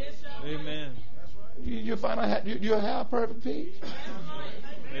 Amen. You'll find out you'll have perfect peace.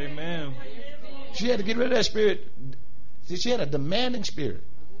 Amen. She had to get rid of that spirit. See, she had a demanding spirit.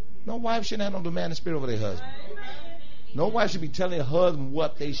 No wife shouldn't have no demanding spirit over their husband. No wife should be telling her husband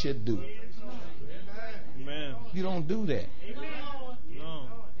what they should do. Amen. You don't do that. No.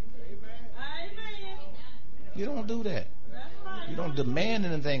 You don't do that. You don't demand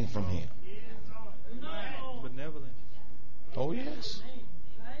anything from him. Benevolent. Oh, yes.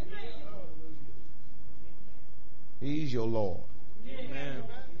 He's your Lord. Amen.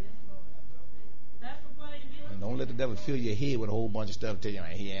 And don't let the devil fill your head with a whole bunch of stuff. Tell you,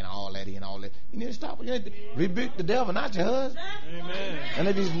 he ain't all that, he ain't all that. You need to stop. You need to rebuke the devil, not your husband. Amen. And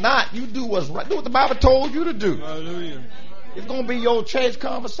if he's not, you do what's right. Do what the Bible told you to do. Hallelujah. It's going to be your church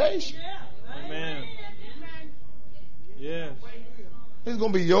conversation. Amen. Yes. It's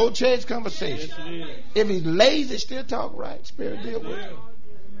going to be your church conversation. Yes, it is. If he's lazy, still talk right. Spirit deal with him.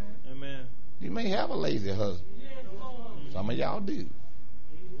 Amen. You may have a lazy husband. Some of y'all do.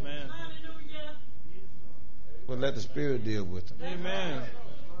 Amen. But let the Spirit deal with him. Amen.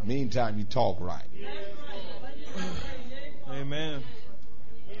 Meantime, you talk right. Amen.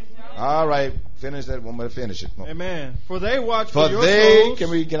 All right. Finish that one, but finish it. Amen. For they watch For for your they,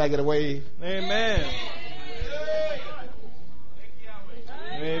 souls. can I get away? Amen.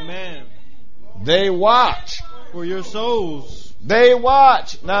 Amen. They watch. For your souls. They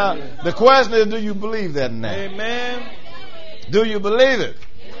watch. Now, the question is, do you believe that now? Amen. Do you believe it?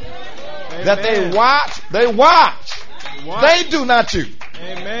 Amen. That they watch? They watch. They do, not you.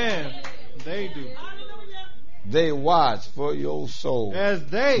 Amen. They do. They watch for your soul. As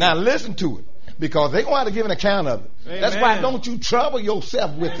they. Now listen to it. Because they're going to have to give an account of it. Amen. That's why don't you trouble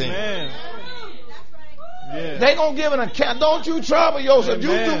yourself with them. Amen. Yes. They're going to give an account. Don't you trouble yourself.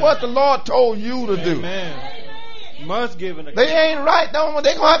 Amen. You do what the Lord told you to do. Amen. Must give an account. They ain't right. They're going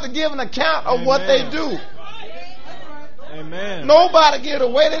to have to give an account of what they do. Amen. Nobody get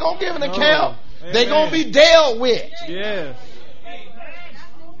away. They're going to give an account. Amen. They're going to be dealt with. Yes.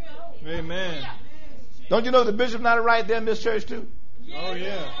 Amen. Don't you know the bishop not right there in this church too? Oh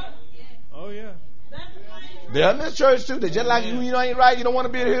yeah. Oh yeah. They're in this church too. They just like you ain't right. You don't want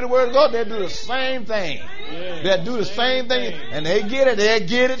to be able to hear the word of God. They do the same thing. Yes. They do the same thing, and they get it. They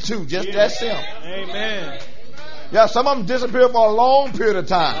get it too. Just that simple. Amen. Yeah, some of them disappear for a long period of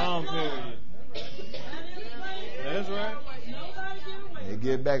time. Long period. That's right. They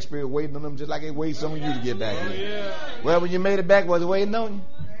get back, spirit waiting on them just like they wait some of you to get back Oh here. yeah. Well, when you made it back, was it waiting on you?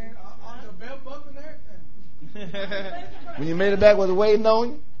 When you made it back, was it waiting on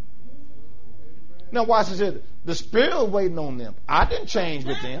you? Now watch this. The spirit was waiting on them. I didn't change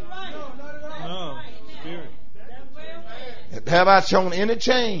with them. No. Spirit. Have I shown any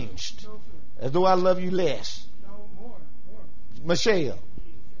change? As though I love you less. Michelle.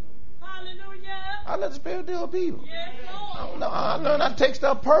 I let the spirit deal with people. I don't know. I learned not to take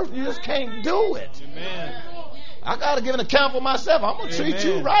stuff personal. You just can't do it. Amen. I got to give an account for myself. I'm going to treat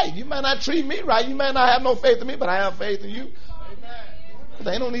you right. You might not treat me right. You might not have no faith in me, but I have faith in you.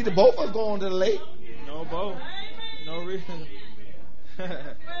 They don't need to both of us going to the lake. No both. No reason.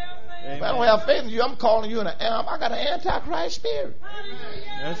 If I don't have faith in you, I'm calling you I got an antichrist spirit.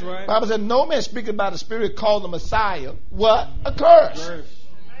 That's right. The Bible said no man speaking by the spirit called the Messiah. What? A curse.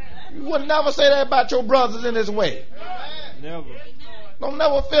 You would never say that about your brothers in this way. Never. Don't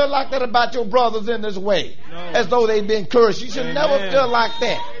never feel like that about your brothers in this way. No. As though they've been cursed. You should Amen. never feel like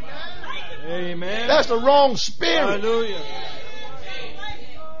that. Amen. That's the wrong spirit. Hallelujah.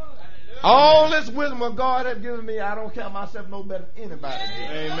 All this wisdom that God has given me, I don't count myself no better than anybody.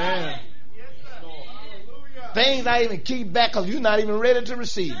 Amen. Things I even keep back because you're not even ready to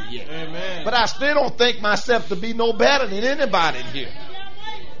receive it yet. Amen. But I still don't think myself to be no better than anybody in here.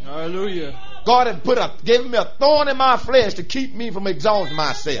 Hallelujah. God had given me a thorn in my flesh to keep me from exalting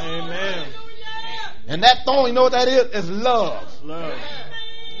myself. Amen. And that thorn, you know what that is? Is love. Love.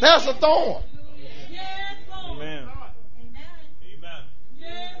 That's a thorn. Amen.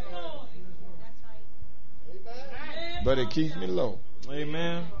 But it keeps me low.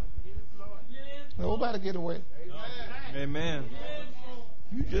 Amen. Nobody get away. Amen.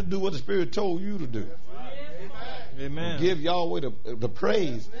 You just do what the Spirit told you to do. Amen. Give Yahweh the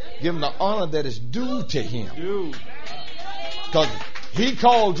praise. Give Him the honor that is due to Him. Do. Because He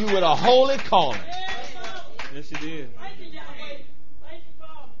called you with a holy calling. Yes, He did.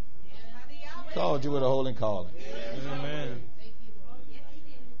 Called you with a holy calling. Amen.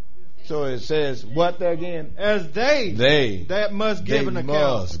 So it says, what there again? As they that must give an account.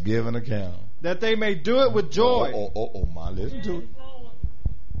 Must give an account. That they may do it with joy. Oh, my. Listen to it.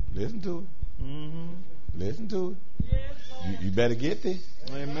 Listen to it. Mm-hmm. Listen to it. You better get this.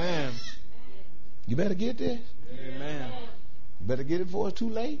 Amen. You better get this. Amen. You better get it before it's too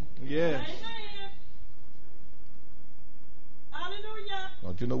late. Yes. Hallelujah.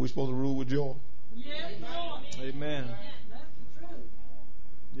 Don't you know we're supposed to rule with joy? Yes, Lord. Amen. That's the truth.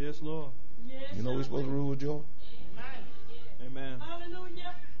 Yes, Lord. Yes, You know we're supposed to rule with joy? Amen.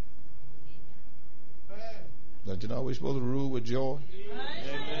 Hallelujah. Don't you know we're supposed to rule with joy?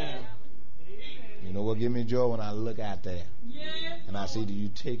 Amen. You know what gives me joy? When I look out there and I see that you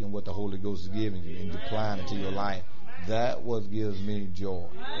taking what the Holy Ghost is giving you and applying it to your life. That what gives me joy.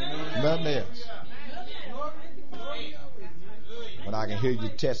 Nothing else. When I can hear you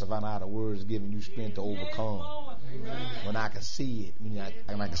testifying how the word is giving you strength to overcome. When I can see it,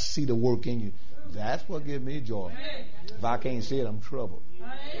 when I can see the work in you. That's what gives me joy. If I can't see it, I'm troubled.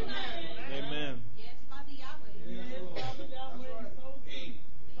 Amen.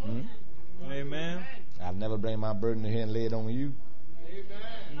 Amen. I'll never bring my burden here and lay it on you.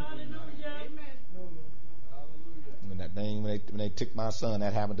 When they took my son,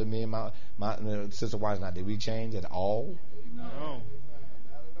 that happened to me and my sister wife. Now, did we change at all? No.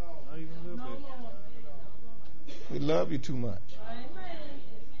 Not even a little bit. We love you too much.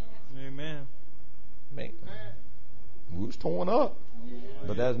 Amen. Man, we was torn up,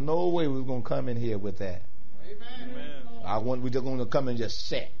 but there's no way we was gonna come in here with that. Amen. We just gonna come and just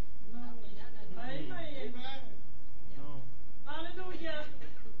sit. No. Hallelujah.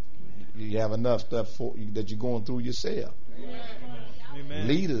 You have enough stuff that you're going through yourself. Amen.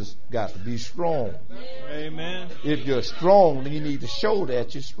 Leaders got to be strong. Amen. If you're strong, then you need to show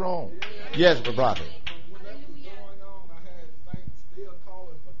that you're strong. Yes, brother. When that was going on, I had saints still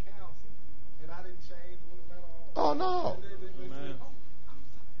calling for counsel, and I didn't change what it meant at all. Oh no. They Amen. said,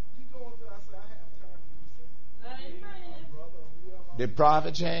 you going through? I said, I have time for you, sir. Brother, whoever. Did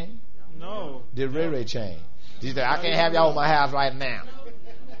Prophet change? No. Did Ray Ray change? He said, I can't have y'all in my house right now.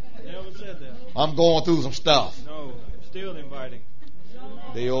 Never said that. I'm going through some stuff. No. Still inviting.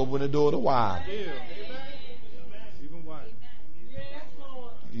 They open the door to wide. Still. Even why?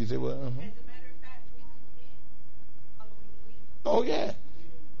 You say, well, Oh, yeah.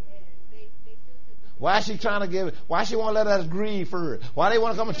 Why is she trying to give it? Why she won't let us grieve for it? Why they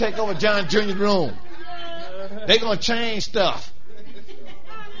want to come and take over John Jr.'s room? They going to change stuff.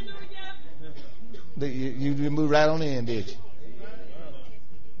 You moved right on in, did you?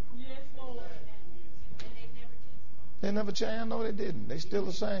 They never changed. No, they didn't. They still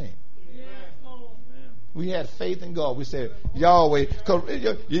the same. We had faith in God. We said, Yahweh, cause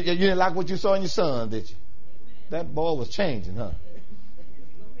you didn't like what you saw in your son, did you? That boy was changing, huh?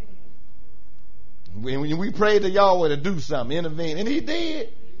 When we prayed to Yahweh to do something, intervene, and He did.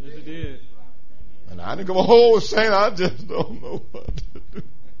 Yes, He did. And I didn't go, oh, Saint, I just don't know what to do.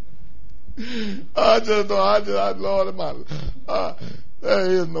 Lord, there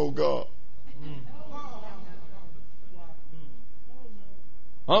is no God.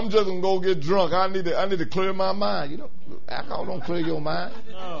 I'm just gonna go get drunk. I need to clear my mind. You know, alcohol don't clear your mind.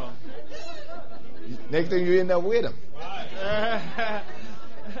 No. Next thing you're in there with him.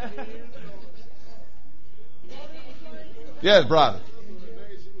 Yes, brother.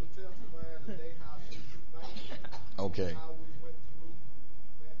 Okay.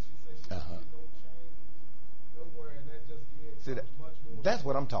 See, that's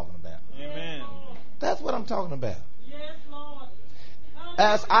what I'm talking about. Amen. That's what I'm talking about. Yes, Lord.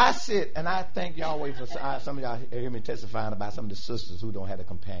 As I sit and I thank Yahweh for some of y'all hear me testifying about some of the sisters who don't have a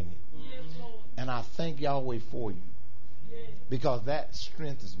companion. Yes, Lord. And I thank Yahweh for you because that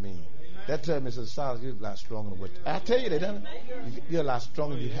strengthens me. That tells me, Sister Silas, you're a lot stronger than what I tell you. They done it. You're a lot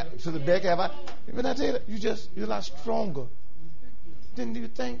stronger. Sister Becca, have I? When I tell you that, you're a lot stronger than you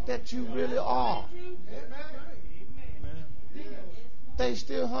think that you really are. They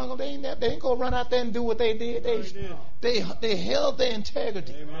still hung on. They ain't gonna run out there and do what they did. They held their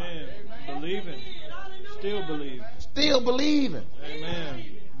integrity. Amen. Believing. Still believing. Still believing. Amen.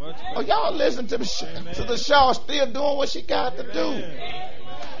 Much better. Oh, y'all listen to the Shaw still doing what she got to do.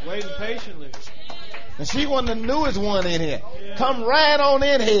 Waiting patiently. And she wasn't the newest one in here. Come right on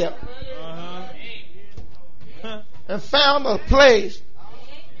in here and found a place.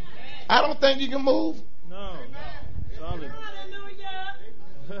 I don't think you can move. No. Solid.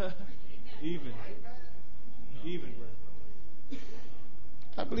 Even.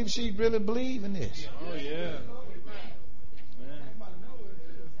 believe she really believes in this. Oh, yeah.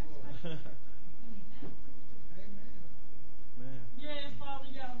 Man. Man. Yes, Father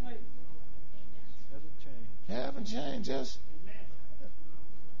Yahweh. Hasn't changed. Haven't changed, just.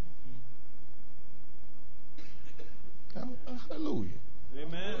 Hallelujah.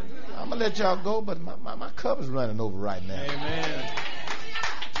 Amen. I'm going to let y'all go, but my cup is running over right now. Amen.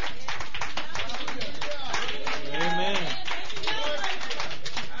 Amen.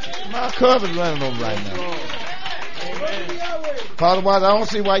 My cup is running over right now. Amen. Otherwise, I don't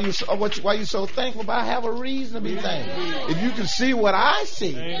see why you so thankful, but I have a reason to be thankful. If you can see what I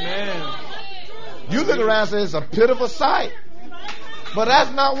see, Amen. you look around and say it's a pitiful sight. But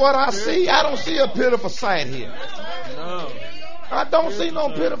that's not what I see. I don't see a pitiful sight here. No. I don't see no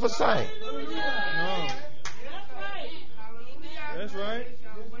pitiful sight. No. That's right.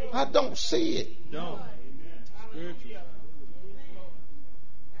 I don't see it. Don't. Spiritual.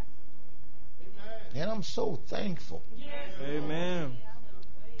 And I'm so thankful Amen.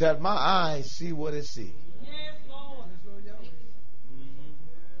 that my eyes see what it sees. Yes, Lord.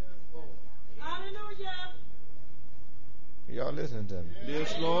 Hallelujah. Y'all listening to me?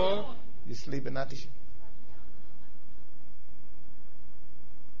 Yes, Lord. You sleeping out the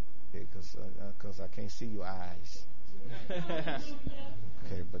because I can't see your eyes.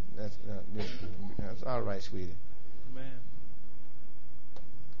 Okay, but that's all right, sweetie. Man.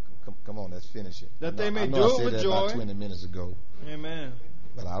 Come on, let's finish it. That they may I know do I it said with that joy. about 20 minutes ago, Amen.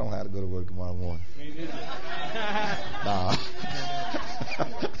 but I don't have to go to work tomorrow morning. Me neither. Nah.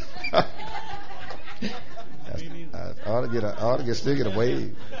 I ought to get sick of the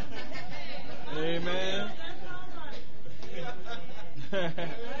wave. Amen.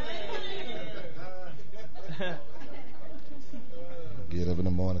 Get up in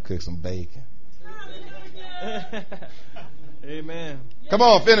the morning, cook some bacon. Amen. Come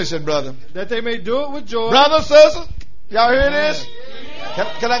on, finish it, brother. That they may do it with joy. Brothers, sisters, y'all hear this?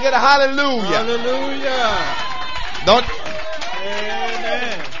 Can I get a hallelujah? Hallelujah. Don't.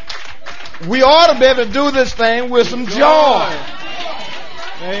 Amen. We ought to be able to do this thing with some joy.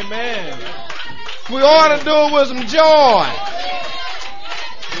 Amen. We ought to do it with some joy.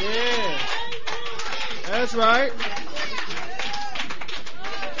 Yeah. That's right.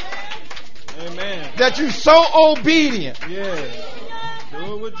 Amen. That you're so obedient. Yeah.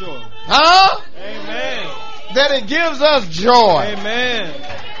 Do it with joy. Huh? Amen. That it gives us joy. Amen.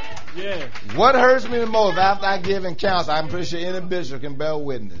 Yeah. What hurts me the most after I give in counsel, I'm pretty sure any bishop can bear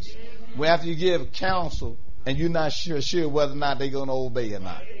witness. When after you give counsel and you're not sure whether or not they're going to obey or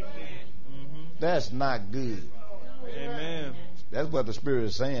not. Mm-hmm. That's not good. Amen. That's what the Spirit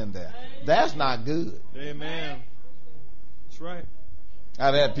is saying there. That's not good. Amen. That's right.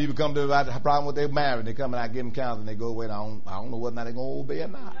 I've had people come to me about the problem with their marriage. They come and I give them counsel and they go away and I don't know whether or not they're going to obey or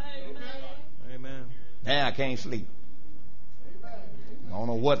not. Amen. And I can't sleep. I don't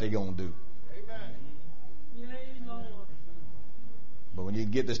know what they're going to do. But when you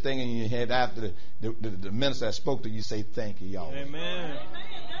get this thing in your head after the minister that spoke to you, say thank you, y'all. Amen.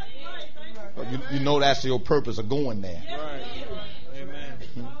 You know that's your purpose of going there. Right. Amen.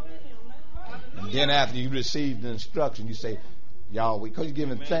 And then after you receive the instruction, you say, y'all, because you're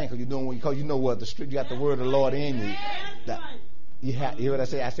giving thanks, because you know what you got the word of the Lord in you. You hear what I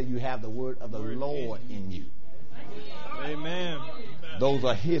say? I said you have the word of the Lord in you. Amen. Those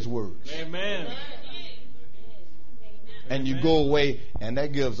are His words. Amen. And you go away, and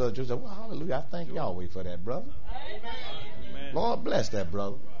that gives us just well, hallelujah. I thank Yahweh for that, brother. Amen. Lord, bless that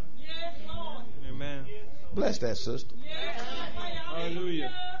brother. Amen. Bless that sister.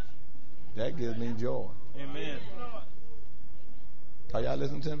 Hallelujah. That gives me joy. Amen. Are y'all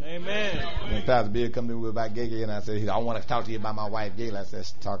listening to me? Amen. When Pastor Bill come to me about Gay, and I said, I want to talk to you about my wife, Gay. I said,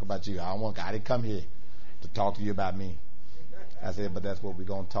 let's talk about you. I didn't come here to talk to you about me. I said, but that's what we're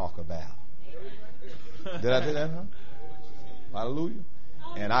going to talk about. Did I do that, huh? Hallelujah.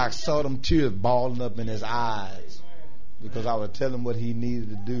 And I saw them tears balling up in his eyes because I was telling him what he needed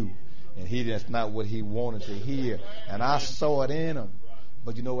to do. And that's not what he wanted to hear. And I saw it in him.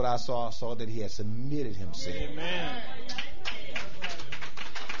 But you know what I saw? I saw that he had submitted himself. Amen.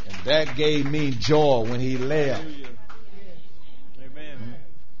 And that gave me joy when he left.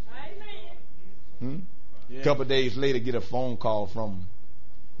 Amen. A couple of days later, get a phone call from him.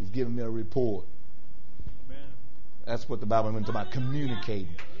 He's giving me a report. Amen. That's what the Bible meant about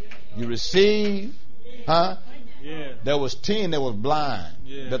communicating. You receive, huh? Yeah. There was 10 that was blind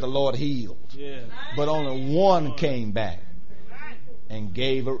that the Lord healed. Yeah. But only one came back and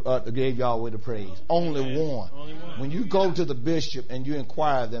gave Yahweh the praise. Only one. Only one. When you go to the bishop and you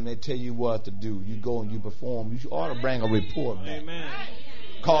inquire them, they tell you what to do. You go and you perform. You ought to bring a report back. Amen.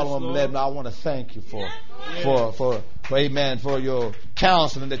 call them and let them know, I want to thank you for amen, for your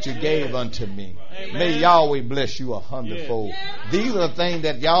counseling that you gave unto me. Amen. May Yahweh bless you 100-fold. Yes. These are the things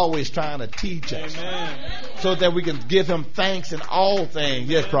that Yahweh is trying to teach us. Amen. So that we can give him thanks in all things.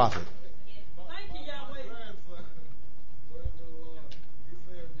 Yes, prophet. Thank you, Yahweh. He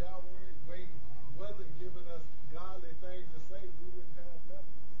said if Yahweh wasn't giving us godly things to say, we wouldn't have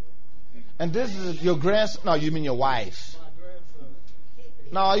nothing. And this is your grandson? No, you mean your wife. My grandson.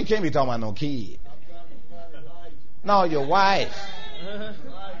 No, you can't be talking about no kid. No, your wife.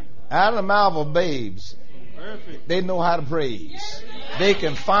 Out of the mouth of babes, they know how to praise. They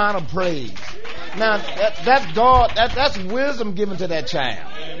can find a praise. Now, that's God. That's wisdom given to that child.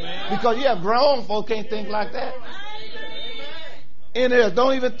 Because you have grown folks can't think like that. In there,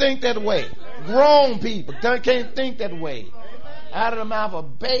 don't even think that way. Grown people can't think that way. Out of the mouth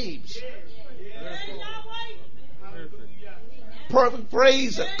of babes. Perfect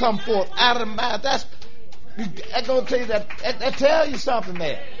praise come forth out of the mouth. That's going to tell you that tell you something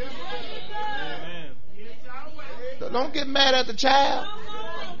there. Amen. Don't get mad at the child.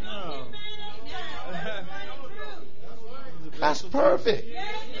 No. That's perfect.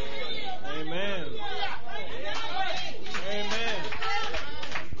 Amen. Amen.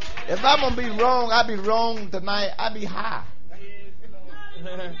 If I'm going to be wrong, I'll be wrong tonight. I'll be high.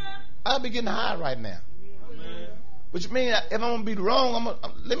 I'll be getting high right now. Which means if I'm gonna be wrong,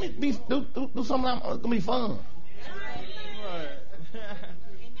 let me do something that's gonna be fun.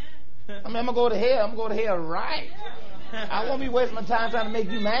 I mean, I'm gonna go to hell. I'm gonna go to hell right. I won't be wasting my time trying to make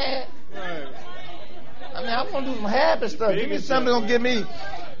you mad. I mean, I want to do some happy stuff. Give me something that's gonna give me,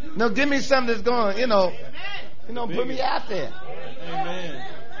 give me something that's gonna, put me out there. Amen.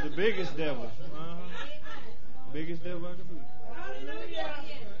 The biggest devil. Biggest devil I could be.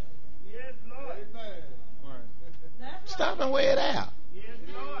 Stop and weigh it out. Yes,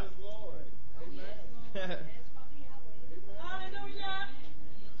 Lord. Amen.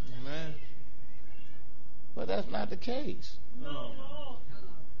 Amen. But that's not the case. No.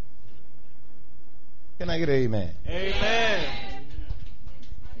 Can I get an amen? Amen.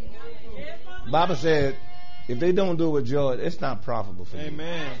 Bible said, if they don't do it with joy, it's not profitable for you.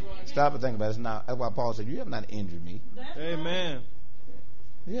 Amen. Stop and think about it. It's not. That's why Paul said, you have not injured me. Amen.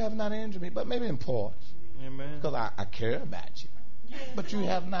 You have not injured me, but maybe in parts. Amen. Because I care about you. But you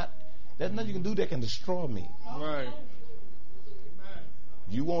have not. There's nothing you can do that can destroy me. Right.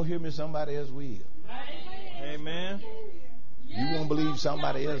 You won't hear me, somebody else will. Amen. You won't believe,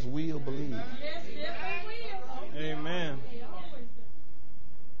 somebody else will believe. Amen.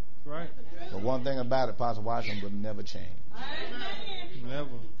 Right. But one thing about it, Pastor Washington will never change. Never.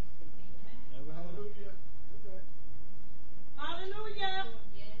 Never have. Hallelujah.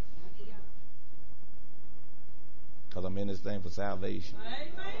 Because I'm in this thing for salvation.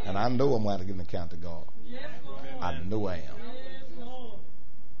 Amen. And I know I'm going to give an account to God. Yes, Lord. I know I am. Yes, Lord.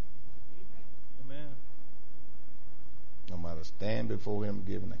 Amen. I'm going to stand before him and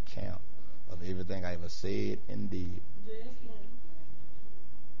give an account of everything I ever said and did. Yes, Lord.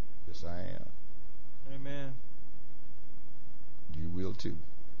 Yes, I am. Amen. You will too.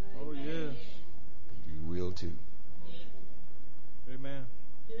 Oh, yes. You will too. Amen.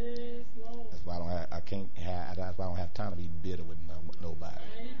 Yes, Lord. That's why that's why I don't have time to be bitter with nobody.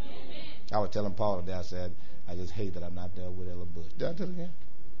 Amen. I was telling Paul today, I said, I just hate that I'm not there with Ella Bush. Did I tell you again?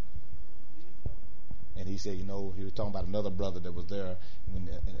 And he said, he was talking about another brother that was there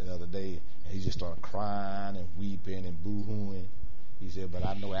the other day, and he just started crying and weeping and boo-hooing. He said, but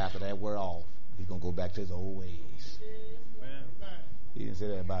I know after that we're off, he's going to go back to his old ways. Amen. He didn't say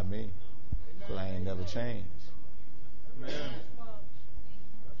that about me. Because I ain't never changed. Amen.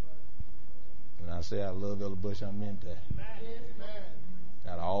 When I say I love Ella Bush, I meant that.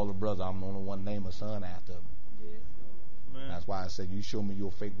 Out of all the brothers, I'm the only one name a son after him. Amen. That's why I said, you show me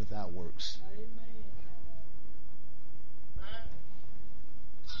your faith without works.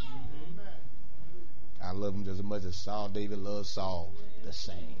 I love him just as much as David loves Saul. The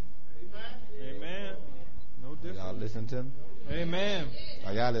same. Amen. No difference. Y'all listen to him? Amen.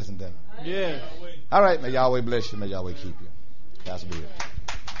 Y'all listen to him? Yes. All right. May Yahweh bless you. May Yahweh keep you. That's good.